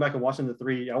race, go back and watching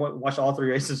I went and watched all three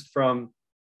races from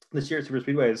this year at super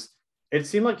speedways. It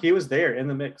seemed like he was there in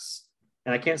the mix,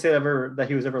 and I can't say that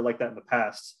he was ever like that in the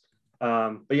past.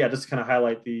 But yeah, just to kind of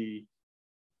highlight the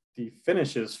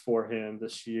finishes for him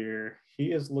this year,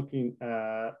 he is looking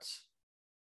at.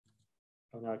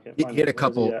 Oh, no, I can't find he had a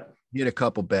couple. He had a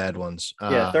couple bad ones.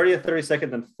 30th,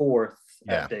 32nd, and 4th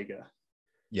at Dega.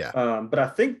 Yeah.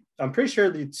 But I'm pretty sure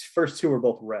the first two were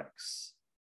both wrecks.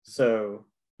 So.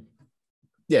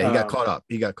 Yeah, he got caught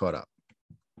up.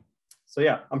 So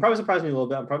yeah, I'm probably surprising you a little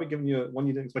bit. I'm probably giving you one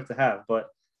you didn't expect to have, but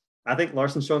I think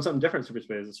Larson's showing something different at super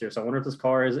speedways this year. So I wonder if this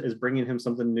car is bringing him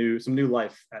something new, some new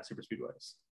life at super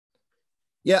speedways.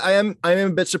 Yeah, I am a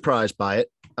bit surprised by it.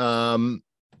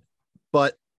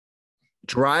 But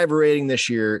driver rating this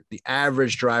year, the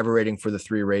average driver rating for the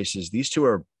three races, these two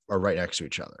are right next to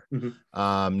each other.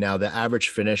 Mm-hmm. Now the average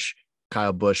finish,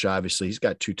 Kyle Busch, obviously he's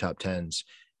got 2 top 10s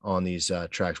on these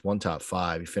tracks, 1 top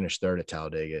 5. He finished third at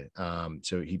Talladega.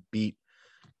 So he beat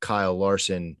Kyle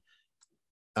Larson.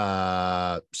 He's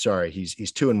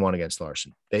 2-1 against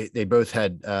Larson. They both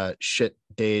had shit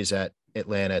days at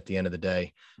Atlanta at the end of the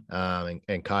day.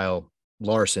 And Kyle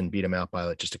Larson beat him out by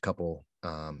like just a couple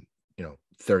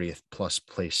 30th plus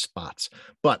place spots.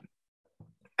 But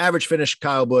average finish,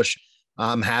 Kyle Busch,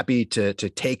 I'm happy to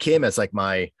take him as like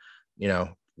my,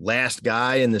 last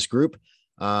guy in this group.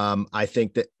 I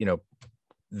think that,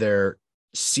 their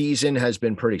season has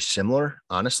been pretty similar,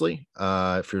 honestly.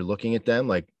 If you're looking at them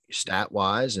like stat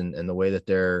wise and the way that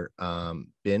they're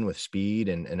been with speed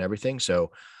and everything.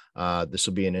 So this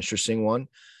will be an interesting one.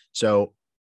 So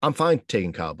I'm fine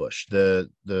taking Kyle Busch.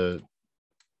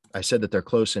 I said that they're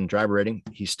close in driver rating.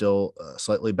 He's still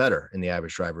slightly better in the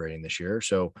average driver rating this year.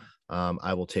 So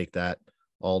I will take that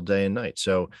all day and night.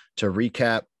 So to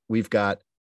recap, we've got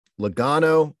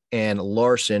Logano and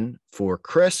Larson for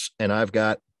Chris, and I've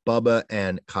got Bubba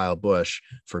and Kyle Busch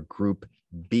for Group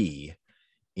B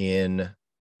in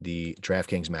the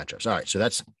DraftKings matchups. All right, so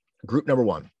that's group number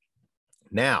 1.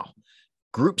 Now,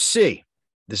 Group C.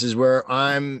 This is where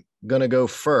I'm going to go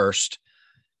first.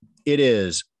 It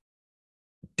is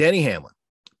Denny Hamlin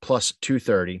plus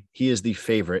 230. He is the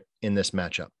favorite in this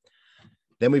matchup.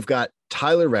 Then we've got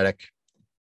Tyler Reddick,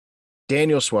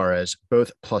 Daniel Suarez,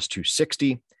 both plus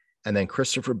 260, and then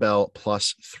Christopher Bell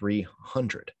plus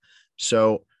 300.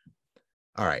 So,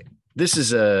 all right, this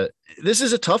is a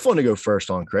tough one to go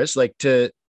first on, Chris. Like,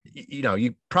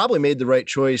 you probably made the right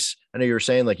choice. I know you were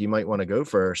saying like you might want to go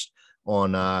first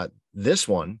on this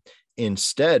one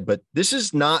instead, but this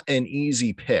is not an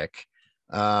easy pick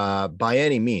by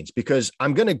any means, because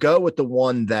I'm going to go with the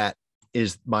one that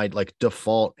is my like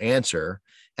default answer,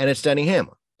 and it's Denny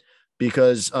Hamlin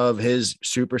because of his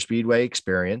super speedway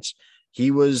experience.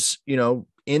 He was,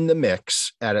 in the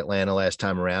mix at Atlanta last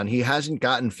time around. He hasn't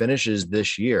gotten finishes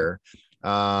this year.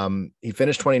 He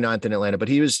finished 29th in Atlanta, but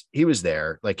he was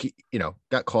there. Like he,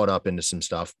 got caught up into some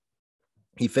stuff.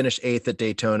 He finished 8th at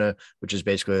Daytona, which is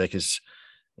basically like his,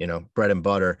 bread and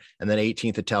butter. And then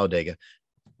 18th at Talladega.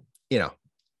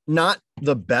 Not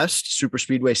the best super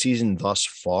speedway season thus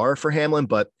far for Hamlin,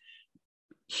 but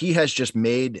he has just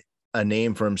made a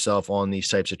name for himself on these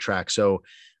types of tracks. So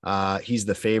he's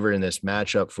the favorite in this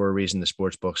matchup for a reason. The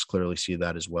sports books clearly see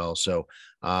that as well. So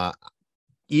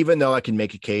even though I can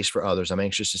make a case for others, I'm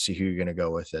anxious to see who you're going to go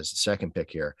with as the second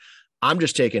pick here. I'm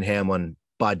just taking Hamlin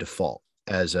by default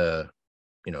as a,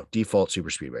 default super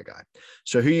speedway guy.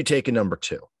 So who are you taking number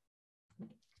 2?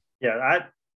 Yeah, I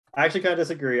actually kind of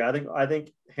disagree. I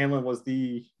think Hamlin was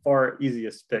the far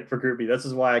easiest pick for Group B. This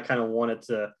is why I kind of wanted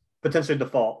to potentially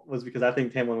default, was because I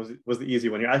think Hamlin was the easy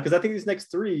one here. Because I think these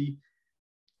next 3,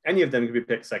 any of them could be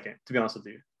picked second, to be honest with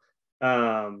you.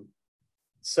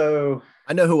 So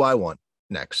I know who I want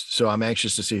next, so I'm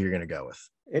anxious to see who you're going to go with.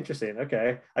 Interesting.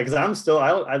 Okay, because I'm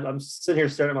sitting here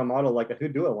staring at my model like, who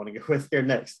do I want to go with here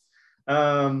next?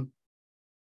 I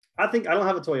think I don't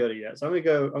have a Toyota yet, so I'm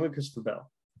going Christopher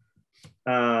Bell.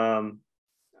 I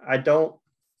don't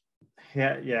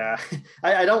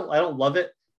love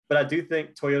it, but I do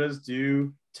think Toyotas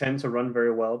do tend to run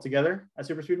very well together at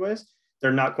super speedways.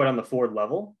 They're not quite on the Ford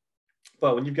level,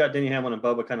 but when you've got Denny Hamlin and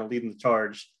Bubba kind of leading the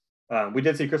charge, we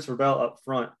did see Christopher Bell up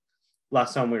front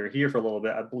last time we were here for a little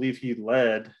bit. I believe he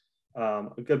led a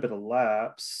good bit of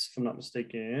laps, if I'm not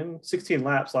mistaken, 16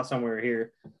 laps last time we were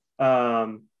here.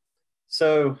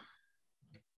 So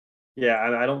yeah,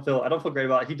 I don't feel great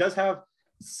about it. He does have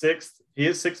he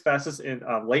is 6th fastest in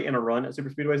late in a run at super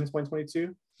speedways in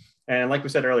 2022. And like we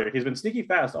said earlier, he's been sneaky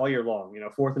fast all year long.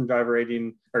 10th in driver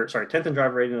rating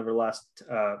over the last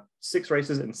 6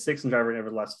 races, and 6th in driver rating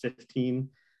over the last 15,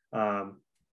 and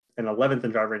 11th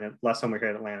in driver rating last time we were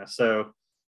here in Atlanta. So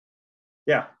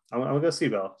yeah, I'm gonna go see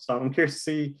Bell. So I'm curious to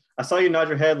see. I saw you nod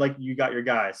your head like you got your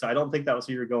guy. So I don't think that was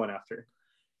who you were going after.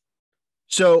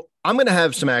 So I'm going to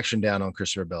have some action down on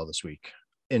Christopher Bell this week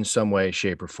in some way,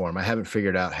 shape, or form. I haven't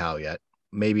figured out how yet.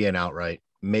 Maybe an outright,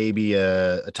 maybe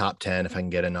a top 10 if I can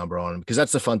get a number on him, because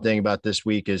that's the fun thing about this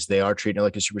week is they are treating it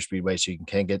like a super speedway, so you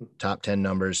can get top 10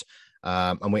 numbers.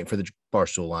 I'm waiting for the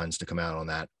Barstool lines to come out on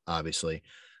that, obviously,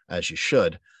 as you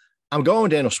should. I'm going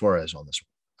with Daniel Suarez on this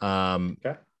one.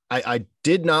 Okay. I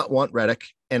did not want Reddick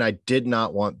and I did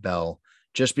not want Bell,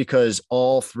 just because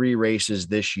all 3 races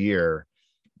this year,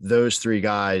 those 3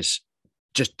 guys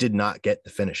just did not get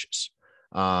the finishes.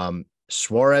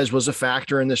 Suarez was a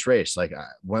factor in this race. Like, I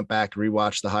went back,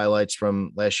 rewatched the highlights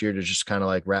from last year to just kind of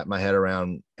like wrap my head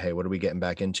around, hey, what are we getting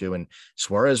back into? And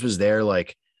Suarez was there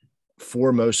like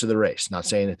for most of the race. Not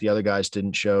saying that the other guys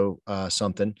didn't show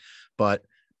something, but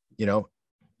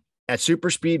at super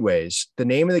speedways, the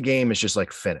name of the game is just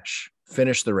like finish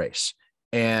the race.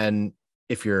 And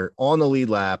if you're on the lead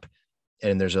lap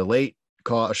and there's a late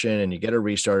caution and you get a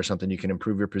restart or something, you can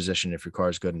improve your position if your car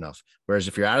is good enough. Whereas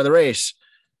if you're out of the race,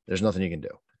 there's nothing you can do.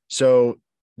 So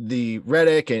the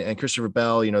Reddick and Christopher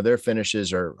Bell, their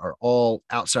finishes are all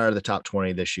outside of the top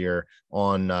 20 this year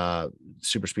on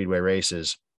super speedway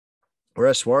races.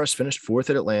 Whereas Suarez finished 4th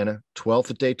at Atlanta,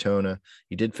 12th at Daytona.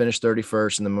 He did finish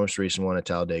 31st in the most recent one at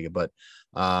Talladega, but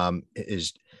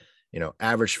his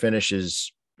average finish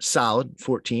is solid,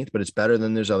 14th, but it's better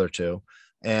than those other 2.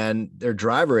 And their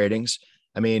driver ratings,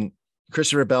 I mean,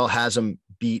 Christopher Bell has them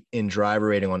beat in driver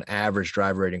rating on average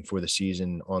driver rating for the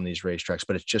season on these racetracks,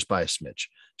 but it's just by a smidge.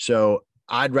 So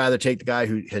I'd rather take the guy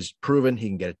who has proven he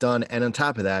can get it done. And on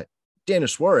top of that, Daniel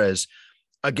Suarez,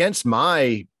 against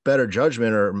my better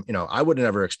judgment, or, I would have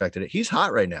never expected it. He's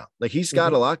hot right now. Like, he's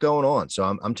got a lot going on. So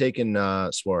I'm taking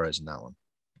Suarez in that one.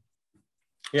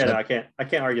 Yeah, so I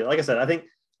can't argue. Like I said, I think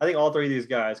all 3 of these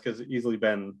guys could have easily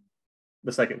been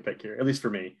the second pick here, at least for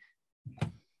me.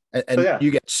 And yeah.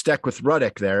 you get stuck with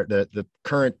Ruddock there, the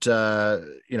current,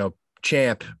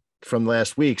 champ from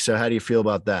last week. So how do you feel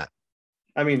about that?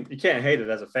 I mean, you can't hate it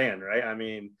as a fan, right? I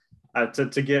mean,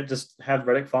 just have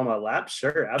Reddick fall my lap.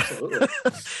 Sure. Absolutely.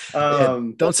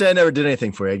 Don't say I never did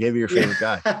anything for you. I gave you your favorite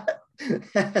guy.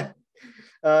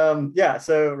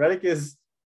 So Reddick is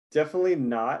definitely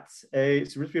not a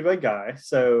super speedway guy.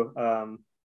 So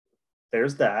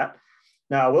there's that.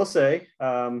 Now I will say,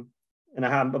 and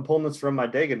I'm pulling this from my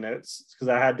Dega notes because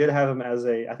I did have him as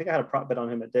I think I had a prop bet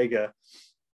on him at Dega.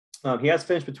 He has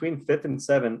finished between 5th and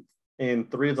 7th in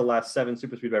 3 of the last 7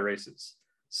 super speedway races.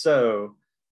 So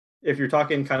if you're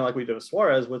talking kind of like we did with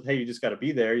Suarez with, hey, you just got to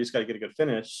be there, you just got to get a good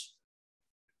finish.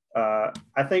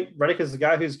 I think Reddick is the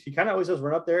guy he kind of always does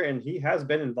run up there, and he has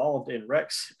been involved in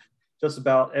wrecks just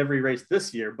about every race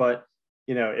this year. But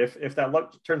if that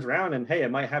luck turns around, and hey,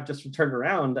 it might have just turned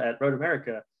around at Road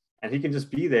America, and he can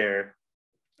just be there,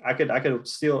 I could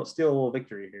steal a little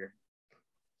victory here.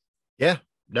 Yeah,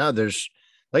 no, there's,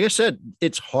 like I said,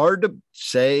 it's hard to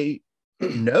say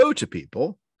no to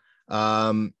people.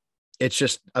 It's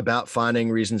just about finding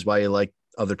reasons why you like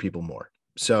other people more.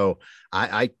 So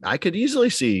I could easily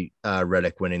see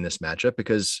Reddick winning this matchup,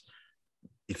 because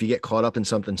if you get caught up in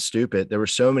something stupid, there were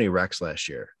so many wrecks last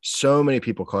year, so many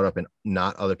people caught up in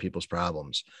not other people's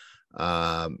problems.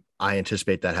 I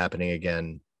anticipate that happening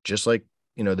again, just like,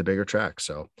 the bigger tracks.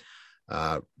 So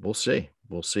we'll see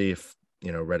if,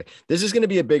 Reddick, this is going to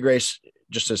be a big race.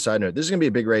 Just a side note, this is going to be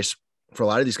a big race for a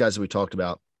lot of these guys that we talked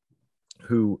about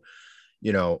who,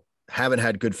 haven't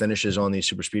had good finishes on these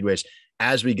super speedways.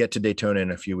 As we get to Daytona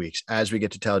in a few weeks, as we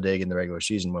get to Talladega in the regular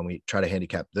season, when we try to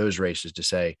handicap those races to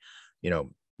say,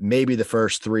 maybe the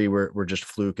first 3 were just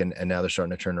fluke and now they're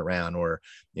starting to turn around, or,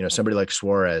 somebody like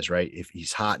Suarez, right? If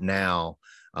he's hot now,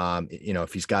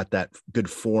 if he's got that good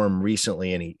form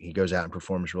recently and he goes out and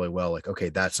performs really well, like, okay,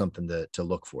 that's something to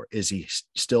look for. Is he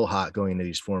still hot going into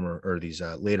these these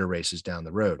later races down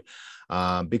the road?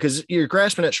 Because you're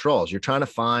grasping at straws. You're trying to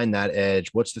find that edge.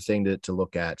 What's the thing to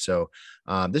look at? So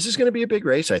this is going to be a big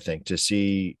race, I think, to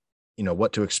see,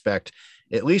 what to expect,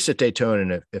 at least at Daytona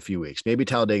in a few weeks. Maybe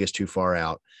Talladega is too far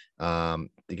out. I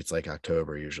think it's like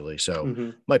October usually.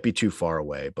 So might be too far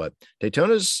away, but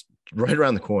Daytona's right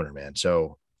around the corner, man.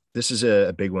 So this is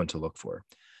a big one to look for.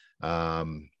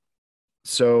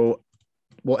 So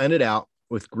we'll end it out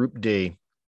with Group D.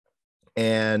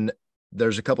 And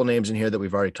there's a couple names in here that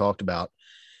we've already talked about.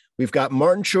 We've got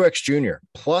Martin Truex Jr.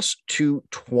 plus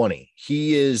 220.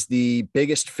 He is the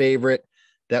biggest favorite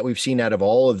that we've seen out of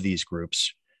all of these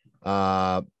groups.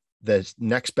 The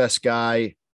next best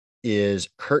guy is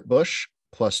Kurt Busch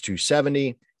plus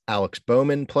 270, Alex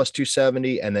Bowman plus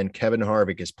 270, and then Kevin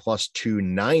Harvick is plus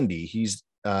 290. He's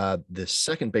the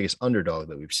second biggest underdog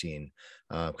that we've seen,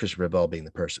 Christopher Bell being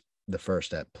the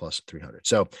first at plus 300.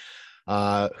 So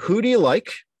who do you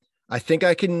like? I think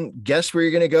I can guess where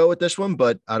you're going to go with this one,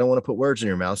 but I don't want to put words in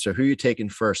your mouth. So who are you taking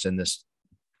first in this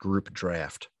group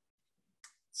draft?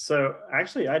 So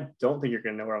actually, I don't think you're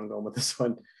going to know where I'm going with this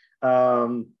one.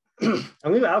 I'm going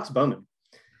to go Alex Bowman.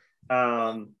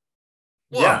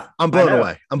 Yeah, I'm blown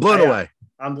away. I'm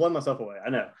blowing myself away. I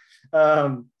know.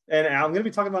 And I'm going to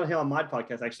be talking about him on my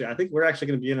podcast. Actually, I think we're actually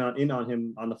going to be in on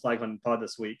him on the Flag Hunting Pod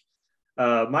this week.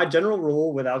 My general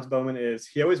rule with Alex Bowman is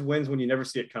he always wins when you never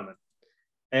see it coming.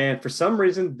 And for some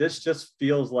reason, this just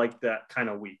feels like that kind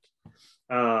of week.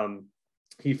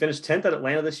 He finished 10th at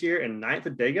Atlanta this year and 9th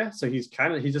at Dega. So he's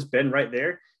just been right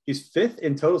there. He's 5th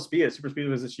in total speed at super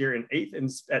speedways this year and 8th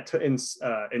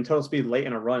in total speed late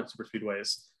in a run at super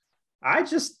speedways. I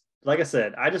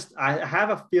have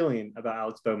a feeling about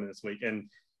Alex Bowman this week, and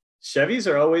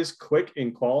Chevys are always quick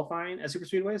in qualifying at super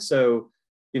speedways. So,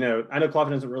 I know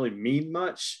qualifying doesn't really mean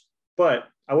much, but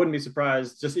I wouldn't be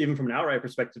surprised, just even from an outright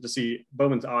perspective, to see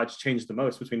Bowman's odds change the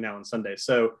most between now and Sunday.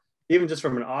 So even just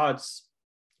from an odds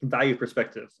value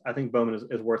perspective, I think Bowman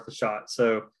is worth the shot.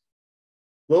 So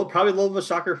probably a little bit of a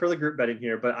shocker for the group betting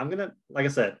here, but I'm going to, like I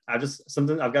said,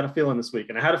 I've got a feeling this week,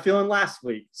 and I had a feeling last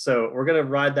week. So we're going to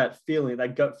ride that feeling,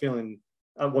 that gut feeling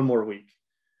one more week.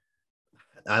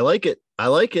 I like it.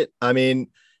 I mean,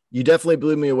 you definitely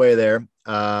blew me away there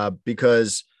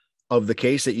because of the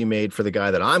case that you made for the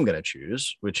guy that I'm going to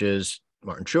choose, which is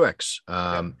Martin Truex.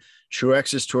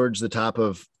 Truex is towards the top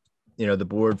of, the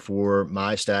board for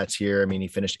my stats here. I mean, he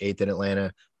finished 8th in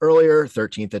Atlanta earlier,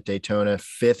 13th at Daytona,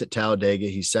 5th at Talladega.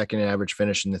 He's second in average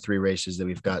finish in the 3 races that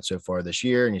we've got so far this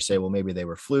year. And you say, well, maybe they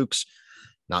were flukes.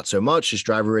 Not so much. His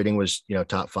driver rating was,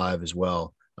 top 5 as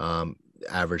well,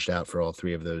 averaged out for all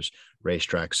 3 of those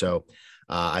racetracks. So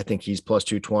I think he's plus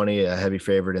 220, a heavy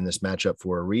favorite in this matchup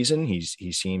for a reason. He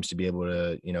seems to be able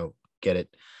to, get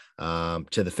it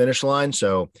to the finish line.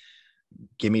 So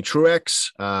give me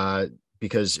Truex,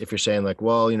 because if you're saying like,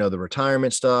 well, the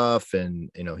retirement stuff and,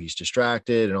 he's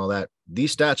distracted and all that,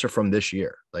 these stats are from this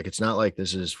year. Like, it's not like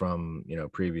this is from,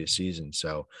 previous season.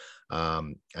 So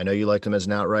I know you liked him as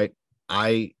an outright.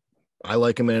 I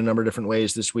like him in a number of different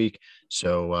ways this week.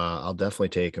 So I'll definitely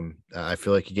take him. I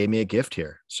feel like he gave me a gift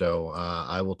here. So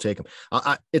I will take him.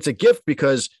 It's a gift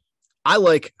because I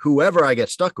like whoever I get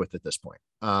stuck with at this point.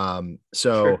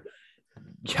 Sure.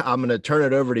 Yeah, I'm going to turn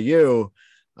it over to you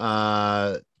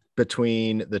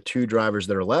between the two drivers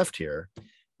that are left here,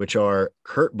 which are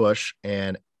Kurt Busch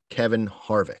and Kevin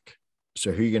Harvick.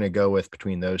 So who are you going to go with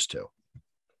between those two?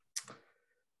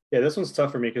 Yeah, this one's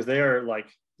tough for me because they are like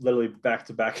literally back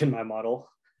to back in my model.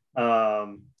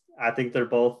 I think they're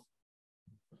both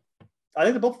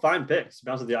fine picks, to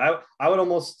be honest with you. I would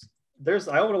almost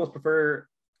prefer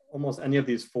almost any of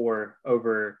these four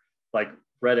over like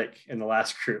Reddick in the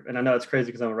last group. And I know it's crazy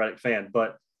because I'm a Reddick fan,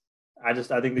 but I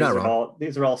think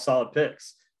these are all solid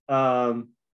picks. I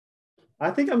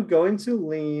think I'm going to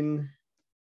lean.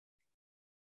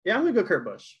 Yeah, I'm going to go Kurt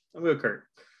Busch. I'm going to go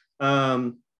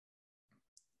Kurt.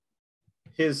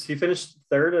 He finished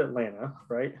third at Atlanta,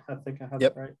 right? I think I have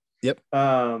that right. Yep.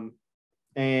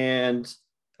 And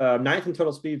ninth in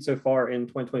total speed so far in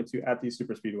 2022 at these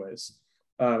super speedways.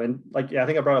 And I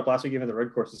think I brought up last week, even the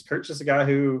road courses, Kurt's just a guy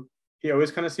who he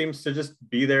always kind of seems to just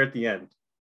be there at the end.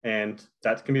 And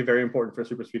that can be very important for a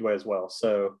super speedway as well.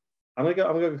 So I'm going to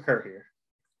go Kurt here.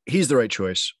 He's the right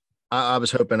choice. I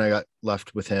was hoping I got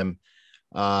left with him.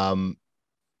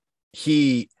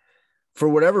 He, for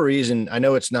whatever reason, I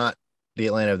know it's not the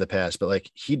Atlanta of the past, but like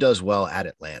he does well at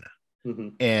Atlanta. Mm-hmm.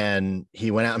 And he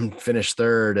went out and finished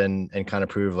third and kind of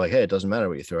proved like, hey, it doesn't matter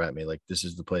what you throw at me. Like, this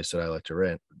is the place that I like to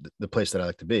rent, the place that I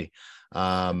like to be.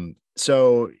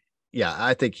 So yeah,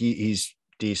 I think he's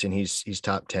decent. He's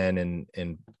top 10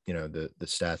 in the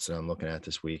stats that I'm looking at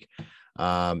this week.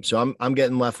 So I'm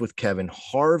getting left with Kevin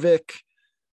Harvick,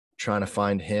 trying to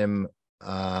find him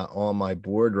on my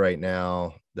board right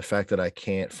now. The fact that I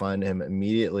can't find him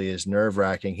immediately is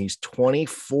nerve-wracking. He's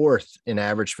 24th in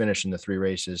average finish in the three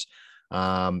races.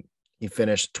 He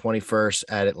finished 21st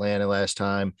at Atlanta last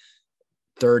time,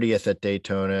 30th at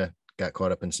Daytona, got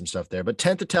caught up in some stuff there, but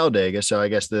 10th at Talladega. So I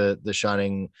guess the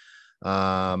shining,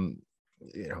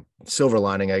 silver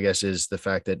lining, I guess, is the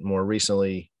fact that more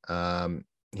recently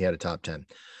he had a top 10.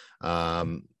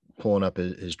 Pulling up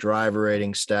his driver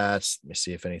rating stats. Let me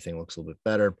see if anything looks a little bit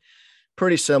better.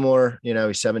 Pretty similar. He's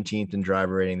 17th in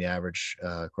driver rating, the average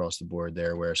across the board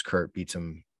there, whereas Kurt beats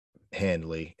him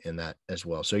handily in that as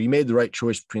well. So you made the right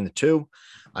choice between the two.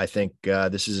 I think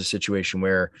this is a situation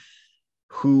where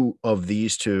who of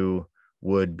these two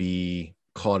would be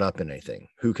caught up in anything?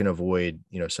 Who can avoid,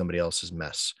 somebody else's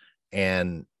mess?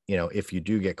 And, if you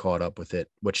do get caught up with it,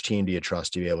 which team do you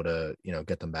trust to be able to,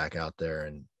 get them back out there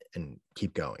and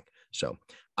keep going? So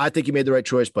I think you made the right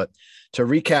choice. But to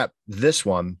recap this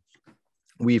one,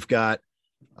 we've got,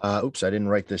 I didn't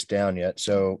write this down yet.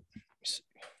 So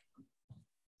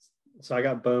I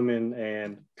got Bowman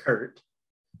and Kurt,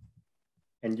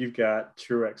 and you've got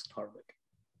Truex and Harvick.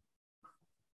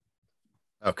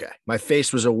 Okay. My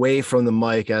face was away from the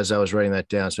mic as I was writing that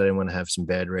down, so I didn't want to have some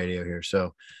bad radio here.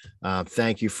 So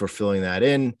thank you for filling that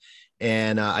in.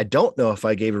 And I don't know if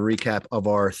I gave a recap of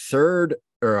our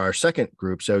second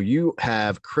group. So you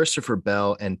have Christopher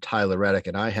Bell and Tyler Reddick,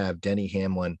 and I have Denny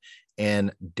Hamlin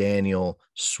and Daniel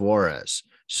Suarez.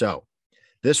 So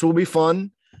this will be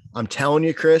fun. I'm telling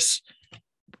you, Chris,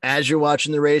 as you're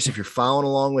watching the race, if you're following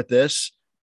along with this,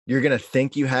 you're going to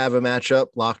think you have a matchup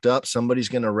locked up. Somebody's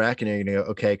going to wreck and you're going to go,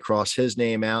 okay, cross his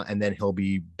name out. And then he'll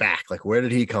be back. Like, where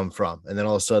did he come from? And then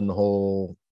all of a sudden the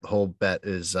whole bet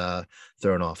is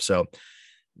thrown off. So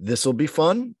this will be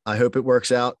fun. I hope it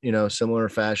works out, similar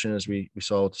fashion as we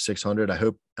saw with the 600. I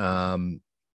hope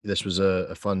this was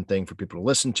a fun thing for people to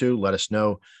listen to. Let us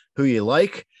know who you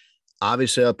like.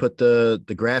 Obviously, I'll put the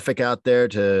graphic out there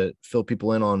to fill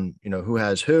people in on, who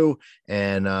has who,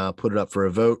 and put it up for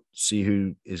a vote, see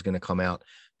who is going to come out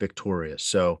victorious.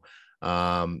 So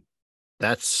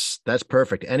that's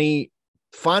perfect. Any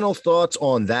final thoughts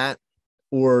on that,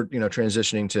 or,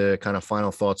 transitioning to kind of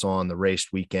final thoughts on the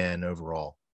race weekend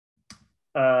overall?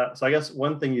 So I guess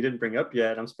one thing you didn't bring up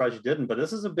yet, I'm surprised you didn't, but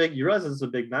you realize this is a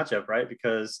big matchup, right?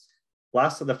 Because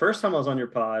the first time I was on your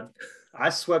pod,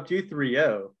 I swept you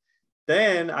 3-0.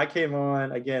 Then I came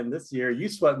on again this year. You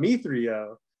swept me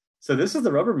 3-0. So this is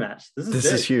the rubber match. This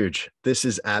is huge. This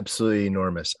is absolutely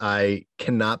enormous. I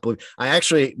cannot believe. I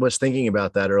actually was thinking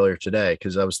about that earlier today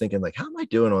because I was thinking, like, how am I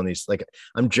doing on these? Like,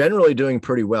 I'm generally doing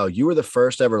pretty well. You were the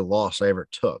first ever loss I ever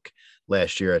took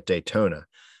last year at Daytona.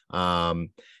 And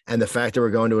the fact that we're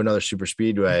going to another super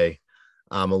speedway,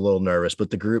 I'm a little nervous, but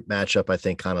the group matchup, I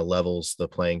think, kind of levels the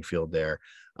playing field there.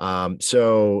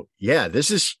 So yeah,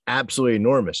 this is absolutely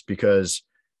enormous because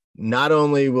not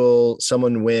only will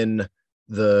someone win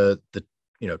the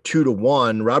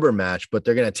 2-1 rubber match, but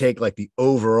they're going to take like the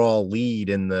overall lead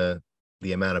in the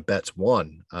amount of bets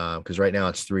won. Cause right now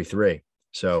it's 3-3.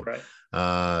 So,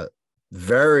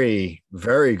 very,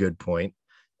 very good point.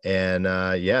 And,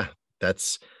 yeah,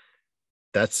 that's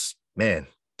man,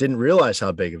 didn't realize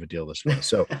how big of a deal this was.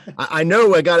 So I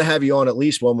know I got to have you on at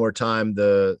least one more time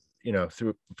through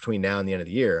between now and the end of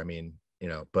the year. I mean,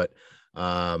 but,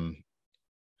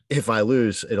 if I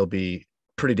lose, it'll be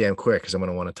pretty damn quick, cause I'm going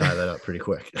to want to tie that up pretty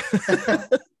quick.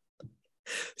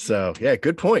 So yeah,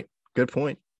 good point.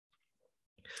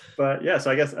 But yeah,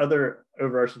 so I guess other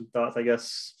overarching thoughts, I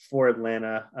guess, for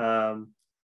Atlanta.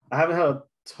 I haven't had a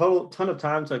ton of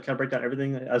time to kind of break down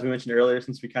everything, as we mentioned earlier,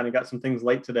 since we kind of got some things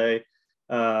late today.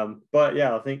 But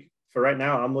yeah, I think for right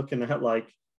now, I'm looking at like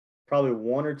probably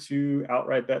 1 or 2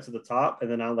 outright bets at the top.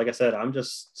 And then like I said, I'm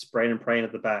just spraying and praying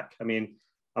at the back. I mean,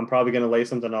 I'm probably going to lay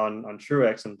something on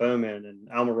Truex and Bowman and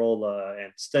Almirola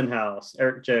and Stenhouse,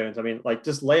 Eric Jones. I mean, like,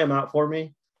 just lay them out for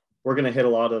me. We're going to hit a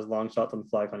lot of those long shots on the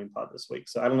flag hunting pod this week.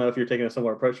 So I don't know if you're taking a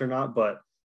similar approach or not, but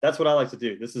that's what I like to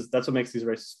do. That's what makes these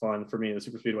races fun for me. The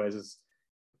super speedways is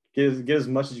get as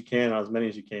much as you can on as many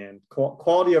as you can.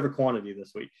 Quality over quantity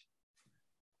this week.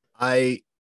 I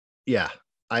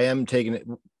am taking it.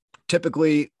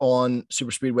 Typically on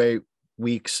super speedway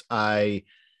weeks, I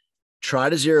try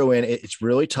to zero in. It's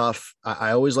really tough.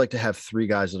 I always like to have 3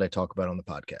 guys that I talk about on the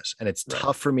podcast, and it's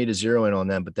tough for me to zero in on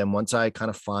them. But then once I kind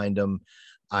of find them,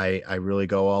 I really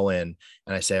go all in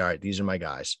and I say, all right, these are my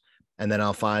guys. And then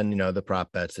I'll find, the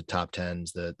prop bets, the top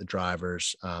 10s, the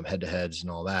drivers, head to heads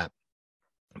and all that.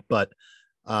 But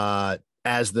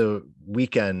as the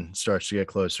weekend starts to get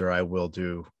closer, I will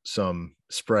do some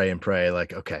spray and pray.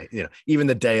 Like, okay, even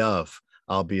the day of,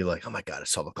 I'll be like, oh my God,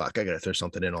 it's 12 o'clock. I got to throw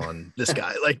something in on this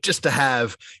guy, like just to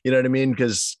have, you know what I mean?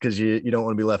 Cause you don't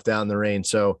want to be left out in the rain.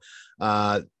 So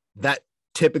that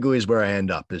typically is where I end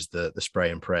up, is the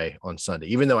spray and pray on Sunday,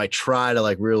 even though I try to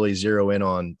like really zero in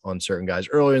on certain guys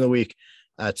earlier in the week.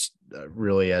 That's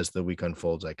really, as the week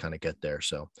unfolds, I kind of get there.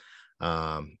 So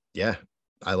yeah,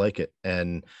 I like it.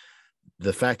 And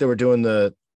the fact that we're doing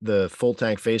the full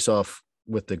tank face off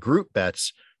with the group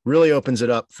bets really opens it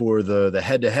up for the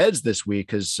head to heads this week.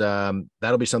 Cause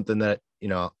that'll be something that, we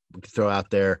can throw out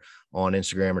there on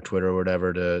Instagram or Twitter or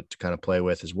whatever to kind of play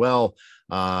with as well.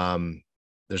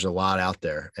 There's a lot out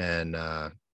there, and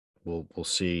we'll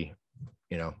see,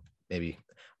 maybe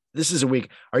this is a week.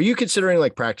 Are you considering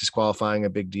like practice qualifying a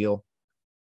big deal?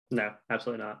 No,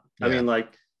 absolutely not. Yeah. I mean,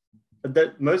 like I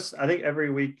think every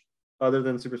week other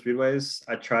than super speedways,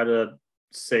 I try to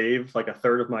save like a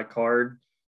third of my card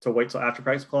to wait till after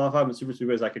practice qualify. But super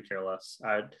speedways, I could care less.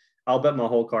 I'll bet my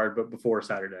whole card, but before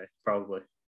Saturday, probably.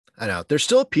 I know there's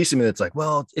still a piece of me that's like,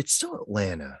 well, it's still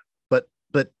Atlanta, but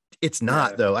it's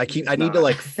not though. I need to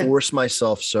like force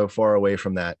myself so far away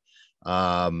from that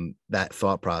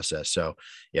thought process. So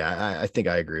yeah, I think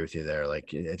I agree with you there.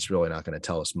 Like, it's really not going to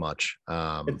tell us much.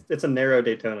 It's a narrow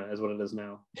Daytona is what it is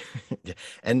now.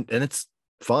 and it's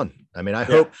fun. I mean,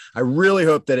 I really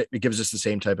hope that it gives us the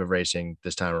same type of racing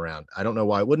this time around. I don't know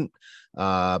why it wouldn't,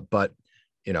 but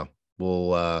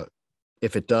we'll,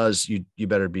 if it does, you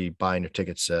better be buying your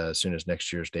tickets as soon as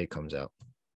next year's date comes out.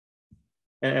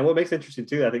 And what makes it interesting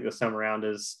too, I think this time around,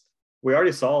 is we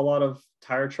already saw a lot of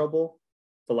tire trouble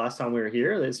the last time we were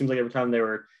here. It seems like every time they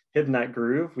were hitting that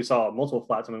groove, we saw multiple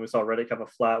flats. I mean, we saw Reddick have a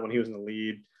flat when he was in the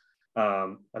lead.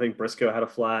 I think Briscoe had a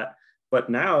flat,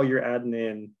 but now you're adding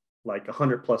in like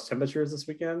 100+ temperatures this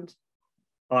weekend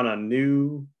on a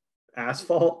new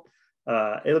asphalt.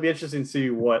 It'll be interesting to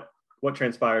see what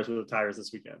transpires with the tires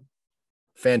this weekend.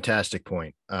 Fantastic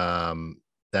point.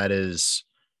 That is,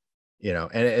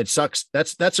 and it sucks.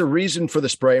 That's a reason for the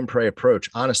spray and pray approach,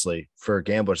 honestly, for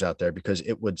gamblers out there, because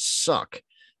it would suck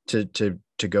to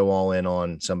go all in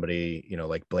on somebody,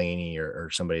 like Blaney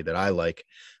or somebody that I like,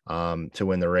 to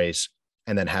win the race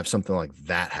and then have something like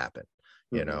that happen.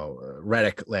 Mm-hmm.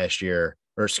 Reddick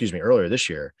earlier this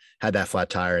year had that flat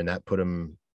tire, and that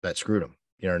screwed him.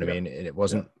 You know what I mean? And it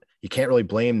wasn't, you can't really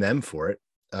blame them for it.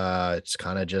 It's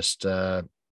kind of just,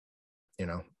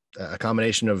 a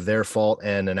combination of their fault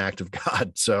and an act of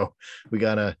God. So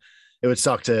it would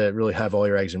suck to really have all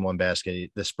your eggs in one basket.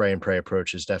 The spray and pray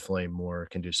approach is definitely more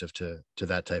conducive to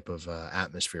that type of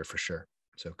atmosphere for sure.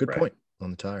 So good point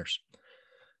on the tires.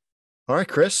 All right,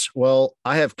 Chris. Well,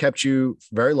 I have kept you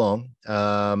very long,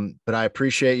 but I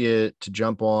appreciate you to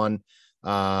jump on.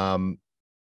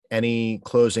 any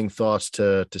closing thoughts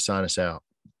to sign us out?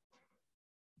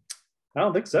 I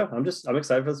don't think so. I'm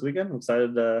excited for this weekend. I'm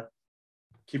excited to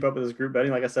keep up with this group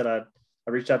betting. Like I said, I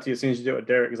reached out to you as soon as you did it with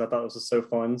Derek because I thought this was so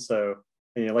fun. So,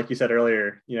 like you said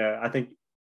earlier, I think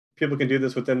people can do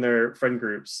this within their friend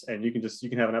groups, and you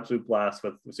can have an absolute blast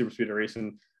with super speedway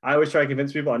racing. I always try to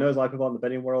convince people. I know there's a lot of people in the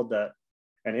betting world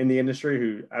and in the industry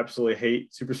who absolutely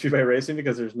hate super speedway racing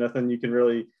because there's nothing you can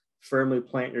really firmly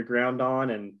plant your ground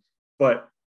on. But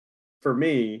for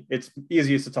me, it's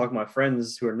easiest to talk to my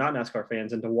friends who are not NASCAR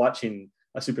fans into watching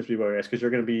a super speedway race because you're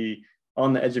going to be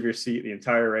on the edge of your seat the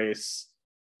entire race.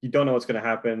 You don't know what's going to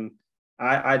happen.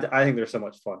 I think they're so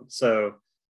much fun. So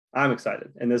I'm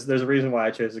excited. And there's a reason why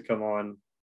I chose to come on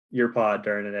your pod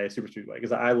during a day super speedway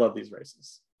because I love these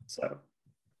races. So.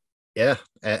 Yeah.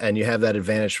 And you have that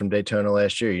advantage from Daytona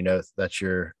last year. That's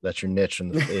your niche in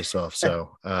the face off.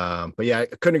 So, but yeah, I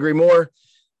couldn't agree more.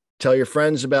 Tell your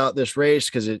friends about this race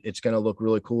because it's going to look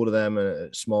really cool to them.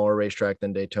 A smaller racetrack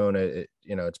than Daytona.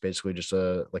 It's basically just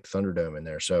like Thunderdome in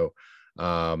there. So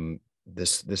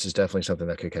this is definitely something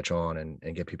that could catch on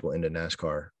and get people into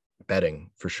NASCAR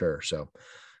betting for sure. So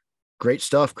great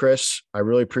stuff, Chris. I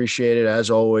really appreciate it. As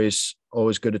always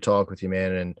good to talk with you,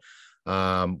 man.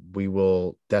 And we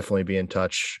will definitely be in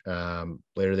touch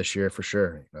later this year for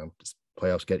sure.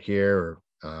 Playoffs get here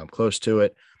or close to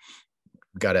it.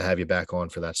 Got to have you back on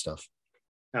for that stuff.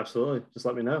 Absolutely. Just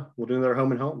let me know. We'll do another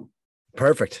home and home.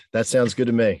 Perfect. That sounds good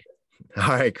to me.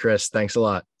 All right, Chris. Thanks a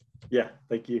lot. Yeah.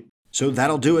 Thank you. So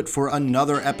that'll do it for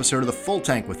another episode of the Full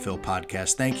Tank with Phil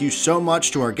podcast. Thank you so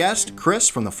much to our guest, Chris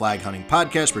from the Flag Hunting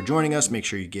Podcast, for joining us. Make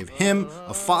sure you give him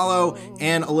a follow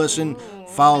and a listen.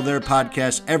 Follow their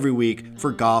podcast every week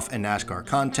for golf and NASCAR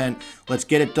content. Let's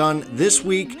get it done this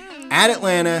week at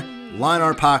Atlanta. Line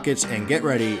our pockets and get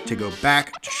ready to go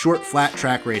back to short flat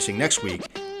track racing next week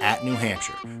at New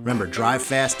Hampshire. Remember, drive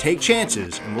fast, take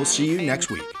chances, and we'll see you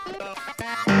next week.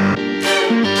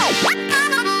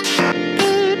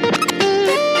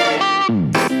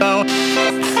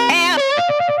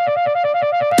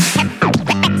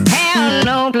 Have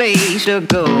no place to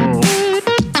go.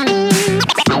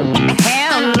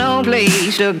 Have no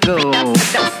place to go.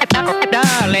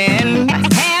 Darling,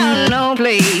 have no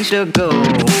place to go.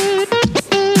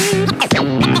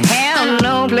 Have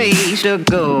no place to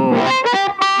go.